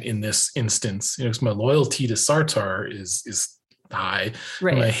in this instance. You know, because my loyalty to Sartar is high,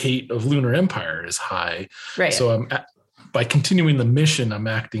 right. And my hate of Lunar Empire is high. Right. So by continuing the mission, I'm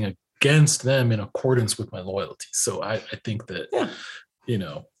acting against them in accordance with my loyalty. So I think that, you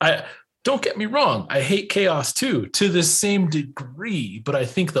know, I don't get me wrong, I hate chaos too, to the same degree, but I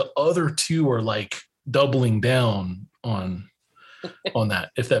think the other two are like doubling down on on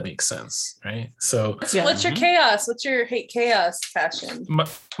that, if that makes sense, right? So what's your chaos? What's your hate chaos passion? my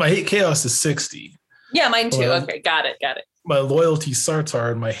hate chaos is 60. Yeah, mine too. Okay, got it. My loyalty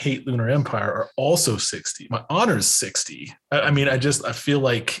Sartar and my hate Lunar Empire are also 60. My honor is 60. I mean, I feel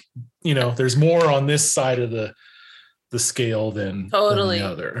like, you know, there's more on this side of the scale than the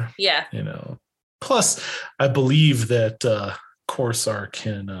other. Yeah. You know, plus I believe that Corsair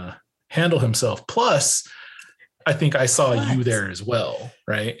can handle himself. Plus, I think I saw you there as well,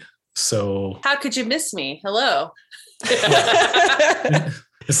 right? So how could you miss me? Hello.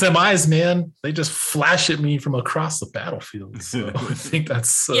 It's them eyes, man. They just flash at me from across the battlefield. So I think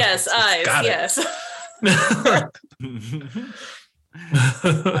that's yes, eyes. Yes.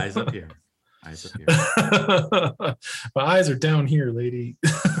 Eyes up here. My eyes are down here, lady.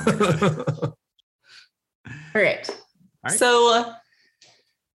 All right. So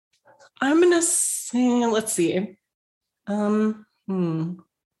I'm gonna say, let's see.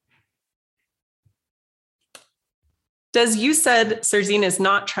 Does you said Sarzine is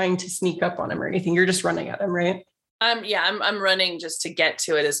not trying to sneak up on him or anything? You're just running at him, right? I'm running just to get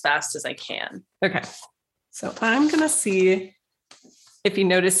to it as fast as I can. Okay. So I'm gonna see if he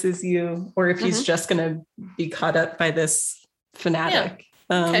notices you or if he's just gonna be caught up by this fanatic.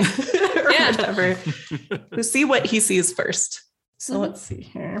 Or whatever. We'll see what he sees first. So let's see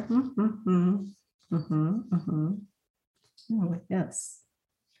here. Oh, yes.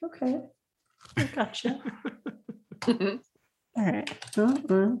 Okay. I gotcha. All right.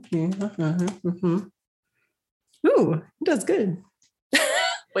 Ooh, he does good.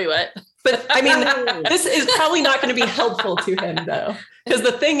 Wait, what? But I mean, this is probably not going to be helpful to him, though, because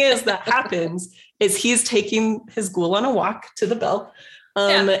the thing is that happens is he's taking his ghoul on a walk to the bell,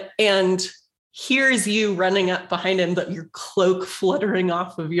 and hears you running up behind him, that your cloak fluttering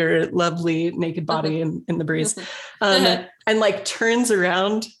off of your lovely naked body in the breeze, and like turns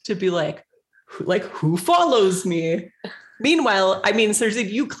around to be like, who follows me? Meanwhile, I mean,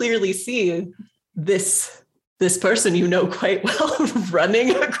 Cersei, you clearly see this person you know quite well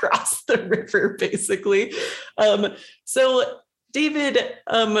running across the river, basically. So David,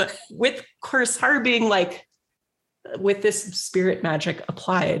 with Corsair being like, with this spirit magic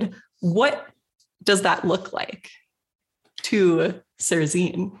applied, what does that look like to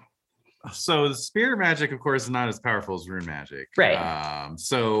Sarzine? So the spirit magic, of course, is not as powerful as rune magic. Right.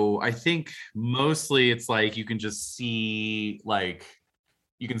 So I think mostly it's like you can just see, like,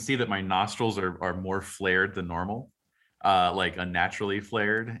 you can see that my nostrils are more flared than normal, like unnaturally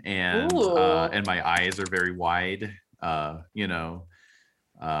flared, and my eyes are very wide. So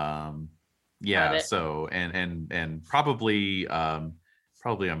and probably I'm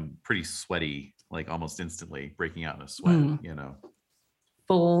pretty sweaty, like almost instantly breaking out in a sweat.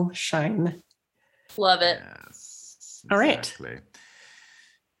 Full shine. Love it. Yes, all exactly. Right.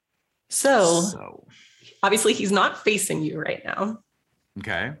 So obviously he's not facing you right now.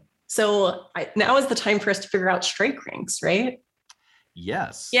 Okay. So now is the time for us to figure out strike ranks, right?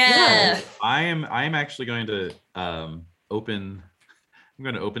 Yes. Yeah. I am actually going to open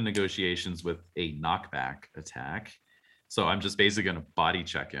negotiations with a knockback attack. So I'm just basically going to body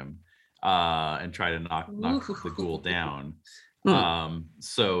check him and try to knock the ghoul down.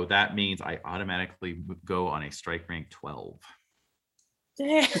 So that means I automatically go on a strike rank 12.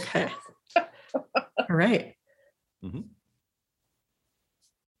 Okay. All right.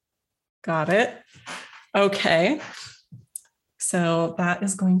 Got it. Okay. So that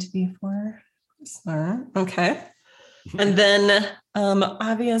is going to be for Corsair. Okay. And then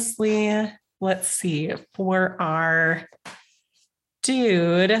obviously, let's see, for our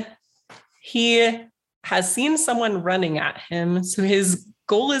dude, he has seen someone running at him. So his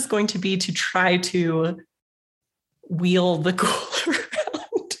goal is going to be to try to wheel the ghoul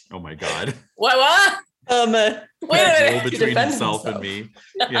around. Oh my God. What? Wait a minute. Between himself and me.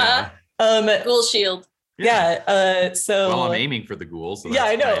 Yeah. Ghoul shield. So well, I'm aiming for the ghoul. So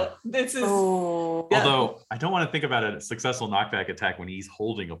I know. fine. This is although I don't want to think about a successful knockback attack when he's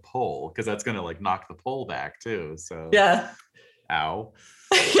holding a pole, because that's gonna like knock the pole back too. So ow.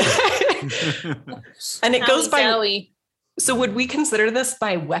 And it goes by. So would we consider this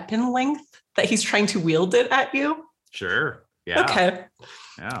by weapon length that he's trying to wield it at you? Sure. Yeah. Okay.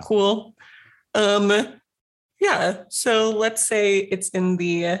 Yeah. Cool. So let's say it's in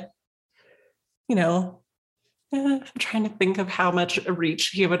the, I'm trying to think of how much reach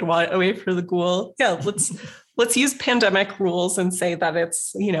he would want away for the ghoul. Yeah, let's use pandemic rules and say that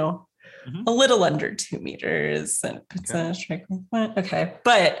it's, a little under 2 meters and okay.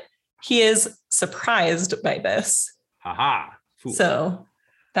 But he is surprised by this. Haha. Fool. So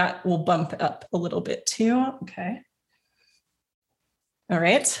that will bump up a little bit too. Okay. All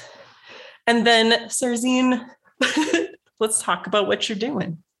right. And then Sarzine, let's talk about what you're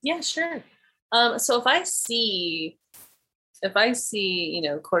doing. Yeah, sure. So if I see,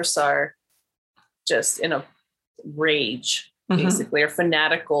 Corsair just in a rage, basically, or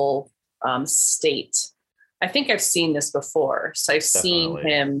fanatical state, I think I've seen this before. So I've seen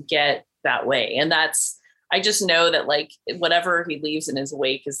him get that way. And I just know that like whatever he leaves in his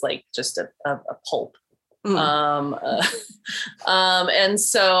wake is like just a pulp. And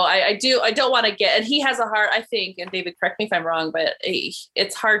so I don't want to get, and he has a heart, I think, and David, correct me if I'm wrong, but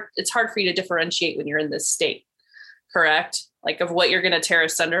it's hard for you to differentiate when you're in this state, correct? Like of what you're going to tear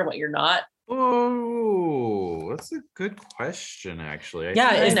asunder and what you're not. Oh, that's a good question, actually.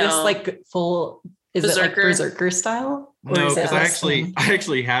 Is this like full, is Berserker? It like Berserker style? No, because I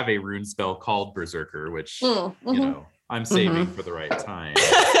actually have a rune spell called Berserker, which, you know, I'm saving for the right time.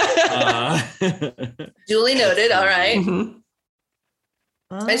 Duly noted. All right.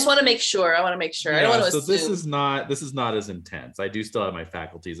 I just want to make sure. I don't want to assume. This is not as intense. I do still have my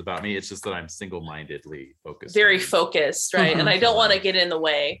faculties about me. It's just that I'm single-mindedly focused. Very focused, right? And I don't want to get in the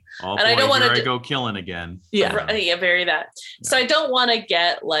way. Oh, and boy, I don't want to go killing again. Yeah, very that. Yeah. So I don't want to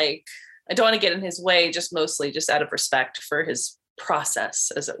get in his way, just mostly just out of respect for his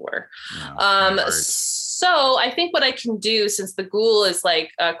process, as it were. So I think what I can do, since the ghoul is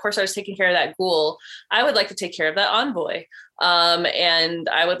like Corsair's taking care of that ghoul, I would like to take care of that envoy. And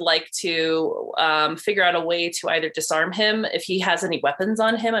I would like to figure out a way to either disarm him if he has any weapons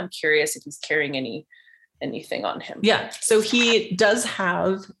on him. I'm curious if he's carrying anything on him. Yeah. So he does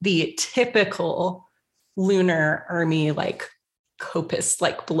have the typical lunar army like Kopis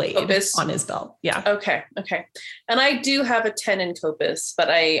like blade on his belt. Yeah. Okay. And I do have a 10 in Kopis, but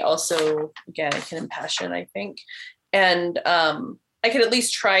I also, again, I can impassion, I think. And I could at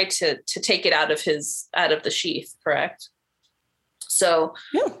least try to take it out of the sheath, correct? So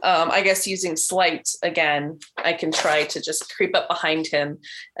I guess using sleight again, I can try to just creep up behind him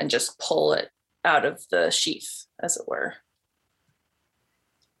and just pull it out of the sheath, as it were.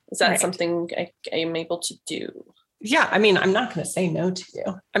 Is that something I am able to do? Yeah, I mean, I'm not going to say no to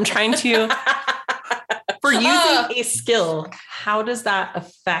you. I'm trying to, for using a skill, how does that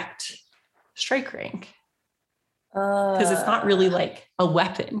affect strike rank? Because it's not really like a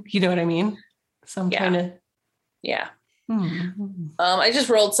weapon. You know what I mean? So I'm trying to. Yeah. I just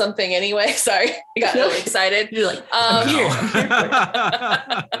rolled something anyway. Sorry, I got really excited. You're like, I'm here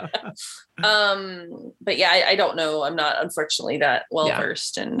but yeah, I don't know. I'm not, unfortunately, that well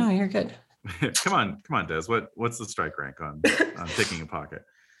versed. And no, you're good. Come on, Des. What's the strike rank on picking a pocket?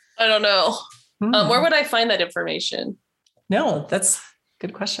 I don't know. Where would I find that information? No, that's a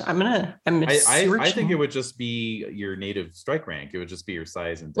good question. I think it would just be your native strike rank. It would just be your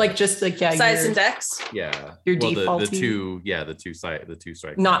size and dex. Like just like size and dex. Yeah. Your default. The two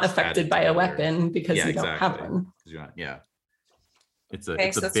strike. Not affected by a weapon because you don't have one. It's a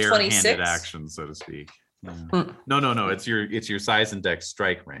bare-handed action, so to speak. Yeah. No. It's your size and dex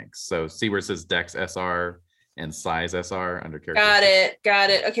strike ranks. So see where it says dex SR and size SR under character. Got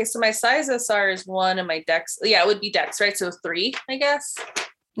it. Okay, so my size SR is 1 and my dex, it would be dex, right? So 3, I guess.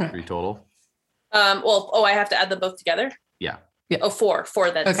 3 total. I have to add them both together. Yeah. Oh, 4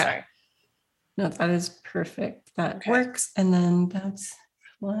 then. Okay. Sorry. No, that is perfect. That works, and then that's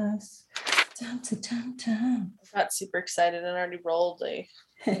plus. I got super excited and already rolled. I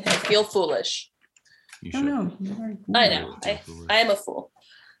feel foolish. No. I know. I am a fool.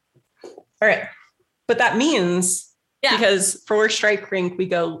 All right. But that means, because for strike rank, we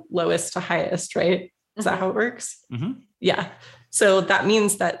go lowest to highest, right? Is that how it works? Mm-hmm. Yeah. So that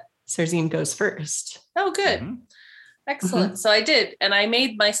means that Sarzine goes first. Oh, good. Mm-hmm. Excellent. So I did. And I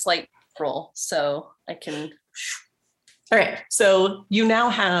made my sleight roll. So I can. All right. So you now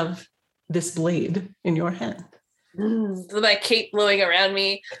have this blade in your hand. My cape blowing around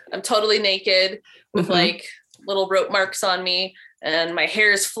me. I'm totally naked with like little rope marks on me, and my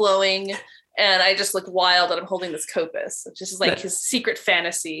hair is flowing, and I just look wild that I'm holding this Kopis, which is like his secret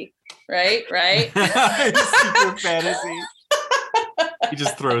fantasy, right? Secret fantasy. He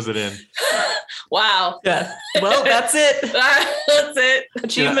just throws it in. Wow. Yeah. Well, that's it. That's it.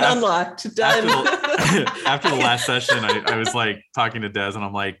 Achievement unlocked. Done. After the last session, I was like talking to Des, and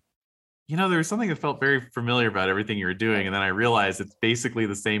I'm like, there was something that felt very familiar about everything you were doing. And then I realized it's basically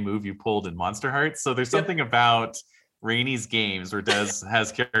the same move you pulled in Monster Hearts. So there's something about Rainy's games where Des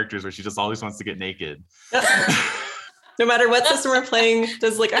has characters where she just always wants to get naked. No matter what system we're playing,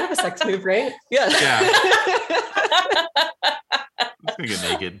 Des like, I have a sex move, right? Yeah. It's gonna get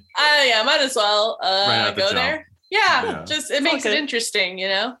naked. Might as well go there. Yeah. Just it makes it interesting,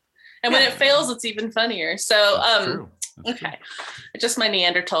 And when it fails, it's even funnier. So Okay. Just my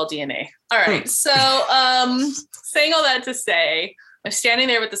Neanderthal DNA. All right. So saying all that to say, I'm standing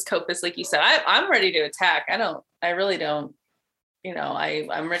there with this Kopis, like you said. I'm ready to attack. I really don't,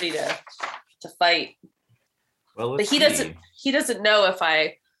 I'm ready to fight. Well, but he doesn't know if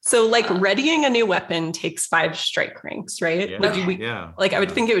I. So like readying a new weapon takes 5 strike ranks, right? Yeah. I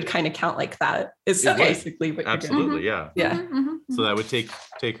would think it would kind of count like that. Is basically what absolutely, you're doing. Yeah. So that would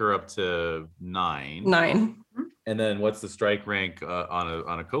take her up to 9. 9. And then what's the strike rank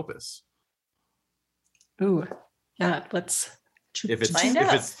on a Kopis? Ooh, yeah. Let's. If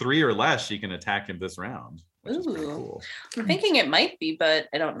it's 3 or less, she can attack him this round. Which is pretty Ooh. cool. I'm thinking it might be, but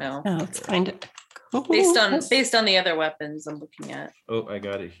I don't know. Yeah, let's find it. Based on the other weapons I'm looking at. Oh, I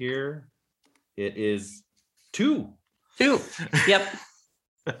got it here. It is 2. 2. Yep.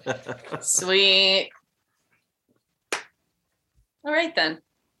 Sweet. All right then.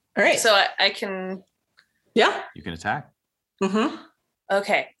 All right. So I can. Yeah. You can attack. Mm-hmm.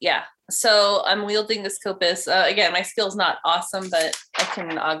 Okay. Yeah. So I'm wielding this Kopis. Again, my skill's not awesome, but I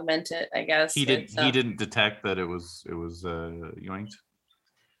can augment it, I guess. He didn't detect that it was yoinked.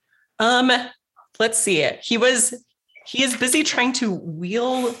 Let's see it. He is busy trying to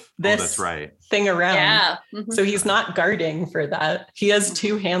wheel this that's right. thing around. Yeah. So he's not guarding for that. He has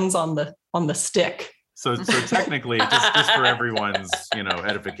 2 hands on the stick. So technically, just for everyone's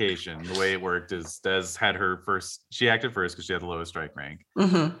edification, the way it worked is Des had her first. She acted first because she had the lowest strike rank.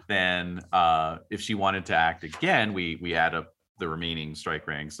 Mm-hmm. Then, if she wanted to act again, we add up the remaining strike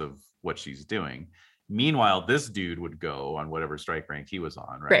ranks of what she's doing. Meanwhile, this dude would go on whatever strike rank he was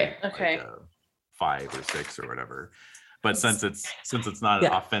on, right? Okay. Like, 5 or 6 or whatever. But since it's not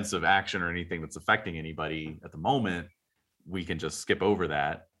an offensive action or anything that's affecting anybody at the moment, we can just skip over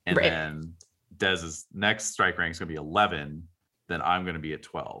that, and then Dez's next strike rank is going to be 11. Then I'm going to be at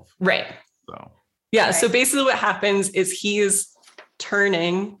 12. Right. So yeah. Right. So basically, what happens is he's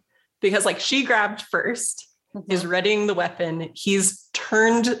turning because she grabbed first. Is readying the weapon. He's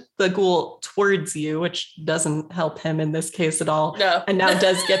turned the ghoul towards you, which doesn't help him in this case at all. No. And now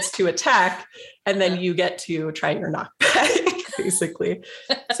Des gets to attack, and then you get to try your knockback, basically.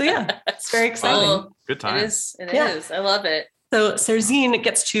 So yeah, it's very exciting. Well, good time. It is. I love it. So Sarzine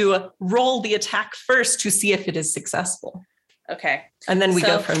gets to roll the attack first to see if it is successful. Okay. And then we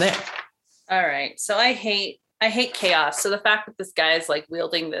go from there. All right. So I hate chaos. So the fact that this guy is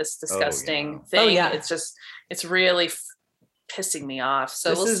wielding this disgusting thing, it's really pissing me off.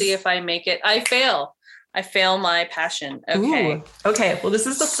 So we'll see if I make it. I fail my passion. Okay. Ooh. Okay. Well, this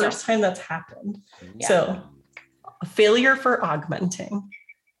is the first time that's happened. Yeah. So a failure for augmenting.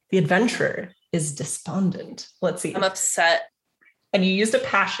 The adventurer is despondent. Let's see. I'm upset. And you used a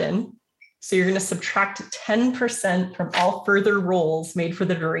passion. So you're going to subtract 10% from all further rolls made for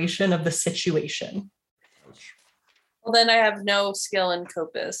the duration of the situation. Well, then I have no skill in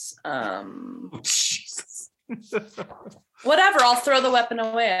Kopis. Jesus. Whatever, I'll throw the weapon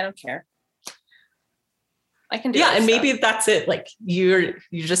away. I don't care. I can do it. Yeah, and maybe that's it. You're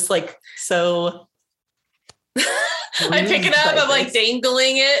just so. I pick it up. I'm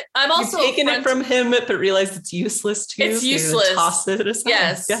dangling it. I'm also taking it from him, but realize it's useless too. It's useless. Toss it aside.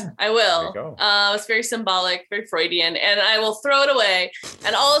 Yes, I will. It's very symbolic, very Freudian, and I will throw it away.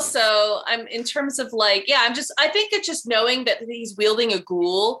 And also, I'm in terms of I think it's just knowing that he's wielding a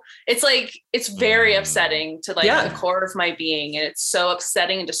ghoul. It's very upsetting to the core of my being, and it's so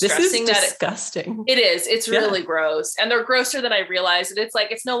upsetting and distressing. This is disgusting. It is. It's really gross, and they're grosser than I realized. And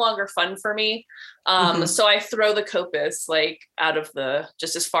it's no longer fun for me. So I throw the Kopis out of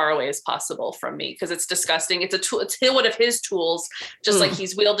just as far away as possible from me because it's disgusting. It's a tool. It's one of his tools, just like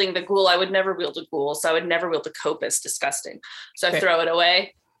he's wielding the ghoul. I would never wield a ghoul, so I would never wield a Kopis. Disgusting. So I throw it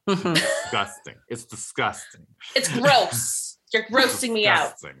away. Disgusting. It's disgusting. It's gross. You're grossing me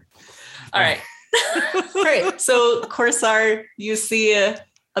out. All right. Great. So Corsair, you see a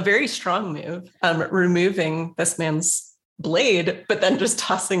very strong move, removing this man's blade, but then just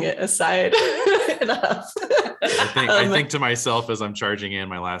tossing it aside enough. I think to myself as I'm charging in,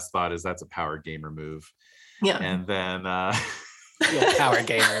 my last thought is that's a power gamer move. Yeah. And then power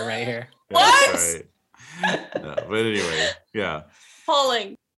gamer right here. What? Right. No, but anyway, yeah.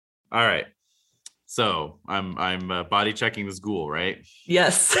 Falling. All right. So I'm body checking this ghoul, right?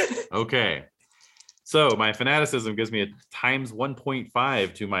 Yes. Okay. So my fanaticism gives me a times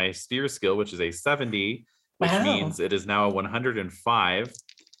 1.5 to my spear skill, which is a 70. Which means it is now a 105.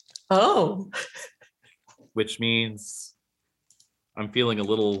 Oh. Which means I'm feeling a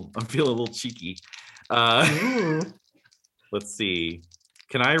little cheeky. Let's see.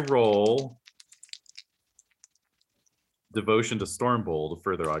 Can I roll Devotion to Stormbolt to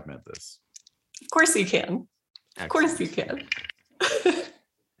further augment this? Of course you can. Of course you can.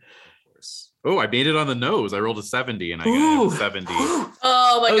 Oh, I made it on the nose. I rolled a 70 and I got a 70.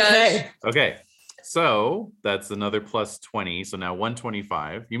 Oh my gosh. Okay. So that's another plus 20. So now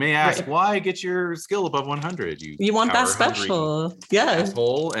 125. You may ask, why get your skill above 100? You want that special. Yeah.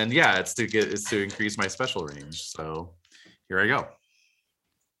 Asshole. And yeah, it's to increase my special range. So here I go.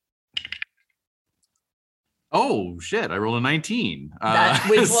 Oh shit! I rolled a 19. That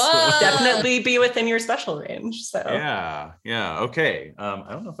would definitely be within your special range. So yeah. Okay. I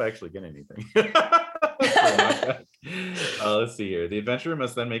don't know if I actually get anything. Let's see here. The adventurer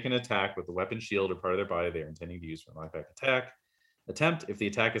must then make an attack with a weapon, shield, or part of their body they are intending to use for a knockback attack. Attempt. If the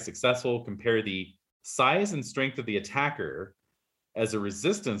attack is successful, compare the size and strength of the attacker as a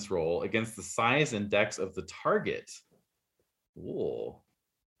resistance roll against the size and dex of the target. Ooh.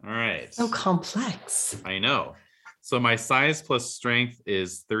 All right. So complex. I know. So my size plus strength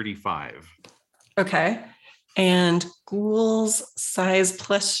is 35. Okay. And ghouls size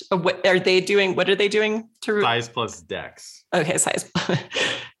plus what are they doing? What are they doing to size plus dex? Okay, size.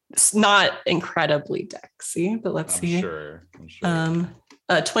 It's not incredibly dexy, but let's see. I'm sure.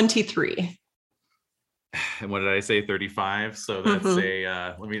 23. And what did I say? 35. So that's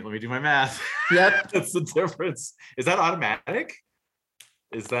a let me do my math. Yep. That's the difference. Is that automatic?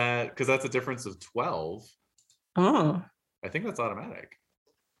 Is that because that's a difference of 12? Oh, I think that's automatic.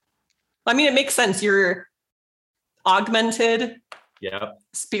 I mean, it makes sense. You're augmented. Yep.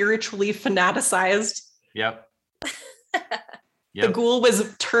 Spiritually fanaticized. Yep. The ghoul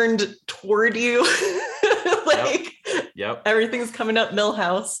was turned toward you. Yep. Everything's coming up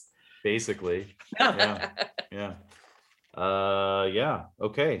Millhouse. Basically. Yeah. Yeah.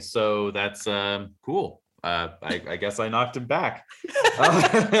 Okay. So that's cool. I guess I knocked him back.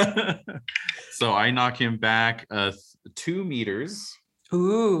 So I knock him back 2 meters.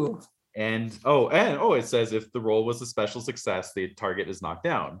 Ooh. And it says if the roll was a special success, the target is knocked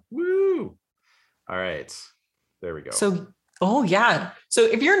down. Woo! All right. There we go. So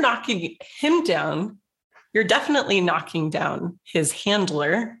if you're knocking him down, you're definitely knocking down his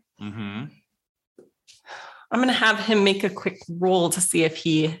handler. Mm-hmm. I'm going to have him make a quick roll to see if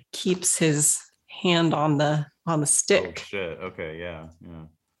he keeps his hand on the stick. Oh shit. Okay, yeah. Mm-hmm.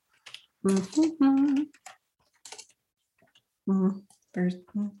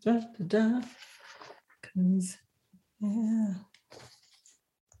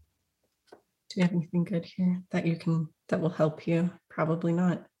 Do you have anything good here that will help you? Probably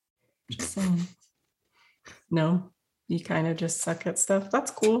not. Just saying. No, you kind of just suck at stuff.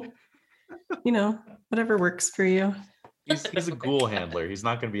 That's cool. Whatever works for you. He's a ghoul handler. He's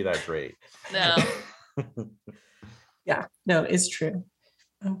not going to be that great. No. Yeah, no, it's true.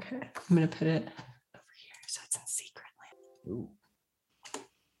 Okay, I'm going to put it over here so it's in secret land. Ooh.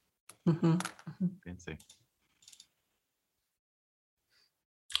 Mm-hmm. Fancy.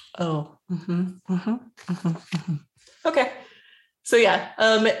 Oh. Okay. So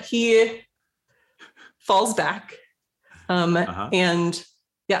yeah, he falls back, and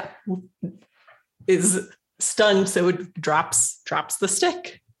is stunned, so it drops the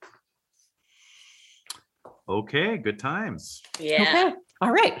stick. Okay, good times. Yeah. Okay.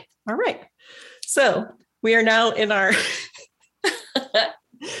 All right. So we are now in our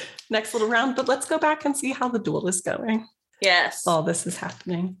next little round, but let's go back and see how the duel is going. Yes. All this is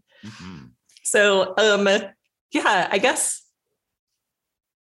happening. Mm-hmm. So, I guess,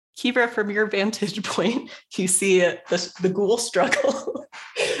 Kivra, from your vantage point, you see the ghoul struggle,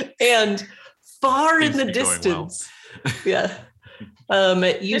 and far in the distance, you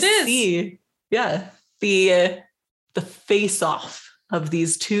see, the face-off of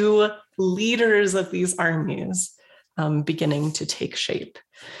these two leaders of these armies beginning to take shape,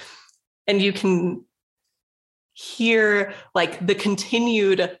 and you can hear the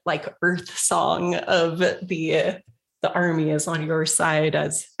continued earth song of the army is on your side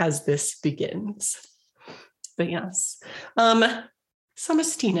as this begins. But yes,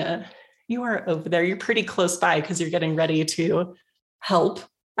 Samastina, you are over there. You're pretty close by because you're getting ready to help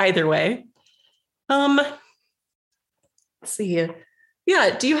either way. Let's see.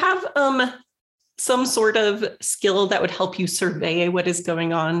 Yeah, do you have some sort of skill that would help you survey what is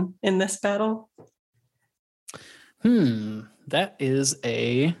going on in this battle? That is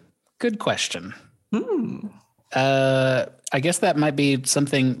a good question. I guess that might be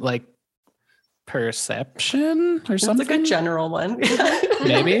something like perception or something. That's a good general one.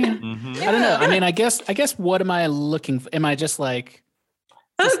 Maybe. Mm-hmm. I don't know. I mean, I guess what am I looking for? Am I just like,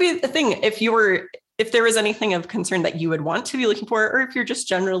 that would be the thing. If there was anything of concern that you would want to be looking for, or if you're just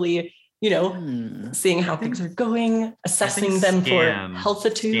generally seeing how things are going, assessing them for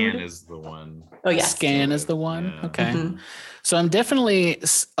healthitude. Scan is the one. Oh, yeah. Scan is the one. Yeah. Okay. Mm-hmm. So I'm definitely,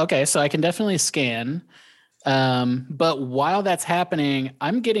 okay. So I can definitely scan. But while that's happening,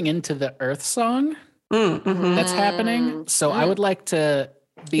 I'm getting into the Earth song that's happening. So I would like to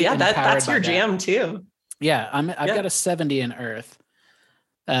be empowered that's by your that. jam too. Yeah. I've got a 70 in Earth.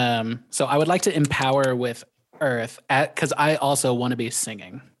 So I would like to empower with Earth because I also want to be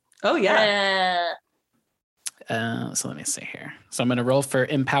singing. Oh, yeah. So let me see here. So I'm going to roll for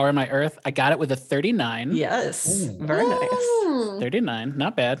empower my Earth. I got it with a 39. Yes. Very nice. 39.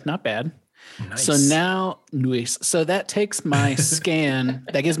 Not bad. Not bad. Nice. So now, so that takes my scan.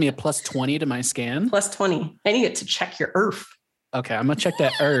 That gives me a plus 20 to my scan. Plus 20. And you get to check your Earth. Okay, I'm going to check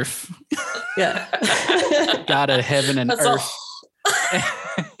that Earth. Yeah. Got a heaven and That's Earth.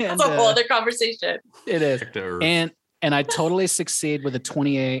 That's a whole other conversation. It is. Check the Earth. And I totally succeed with a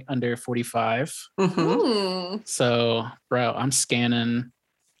 28 under 45. So, bro, I'm scanning.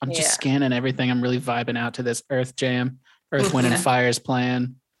 I'm just scanning everything. I'm really vibing out to this Earth jam. Earth, Wind, and Fire's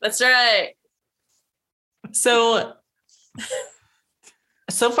plan. That's right. So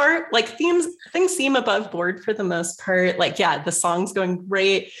far, like things seem above board for the most part. Like, yeah, the song's going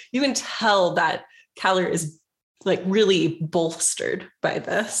great. You can tell that Kaller is like really bolstered by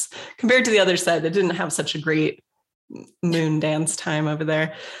this compared to the other side that didn't have such a great moon dance time over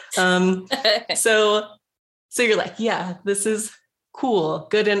there. So you're like, yeah, this is cool,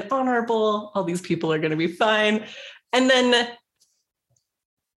 good and honorable. All these people are going to be fine. And then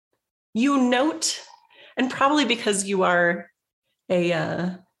you note, and probably because you are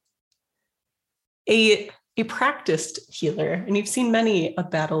a practiced healer and you've seen many a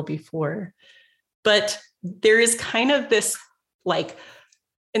battle before, but there is kind of this, like,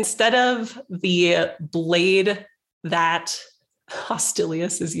 instead of the blade that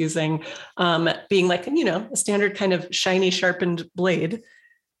Hostilius is using, being like, a standard kind of shiny, sharpened blade,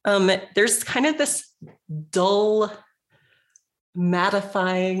 there's kind of this dull,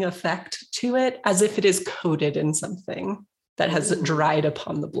 mattifying effect to it, as if it is coated in something that has dried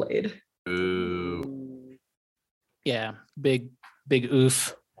upon the blade. Ooh. Yeah, big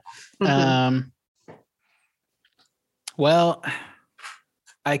oof. Well,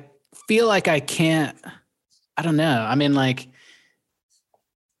 I feel like I can't. I don't know. I mean, like,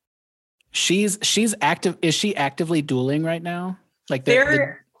 she's active. Is she actively dueling right now? Like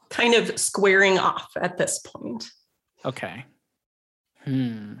they're kind of squaring off at this point. Okay.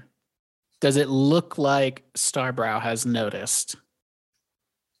 Does it look like Starbrow has noticed?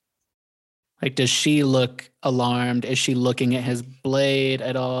 Like, does she look alarmed? Is she looking at his blade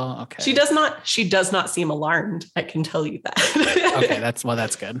at all? Okay. She does not seem alarmed. I can tell you that. Okay, that's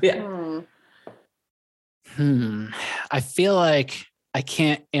good. Yeah. I feel like I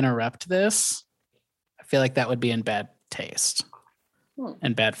can't interrupt this. I feel like that would be in bad taste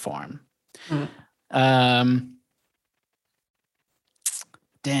and bad form.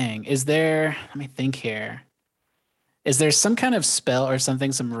 Dang, let me think here. Is there some kind of spell or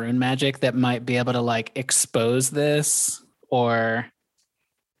something, some rune magic that might be able to like expose this, or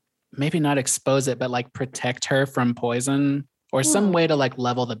maybe not expose it, but like protect her from poison, or some way to like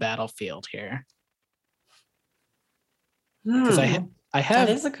level the battlefield here? Because I have. That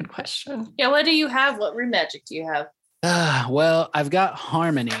is a good question. Yeah, what do you have? What rune magic do you have? Well, I've got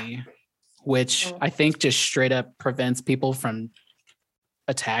Harmony, which I think just straight up prevents people from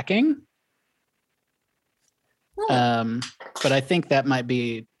attacking. But I think that might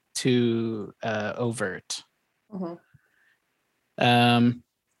be too overt. I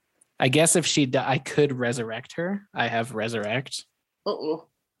guess if I could resurrect her. I have resurrect. You're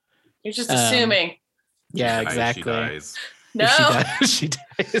just assuming. Yeah, exactly. She dies. No, she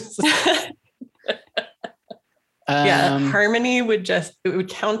dies. Harmony would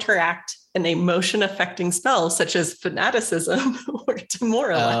counteract an emotion affecting spell such as fanaticism or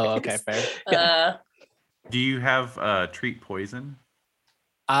demoralize. Oh, okay, fair. Do you have treat poison?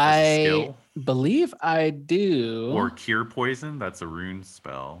 I believe I do. Or cure poison? That's a rune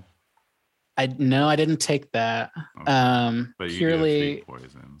spell. I didn't take that. Okay. But you purely do have treat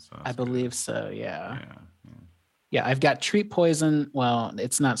poison. So I believe so. Yeah. Yeah. I've got treat poison. Well,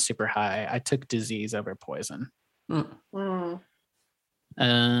 it's not super high. I took disease over poison. So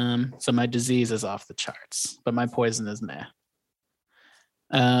my disease is off the charts, but my poison is meh.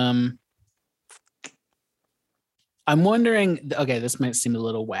 I'm wondering, okay, this might seem a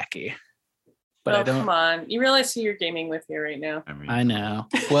little wacky, but I don't. Come on. You realize who you're gaming with here right now. I know.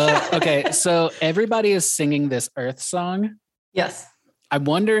 Well, okay, so everybody is singing this Earth song. Yes. I'm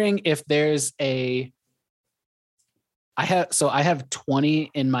wondering if there's I have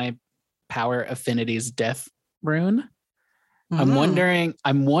 20 in my Power Affinity's Death rune. I'm wondering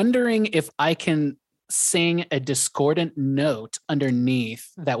if I can sing a discordant note underneath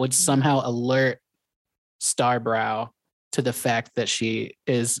that would somehow alert Starbrow to the fact that she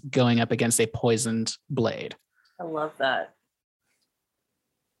is going up against a poisoned blade. I love that.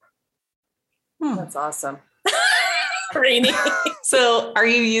 That's awesome. Rainy. So are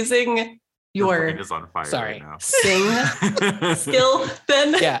you using your is on fire right now. sing skill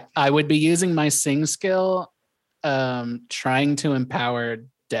then? Yeah, I would be using my sing skill, trying to empower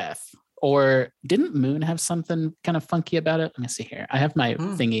Death. Or didn't Moon have something kind of funky about it? Let me see here. I have my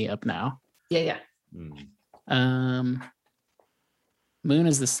thingy up now. Yeah. Moon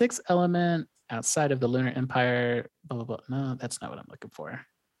is the sixth element outside of the Lunar Empire. Blah, blah, blah. No, that's not what I'm looking for.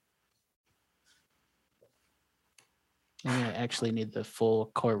 Maybe I actually need the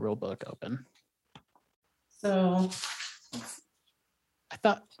full core rulebook open. So I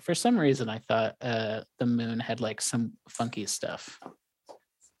thought, for some reason, the Moon had like some funky stuff.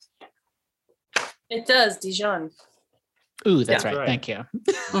 It does, Dijon. Ooh, that's right. Thank you.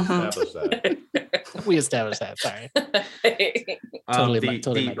 Establish that. We established that. Sorry.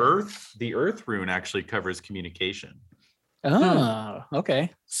 The Earth rune actually covers communication. Oh, okay.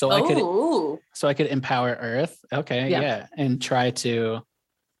 So I could empower Earth. Okay, yeah, and try to,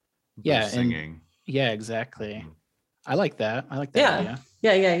 singing. Yeah, exactly. I like that. idea.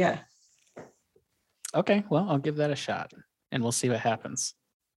 Yeah. Okay, well, I'll give that a shot, and we'll see what happens.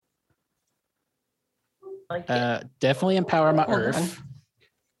 Definitely empower my Earth.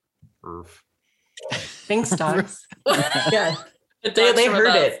 Thanks, dogs. Yeah, they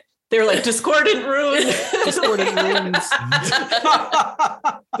heard it. They were like, discordant rune. Discordant runes.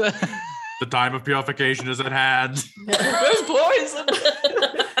 The time of purification is at hand. There's poison.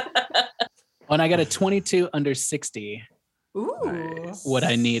 And I got a 22 under 60. Ooh. Nice. What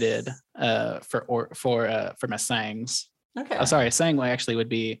I needed for my sangs. Okay. Oh, sorry, sang actually would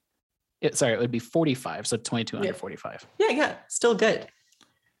be. It would be 45, so 22 under 45. Yeah, still good.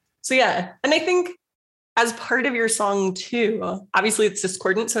 So yeah, and I think as part of your song too, obviously it's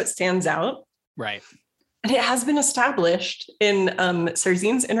discordant, so it stands out. Right. And it has been established in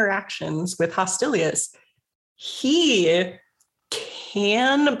Sarzine's interactions with Hostilius. He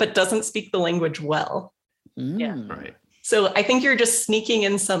can, but doesn't speak the language well. Yeah. Right. So I think you're just sneaking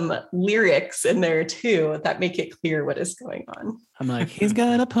in some lyrics in there too that make it clear what is going on. I'm like, he's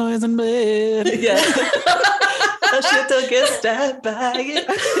got a poison blade. Yeah. She took a step by it.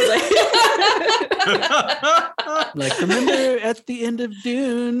 Like, remember at the end of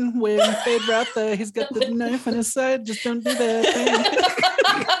Dune when Feyd-Rautha, he's got the knife on his side. Just don't do that.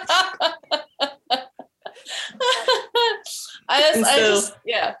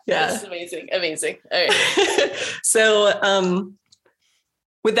 That's amazing. All right. So,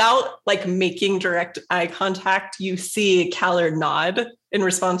 without like making direct eye contact, you see Kaller nod in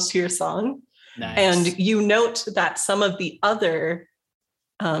response to your song. Nice. And you note that some of the other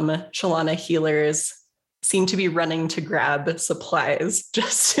Chalana healers seem to be running to grab supplies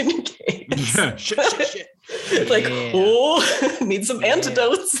just in case. Shit. Like, need some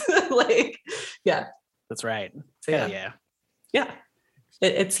antidotes. Like, yeah. That's right. So, yeah.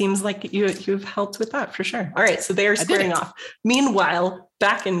 It seems like you've helped with that for sure. All right, so they are squaring off. Meanwhile,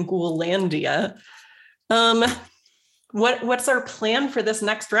 back in Ghoulandia, what's our plan for this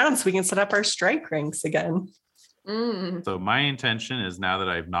next round so we can set up our strike ranks again? So my intention is, now that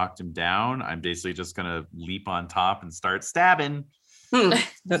I've knocked him down, I'm basically just gonna leap on top and start stabbing.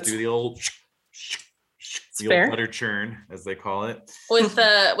 That's do the old butter churn, as they call it, with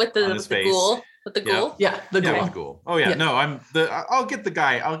the ghoul. With the ghoul? Yeah, the ghoul. Oh yeah, no, I'll get the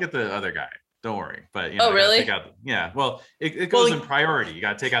guy. I'll get the other guy. Don't worry. But really? Well, it goes in priority. You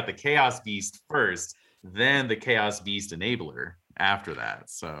got to take out the Chaos Beast first, then the Chaos Beast Enabler after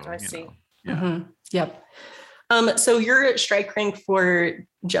that. So I see. Yeah. Mm-hmm. Yep. So your strike rank for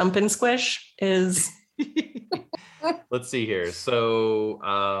Jump and Squish is. Let's see here. So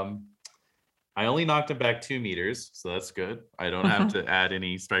I only knocked him back 2 meters, so that's good. I don't have to add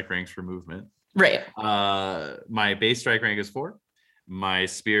any strike ranks for movement. Right. My base strike rank is 4. My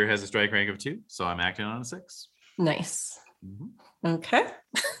spear has a strike rank of 2, so I'm acting on a 6. Nice. Mm-hmm. Okay.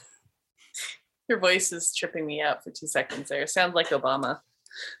 Your voice is tripping me out for 2 seconds there. Sound like Obama.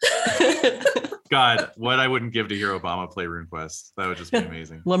 God, what I wouldn't give to hear Obama play RuneQuest. That would just be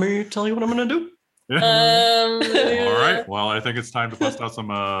amazing. Let me tell you what I'm gonna do. All right. Well, I think it's time to bust out some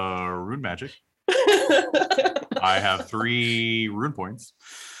rune magic. I have 3 rune points.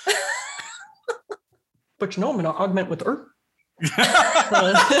 But I'm gonna augment with Earth.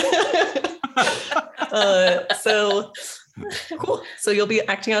 So Cool. So you'll be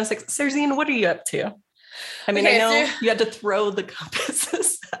acting on 6. Serzine, what are you up to? I mean, Okay, I know so- you had to throw the compass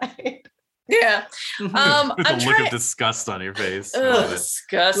aside. Yeah. Mhm. I'm The look trying. of disgust on your face. Ugh, Love it.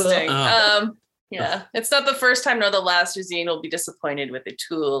 disgusting. Ugh. Yeah, it's not the first time nor the last Rosine will be disappointed with a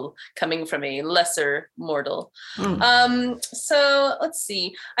tool coming from a lesser mortal. So let's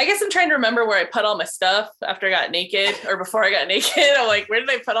see. I guess I'm trying to remember where I put all my stuff after I got naked or before I got naked. I'm like, where did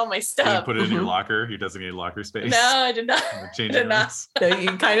I put all my You stuff? put it in your Mhm. locker, your designated locker space. No, I did not. In the changing did not. rooms. So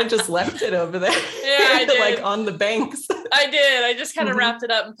you kind of just left it over there. Yeah, I did. Like on the banks. I did. I just kind of Mhm. wrapped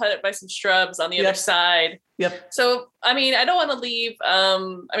it up and put it by some shrubs on the Yep. other side. Yep. So, I mean, I don't want to leave.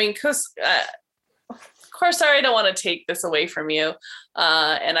 Corsar, I don't want to take this away from you.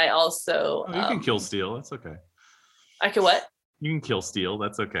 And I also. Oh, you can kill Steel. That's okay. I could what? You can kill Steel.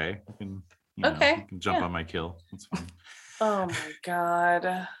 That's okay. You can. Okay, You can jump yeah. on my kill. That's fine. Oh my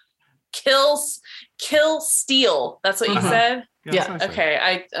God. Kill Steel. That's what you Mhm. said? that's Yeah, what I said. Okay.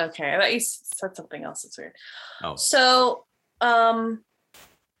 I thought you said something else. That's weird. Oh, So,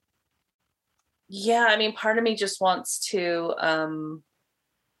 yeah, I mean, part of me just wants to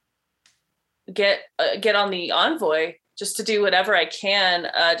get on the envoy just to do whatever I can,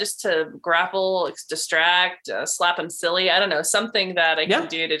 just to grapple, distract, slap him silly. I don't know, something that I Yeah. can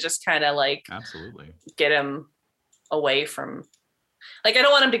do to just kind of like absolutely. get him away from, like, I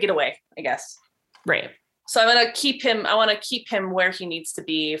don't want him to get away, I guess. Right. So I want to keep him where he needs to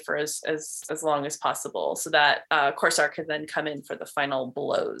be for as long as possible, so that Corsar can then come in for the final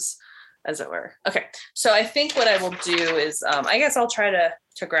blows, as it were. Okay, so I think what I will do is, I guess I'll try to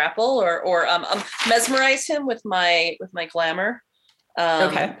grapple or mesmerize him with my glamour,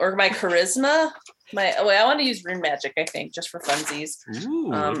 Okay. or my charisma. I want to use rune magic, I think, just for funsies. Ooh,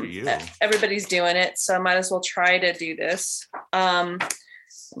 look at you. Everybody's doing it, so I might as well try to do this. I'm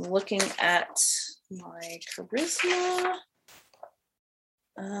looking at my charisma.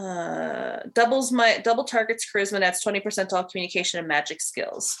 Double target's charisma. That's 20% all communication and magic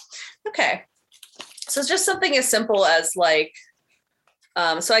skills. Okay, so it's just something as simple as like,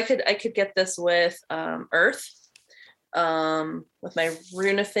 so I could get this with earth, with my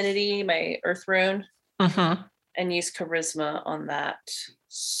rune affinity, my earth rune, Mm-hmm. and use charisma on that.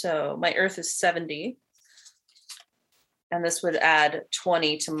 So my earth is 70. And this would add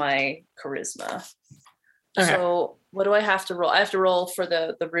 20 to my charisma. Okay. So what do I have to roll? I have to roll for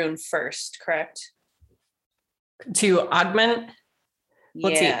the rune first, correct? To augment.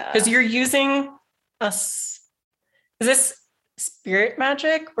 Let's see. Because you're using is this spirit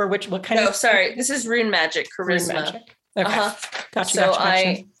magic or what kind No, of? sorry. This is rune magic, Rune charisma. magic. Okay. Uh-huh. Gotcha. So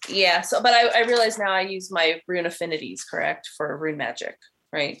gotcha. but I realize now I use my rune affinities, correct, for rune magic,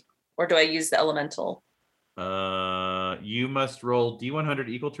 right? Or do I use the elemental? You must roll D100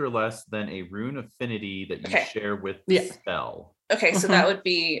 equal to or less than a rune affinity that you Okay. share with the Yeah. spell. Okay, so that would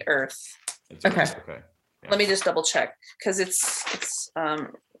be earth. It's Okay. Okay. Yeah. Let me just double check, because it's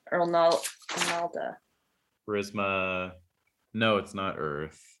Imelda. Charisma. No, it's not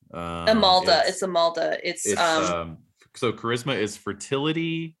Earth. Imelda. It's Imelda. It's so charisma is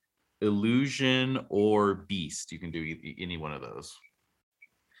fertility, illusion, or beast. You can do any one of those.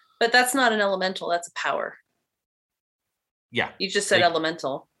 but that's not an elemental, that's a power. Yeah. You just said Like-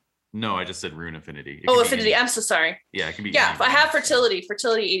 elemental. No, I just said rune affinity. It Oh, can be affinity. any- I'm so sorry. Yeah, it can be. Yeah, any I have one.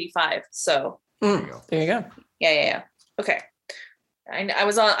 fertility 85. So There you go. There you go. yeah. Okay. I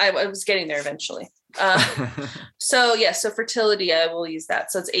was getting there eventually. So fertility, I will use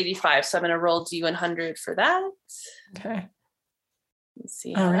that. So it's 85. So I'm gonna roll D100 for that. Okay. Let's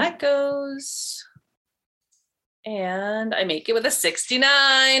see how All right. that goes. And I make it with a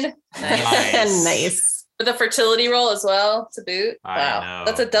 69. Nice. Nice. With a fertility roll as well to boot. I Wow. know.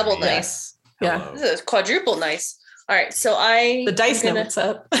 That's a double Yeah. nice. Yeah. Hello. This is quadruple nice. All right. So I The dice I'm know gonna- what's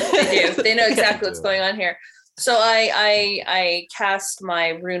up. They do. They know Yeah. exactly what's going on here. So I cast my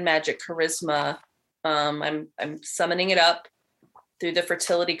rune magic charisma. I'm summoning it up through the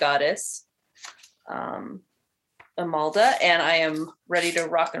fertility goddess, Imelda, and I am ready to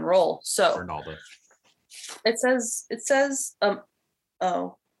rock and roll. So Arnaldo. it says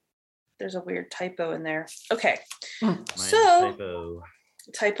oh, there's a weird typo in there. Okay. So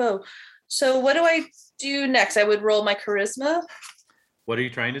typo. So what do I do next? I would roll my charisma. What are you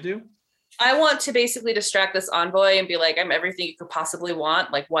trying to do? I want to basically distract this envoy and be like, I'm everything you could possibly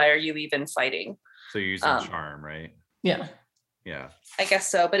want. Like, why are you even fighting? So you're using charm, right? Yeah. Yeah. I guess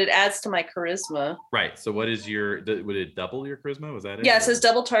so, but it adds to my charisma. Right. So what is would it double your charisma? Was that it? Yeah, it Or- says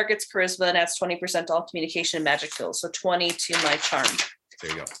double targets charisma and adds 20% all communication and magic skills. So 20 to my charm.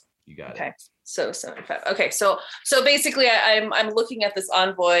 There you go. You got Okay. it. So 75. Okay, so basically I'm looking at this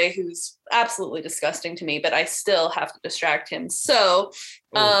envoy who's absolutely disgusting to me, but I still have to distract him. So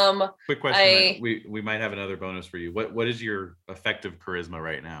Quick question. We might have another bonus for you. What is your effective charisma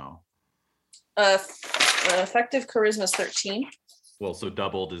right now? Effective charisma is 13. Well, so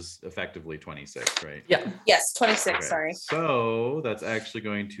doubled is effectively 26, right? Yeah. Yes, 26, Okay. sorry. So that's actually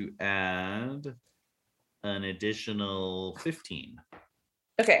going to add an additional 15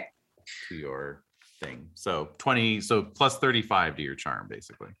 Okay. to your thing. So 20, so plus 35 to your charm,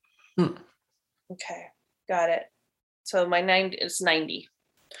 basically. Okay. Got it. So my 9 is 90.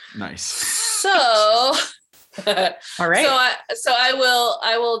 Nice. So All right. So I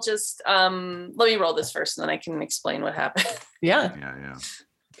will just let me roll this first and then I can explain what happened. Yeah. Yeah.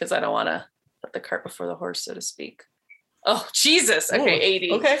 Because I don't want to put the cart before the horse, so to speak. Oh, Jesus. Okay, Ooh,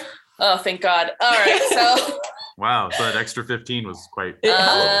 80. Okay. Oh, thank God. All right. So Wow. So that extra 15 was quite. It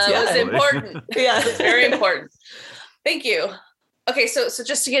helps, it was yeah. important. Yeah. It's very important. Thank you. Okay, so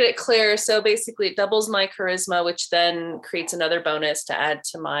just to get it clear, so basically it doubles my charisma, which then creates another bonus to add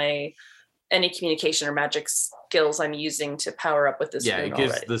to my any communication or magic skills I'm using to power up with this. Yeah, rune it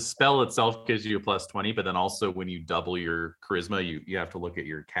gives already. the spell itself gives you a plus 20, but then also when you double your charisma, you have to look at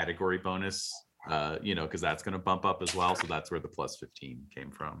your category bonus, because that's going to bump up as well. So that's where the plus 15 came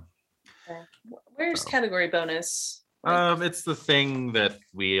from. Okay. Where's So. category bonus? It's the thing that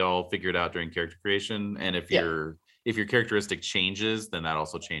we all figured out during character creation, and if your characteristic changes, then that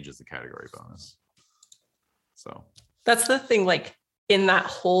also changes the category bonus. So That's the thing, like in that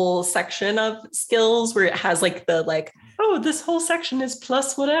whole section of skills where it has like the oh, this whole section is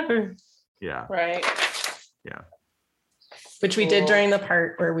plus whatever. yeah, Right. yeah. Which we did Cool. during the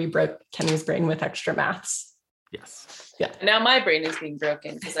part where we broke Kenny's brain with extra maths. Yes. Now my brain is being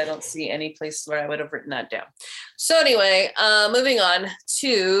broken because I don't see any place where I would have written that down. So anyway, moving on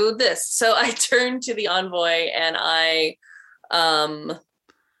to this. So I turn to the envoy and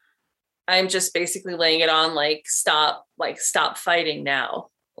I'm just basically laying it on stop fighting now.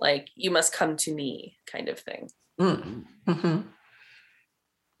 Like you must come to me kind of thing. Mm-hmm.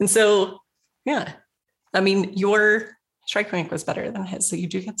 And so, yeah, I mean, your strike rank was better than his. So you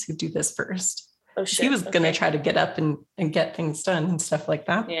do get to do this first. Oh shit. He was going to Okay. try to get up and get things done and stuff like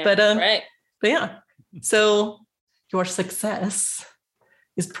that. Yeah, But right. yeah, so your success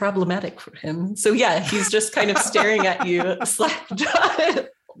is problematic for him. So yeah, he's just kind of staring at you, slack-jawed,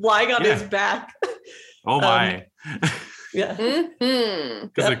 lying on his back. Oh my. Yeah. Mm-hmm.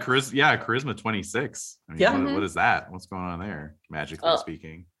 Because charisma 26. I mean, Yeah. what is that? What's going on there, magically Well,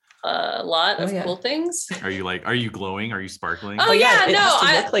 speaking? A lot of yeah. cool things. Are you glowing? Are you sparkling? Oh, yeah, it no, has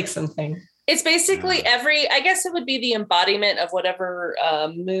to look like something. It's basically I guess it would be the embodiment of whatever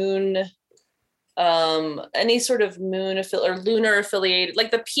moon, any sort of moon or lunar affiliated, like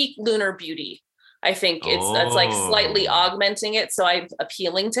the peak lunar beauty. I think that's like slightly augmenting it. So I'm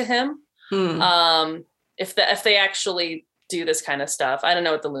appealing to him. If they actually do this kind of stuff, I don't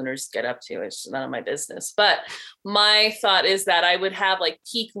know what the lunars get up to. It's none of my business. But my thought is that I would have like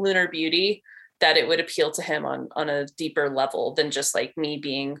peak lunar beauty, that it would appeal to him on a deeper level than just like me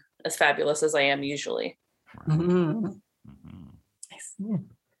being as fabulous as I am usually. Mm-hmm. I see.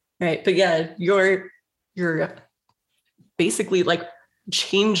 Right. But yeah, you're basically like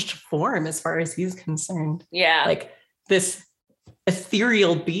changed form as far as he's concerned. Yeah. Like this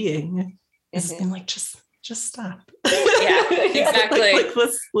ethereal being has been like, just stop. Yeah, exactly. like,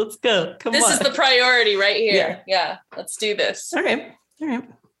 let's go. Come on. This is the priority right here. Yeah. Let's do this. All right.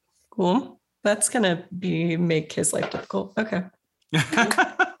 Cool. That's gonna make his life difficult. Okay.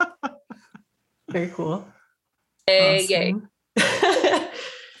 Very cool. Yay.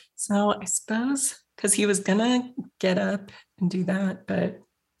 So I suppose because he was gonna get up and do that, but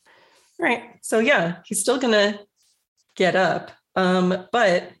right. So yeah, he's still gonna get up.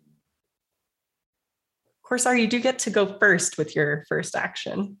 But of course, you do get to go first with your first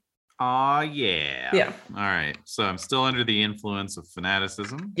action. Oh yeah. Yeah. All right. So I'm still under the influence of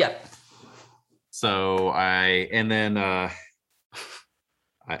fanaticism. Yep. So am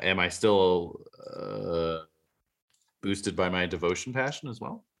I still boosted by my devotion passion as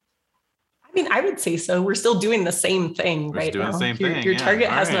well? I mean, I would say so. We're still doing the same thing We're right doing now. the same Your thing, your yeah. target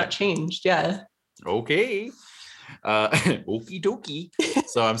All has right. not changed. Yeah. Okay. Okie dokie.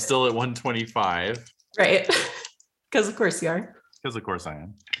 So I'm still at 125. Right. Because of course you are. Because of course I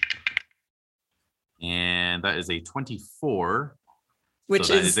am. And that is a 24. Which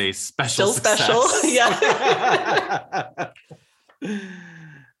so that is is a special still success. special. Yeah.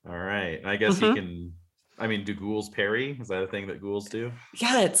 All right. I guess he can. I mean, do ghouls parry? Is that a thing that ghouls do?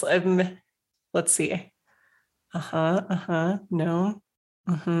 Yeah, it's let's see. No.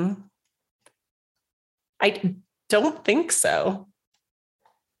 Mm-hmm. I don't think so.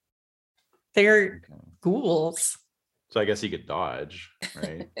 They're ghouls. So I guess he could dodge,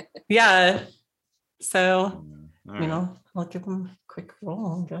 right? Yeah. So, All right. I'll give him a quick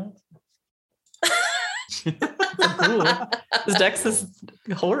roll, guys. A ghoul. His dex is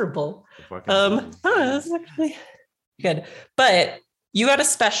horrible. This is actually good. But you got a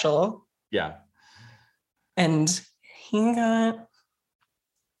special. Yeah. And he got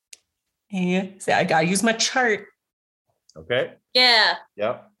I gotta use my chart. Okay. Yeah.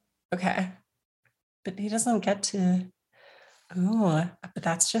 Yep. Okay. But he doesn't get to. Oh, but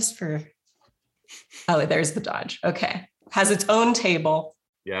that's just for. Oh, there's the dodge. Okay. Has its own table.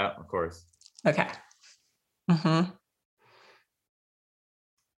 Yeah, of course. Okay. Mm-hmm.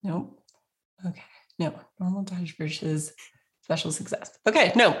 Nope. Okay. No. Normal dodge versus special success.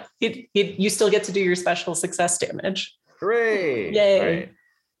 Okay. No. You still get to do your special success damage. Hooray! Yay.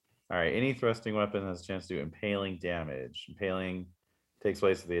 All right. Any thrusting weapon has a chance to do impaling damage. Impaling takes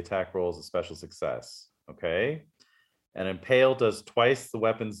place if the attack rolls a special success. Okay. And impale does twice the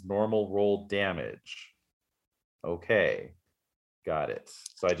weapon's normal roll damage. Okay. Got it.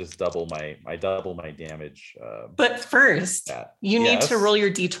 So I just double my damage. But first, you need to roll your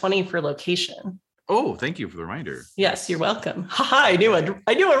d20 for location. Oh, thank you for the reminder. Yes, you're welcome. Haha, I knew a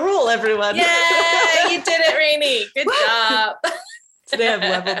rule, everyone. Yay! You did it, Rainy. Good job. Today I've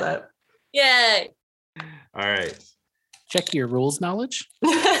leveled up. Yay. All right. Check your rules knowledge.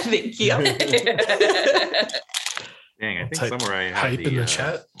 Thank you. Dang, I think somewhere I have hype in the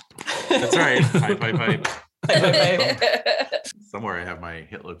chat. That's right. Hype. Bye. Somewhere I have my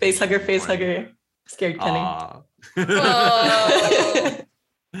hit location. Face hugger. Scared Kenny.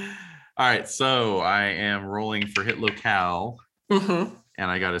 All right, so I am rolling for hit locale, Mm-hmm.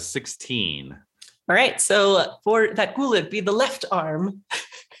 and I got a 16. All right, so for that ghoul, it'd be the left arm.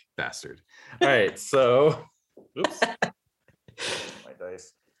 Bastard. All right, so oops. My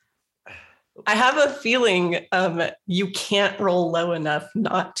dice. I have a feeling you can't roll low enough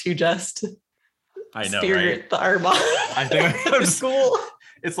not to just spirit the arm off. I think of ghoul.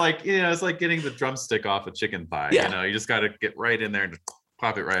 It's like, it's like getting the drumstick off a chicken thigh. Yeah. You just got to get right in there and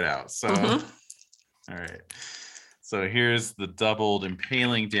pop it right out. So, All right. So here's the doubled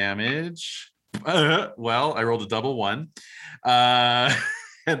impaling damage. Well, I rolled a double 1. And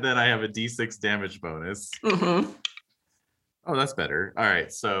then I have a d6 damage bonus. Mm-hmm. Oh, that's better. All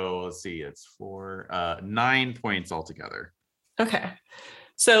right. So let's see. It's 9 points altogether. Okay.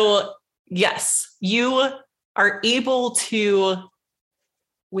 So yes, you are able to,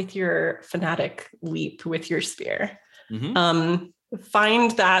 with your fanatic leap with your spear,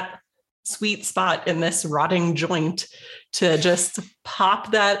 find that sweet spot in this rotting joint to just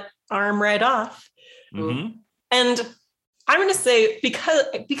pop that arm right off. Mm-hmm. And I'm going to say,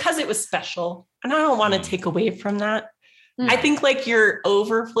 because it was special, and I don't want to take away from that, I think like your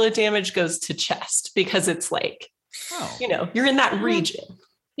overflow damage goes to chest because it's like, you're in that region.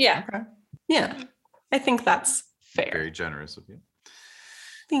 Yeah. Okay. Yeah. I think that's fair. Very generous of you.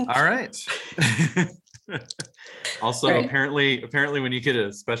 Thank All you. right. Also, apparently when you get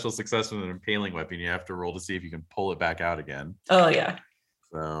a special success with an impaling weapon, you have to roll to see if you can pull it back out again. Oh yeah.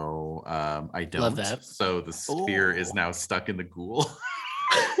 So I don't. Love that. So the spear is now stuck in the ghoul.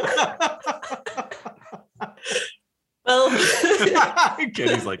 Well,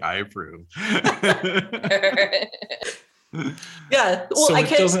 Kenny's like, I approve. Yeah. Well,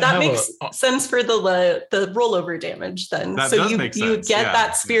 So that makes sense for the rollover damage then. That so does you make you sense, get yeah.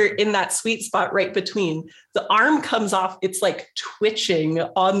 that spear in that sweet spot right between. The arm comes off, it's like twitching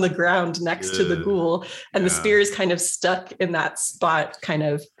on the ground next to the ghoul, and the spear is kind of stuck in that spot, kind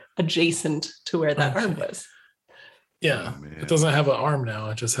of adjacent to where that arm was. Yeah, Oh, it doesn't have an arm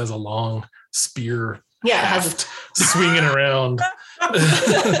now. It just has a long spear. Yeah, it has haft swinging around.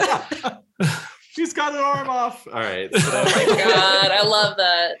 She's got an arm off. All right. Oh my God, I love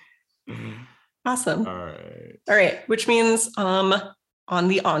that. Awesome. All right. All right, which means on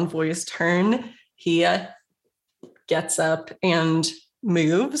the envoy's turn, he gets up and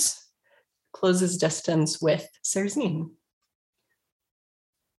moves, closes distance with Serzine.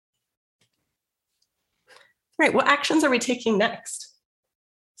 All right, what actions are we taking next?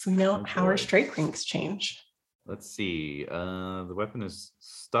 So we know how our strike ranks change. Let's see. The weapon is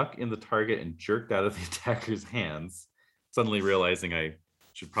stuck in the target and jerked out of the attacker's hands. Suddenly realizing I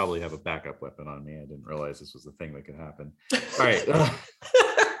should probably have a backup weapon on me. I didn't realize this was the thing that could happen. All right.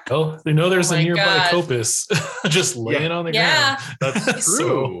 Oh, they know there's Oh a my nearby God. Copus just laying on the Yeah. ground. That's true.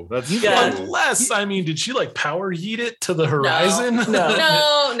 So- That's Yeah. true. Unless, I mean, did she like power yeet it to the horizon? No.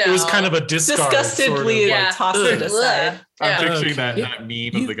 No. It was kind of a discard. Disgustedly Yeah. like toss it Ugh. aside. I'm Yeah. picturing Okay. that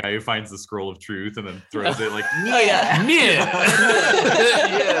meme of the guy who finds the scroll of truth and then throws it like, Oh yeah.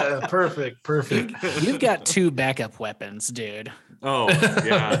 Yeah, perfect. You've got 2 backup weapons, dude. oh,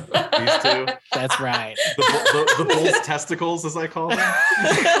 yeah, these two. That's right. The bull's testicles, as I call them.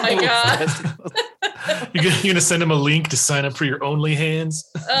 Oh my God. You're gonna send him a link to sign up for your OnlyHands.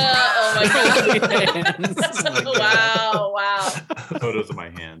 Oh my God. Oh Wow. Photos of my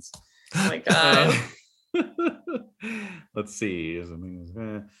hands. Oh my God. Let's see.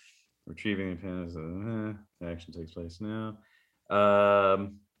 Retrieving the action takes place now.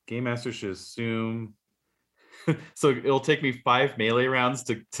 Game master should assume. So it'll take me 5 melee rounds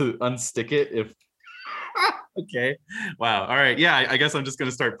to unstick it if. Okay. Wow. All right. Yeah. I guess I'm just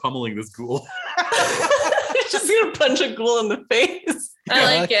gonna start pummeling this ghoul. Just gonna punch a ghoul in the face. I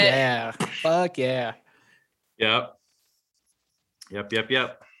like Fuck it. yeah. Fuck yeah. Yep.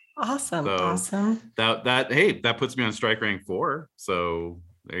 Awesome. So- Awesome. That puts me on strike rank 4. So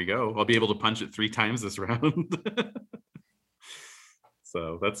there you go. I'll be able to punch it 3 times this round.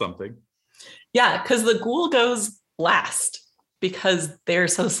 So that's something. Yeah, because the ghoul goes last because they're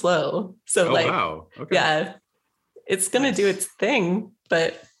so slow. So Oh like wow. Okay. yeah, it's gonna do its thing,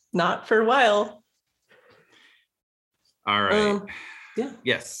 but not for a while. All right. Yeah.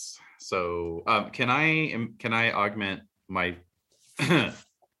 Yes. So can I augment my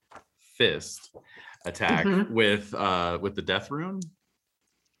fist attack Mhm. with the death rune?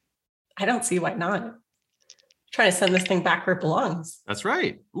 I don't see why not. Trying to send this thing back where it belongs. That's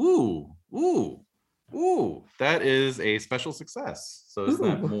right. Ooh. That is a special success. So is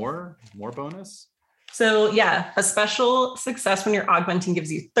that Ooh. more bonus? So yeah, a special success when you're augmenting gives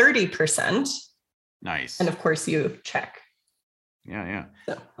you 30%. Nice. And of course you check. Yeah.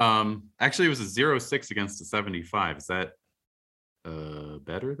 So. Actually, it was a 0.6 against a 75. Is that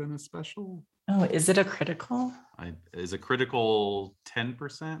better than a special? Oh, is it a critical? Is a critical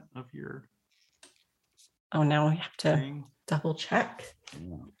 10% of your Oh, now we have to thing? double check.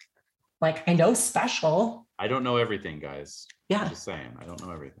 Yeah. Like I know special. I don't know everything, guys. Yeah. Just saying, I don't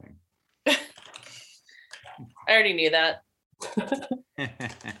know everything. I already knew that.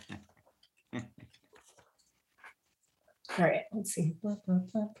 All right, let's see. Blah, blah,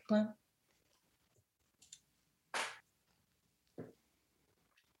 blah, blah.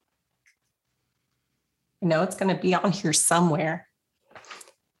 I know it's going to be on here somewhere.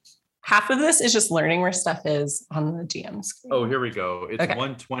 Half of this is just learning where stuff is on the GM screen. Oh, here we go. It's Okay.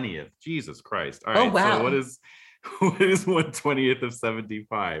 1/20th. Jesus Christ. All Oh, right. wow. So what is 1/20th of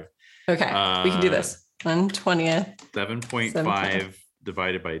 75? Okay, we can do this. 1/20th. 7.5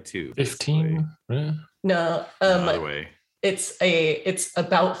 divided by 2. 15. Yeah. No, By the way. it's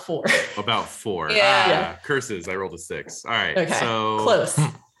about 4. About 4. Yeah. Curses. I rolled a 6. All right. Okay, So close.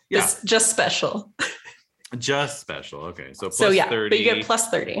 Yeah. Just special. Just special. Okay. So plus So yeah, 30. but you get plus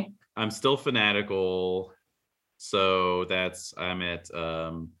 30. I'm still fanatical. So I'm at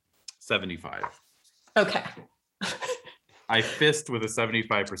 75. Okay. I fist with a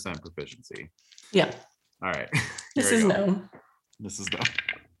 75% proficiency. Yeah, All right. this Here is we go. known. This is done.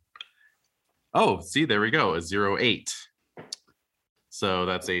 Oh, see, there we go. A 0.8. So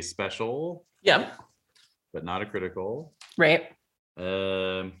that's a special, Yep, but not a critical. right.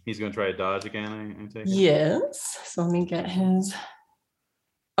 He's going to try a dodge again, I take it? Yes. So let me get his.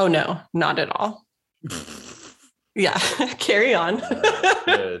 Oh no, not at all. Yeah, carry on.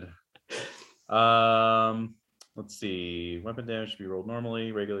 Good. Let's see. Weapon damage should be rolled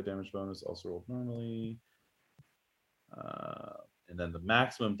normally. Regular damage bonus also rolled normally. And then the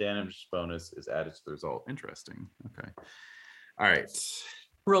maximum damage bonus is added to the result. Interesting. Okay. All right.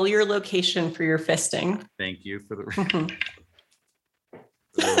 Roll your location for your fisting. Thank you for the. Mhm.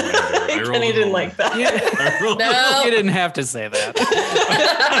 the reminder. I rolled Kenny an didn't 11. like that. I rolled- No. You didn't have to say that.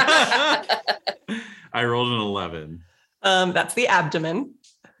 I rolled an 11. That's the abdomen.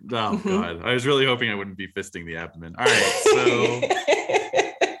 Oh Mhm. god. I was really hoping I wouldn't be fisting the abdomen. All right. So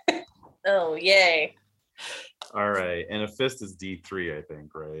Oh, yay. all right. And a fist is D3, I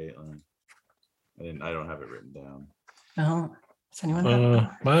think, right? I don't have it written down. Oh, does anyone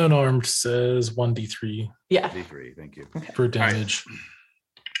have? My unarmed says 1d3 Yeah. D3, thank you. for damage.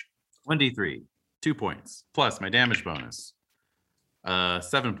 1d3, 2 points, plus my damage bonus.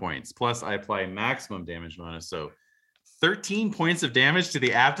 7 points, plus I apply maximum damage bonus. So 13 points of damage to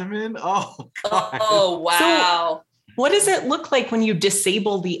the abdomen. Oh god. Oh, wow. What does it look like when you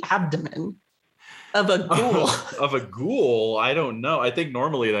disable the abdomen? of a ghoul. Of a ghoul, I don't know. I think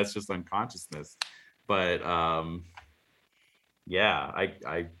normally that's just unconsciousness, but yeah,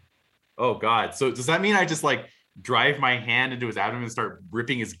 I oh god. So does that mean I just like drive my hand into his abdomen and start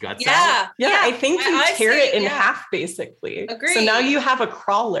ripping his guts out? Yeah, I think you tear it in yeah. half, basically. Agreed. So now you have a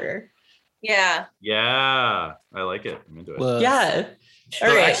crawler. Yeah. Yeah, I like it. I'm into it. Well, Yeah. So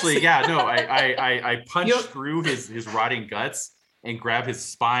All right. actually, yeah, no, I punch through his rotting guts and grab his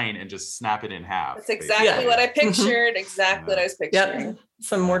spine and just snap it in half. That's exactly Yeah. what I pictured. Exactly what I was picturing. Yep.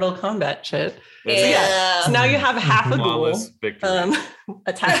 Some Mortal Kombat shit. Yeah. So now you have half a ghoul Flawless victory.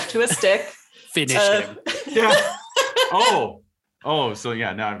 attached to a stick. Finish him. Yeah. Oh, so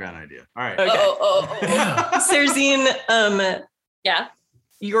yeah, now I've got an idea. All right. Okay. Oh. Serzine, Yeah.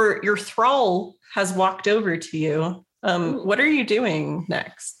 your thrall has walked over to you. What are you doing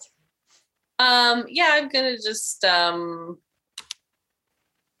next? Yeah, I'm gonna just have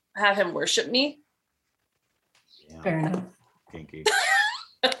him worship me. Yeah. Fair enough. Kinky.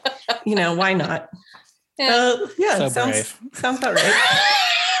 Why not? Yeah. Yeah, So sounds about right.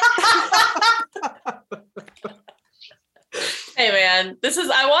 Hey man,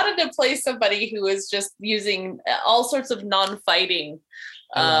 I wanted to play somebody who is just using all sorts of non-fighting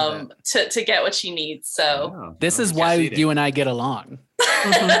to get what she needs. So Yeah. This is why you and I get along.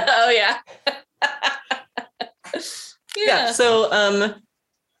 oh yeah. Yeah. So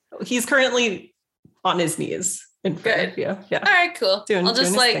he's currently on his knees in front of you. Yeah. All right, cool. Doing I'll just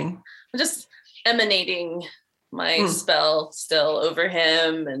his like thing. I'm just emanating my spell still over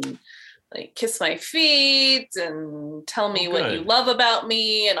him and like kiss my feet and tell me what you good. love about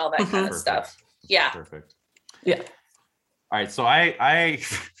me and all that kind of Perfect. stuff. Yeah. Perfect. Yeah. All right, so I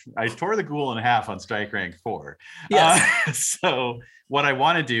tore the ghoul in half on strike rank 4. Yes. So what I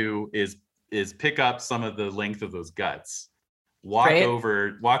want to do is pick up some of the length of those guts, walk Right.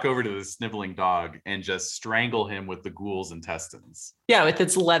 over to the sniveling dog, and just strangle him with the ghoul's intestines. Yeah, with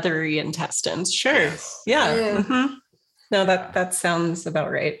its leathery intestines. Sure. Yes. Yeah. Mm. Mhm. No, that sounds about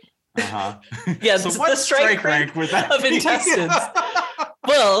right. Uh-huh. Yeah, So the what strike rank would that of be? intestines.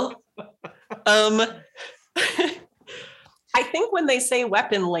 Well, I think when they say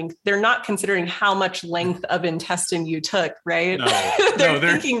weapon length, they're not considering how much length of intestine you took, right? No, they're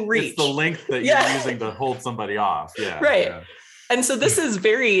no, thinking reach. It's the length that Yeah. you're using to hold somebody off. Yeah. Right. Yeah. And so this is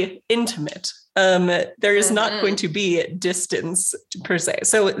very intimate. There is not Mhm. going to be distance per se.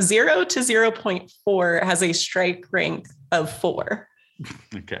 So 0 to 0.4 has a strike rank of 4.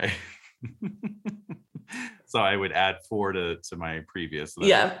 Okay. So I would add 4 to my previous. So that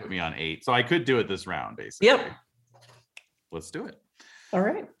Yeah. would put me on 8. So I could do it this round, basically. Yep. Let's do it. All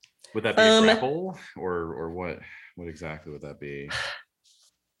right. Would that be a grapple or what? What exactly would that be?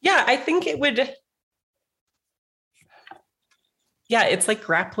 Yeah, I think it would. Yeah, it's like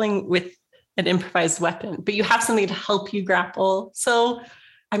grappling with an improvised weapon, but you have something to help you grapple. So,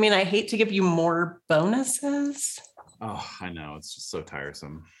 I mean, I hate to give you more bonuses, Oh, I know. It's just so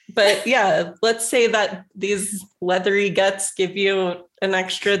tiresome. but yeah, let's say that these leathery guts give you an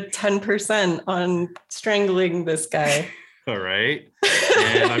extra 10% on strangling this guy. All right.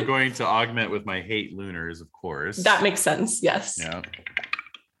 And I'm going to augment with my hate lunars, of course. That makes sense. Yes. Yeah.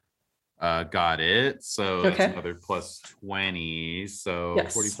 Got it. So that's Okay. another plus 20. So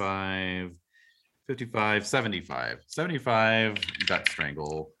Yes. 45, 55, 75. 75 gut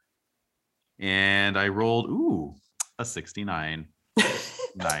strangle. And I rolled, a 69.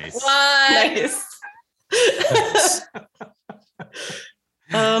 Nice. What? Nice.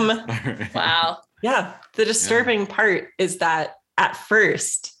 All right. Wow. Yeah. The disturbing part is that at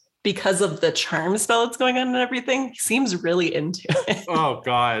first, because of the charm spell that's going on and everything, he seems really into it. Oh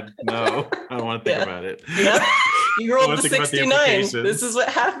God, no. I don't want to think Yeah. about it. Yep. You rolled wanna the think about the 69. implications. This is what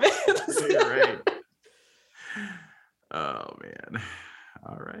happens. You're right. Oh man.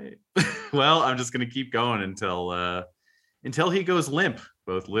 All right. Well, I'm just gonna keep going until he goes limp,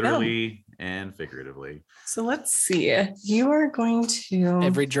 both literally and figuratively. So let's see. You are going to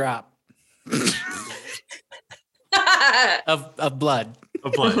Every drop of blood.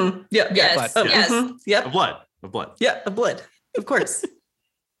 Of blood. Mhm. Yeah, yeah. Yes, Oh, yes. mhm. Yep. Of blood. Of blood. Yeah, the blood. Of course.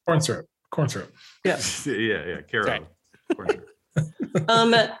 Corn syrup. Corn syrup. Yeah. Yeah. Caro. Sorry. Corn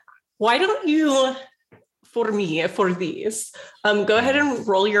syrup. Why don't you, for me, for these, go ahead and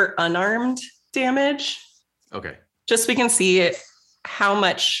roll your unarmed damage, Okay. just so we can see how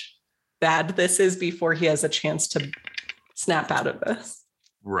much bad this is before he has a chance to snap out of this.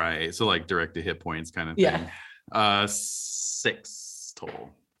 Right. So like direct to hit points kind of Yeah. thing. 6 total.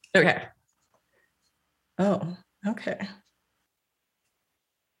 Okay. Oh, okay.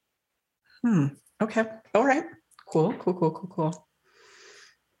 Okay. All right. Cool.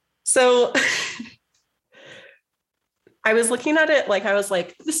 So I was looking at it like, I was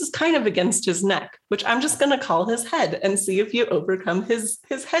like, this is kind of against his neck, which I'm just going to call his head and see if you overcome his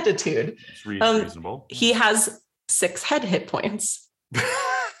headitude. It's reasonable. He has 6 head hit points.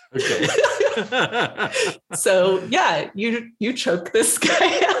 Okay. So yeah, you choke this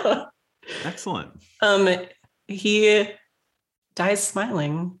guy out. Excellent. He dies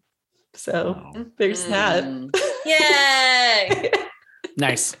smiling. So there's that. Yay!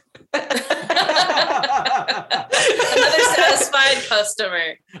 Nice. Another satisfied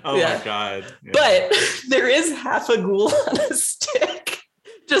customer. Oh Yeah. my god. Yeah. But there is half a ghoul on a stick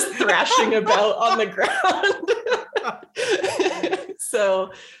just thrashing about on the ground.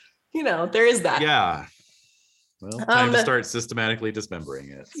 So, there is that. Yeah. Well, time to start systematically dismembering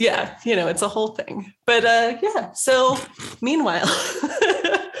it. Yeah, it's a whole thing. But yeah, so meanwhile,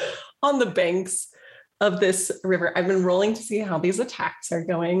 on the banks of this river, I've been rolling to see how these attacks are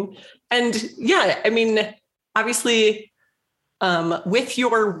going. And yeah, I mean, obviously, with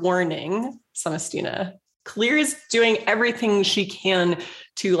your warning, Celestina, Clear is doing everything she can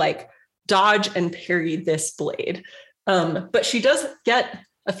to like dodge and parry this blade. But she does get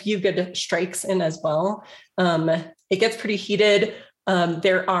a few good strikes in as well. It gets pretty heated.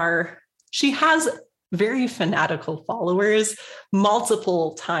 She has very fanatical followers.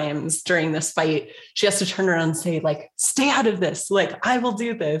 Multiple times during this fight, she has to turn around and say, like, stay out of this. Like, I will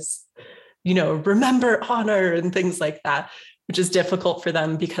do this. Remember honor and things like that, which is difficult for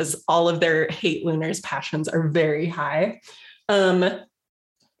them because all of their hate Lunar's passions are very high. Let's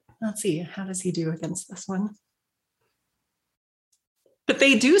see, how does he do against this one? But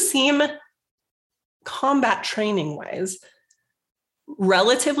they do seem, combat training wise,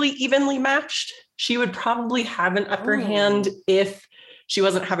 relatively evenly matched. She would probably have an upper hand if she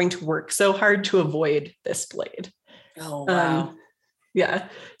wasn't having to work so hard to avoid this blade. Oh, wow. Yeah.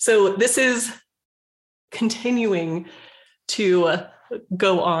 So this is continuing to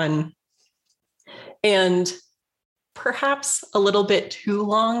go on, and perhaps a little bit too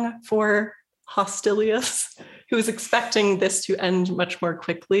long for Hostilius, who was expecting this to end much more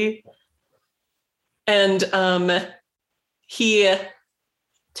quickly. And he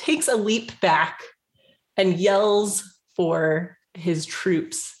takes a leap back and yells for his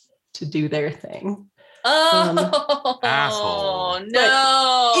troops to do their thing. Asshole.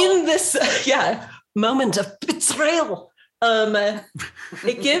 No. In this, moment of betrayal,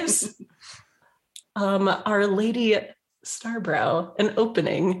 it gives Our Lady Starbrow an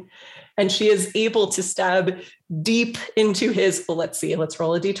opening, and she is able to stab deep into his, well, let's see, let's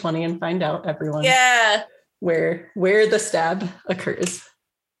roll a d20 and find out, everyone. Yeah. Where the stab occurs.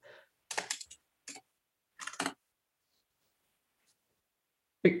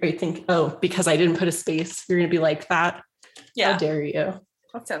 I think, because I didn't put a space, you're going to be like that. Yeah. How dare you?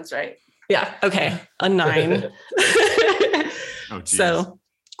 That sounds right. Yeah. Okay. A 9. Oh, geez. So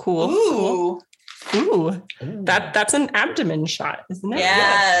cool. Ooh. That's an abdomen shot, isn't it?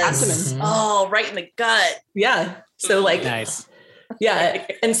 Yes. Yeah, abdomen. Oh, right in the gut. Yeah. So like, Nice. yeah.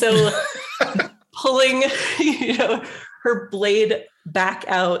 And so pulling, her blade back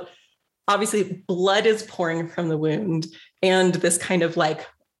out, obviously blood is pouring from the wound, and this kind of like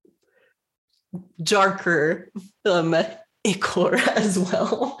darker ichor as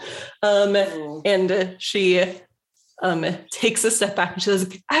well. And she takes a step back and she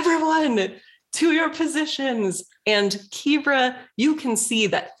says, everyone to your positions. And Kibra, you can see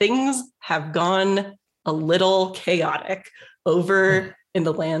that things have gone a little chaotic over in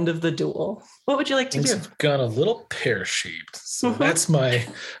the land of the duel. What would you like to Things do? have gone a little pear-shaped. So that's my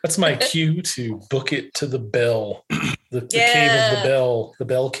cue to book it to the bell. The cave of the bell. The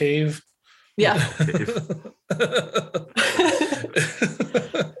bell cave. Yeah.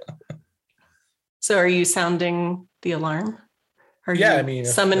 So are you sounding the alarm? Are you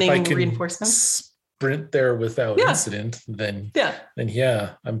summoning if I can reinforcements? Sprint there without incident, then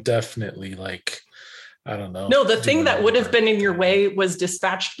I'm definitely like, I don't know. No, the thing that would have been in your way was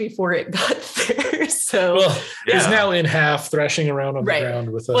dispatched before it got there. So is now in half, thrashing around on the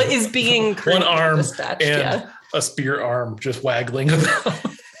ground with is being one arm dispatched, and a spear arm just waggling about,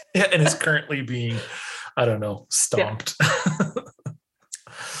 and is currently being, I don't know, stomped.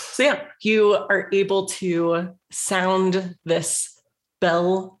 So you are able to sound this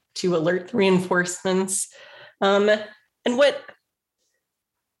bell to alert the reinforcements. And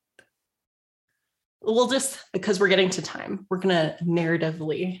we'll just, because we're getting to time, we're going to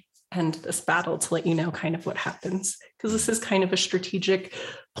narratively end this battle to let you know kind of what happens, because this is kind of a strategic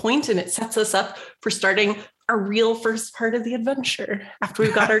point, and it sets us up for starting our real first part of the adventure after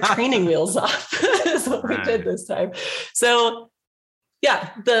we've got our training wheels off. Is what we did this time. So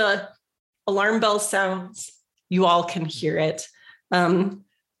the alarm bell sounds, you all can hear it.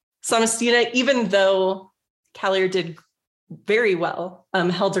 Samastina, even though Kalir did very well,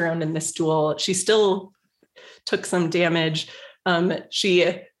 held her own in this duel, she still took some damage.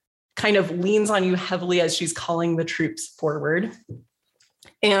 She kind of leans on you heavily as she's calling the troops forward.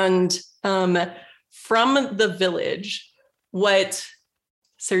 And from the village, what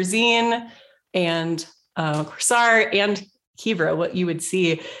Serzine and Korsar and Kivra, what you would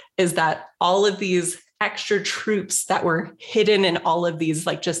see is that all of these extra troops that were hidden in all of these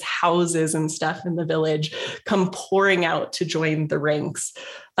like just houses and stuff in the village come pouring out to join the ranks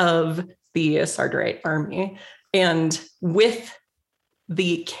of the Sardarite army. And with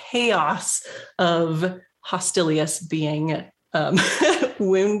the chaos of Hostilius being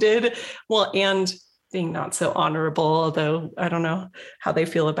wounded, well, and being not so honorable, although I don't know how they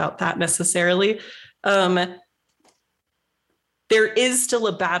feel about that necessarily. There is still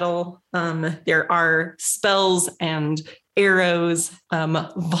a battle. There are spells and arrows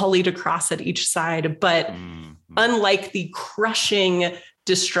volleyed across at each side, but unlike the crushing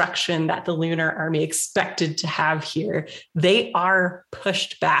destruction that the Lunar Army expected to have here, they are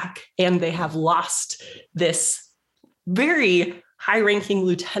pushed back and they have lost this very high-ranking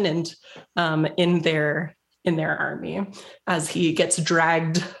lieutenant in their army as he gets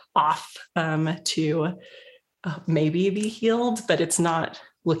dragged off to maybe be healed, but it's not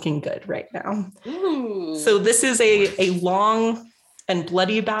looking good right now. Ooh. So this is a long and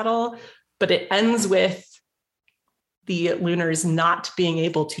bloody battle, but it ends with the Lunars not being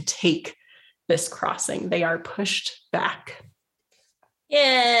able to take this crossing. They are pushed back.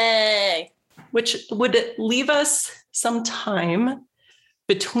 Yay! Which would leave us some time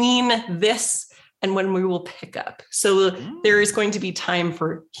between this and when we will pick up. So there is going to be time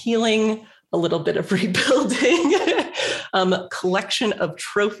for healing, a little bit of rebuilding, collection of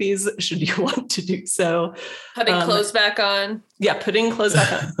trophies, should you want to do so. Putting clothes back on. Yeah, putting clothes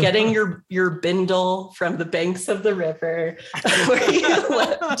back on. Getting your bindle from the banks of the river where you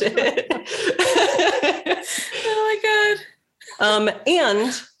left it. Oh my God.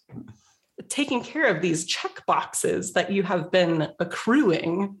 And taking care of these check boxes that you have been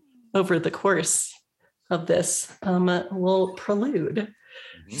accruing over the course of this little prelude.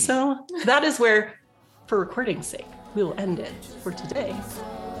 So that is where, for recording's sake, we will end it for today.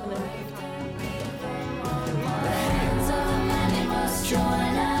 And then join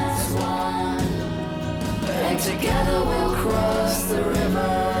as one, and together we'll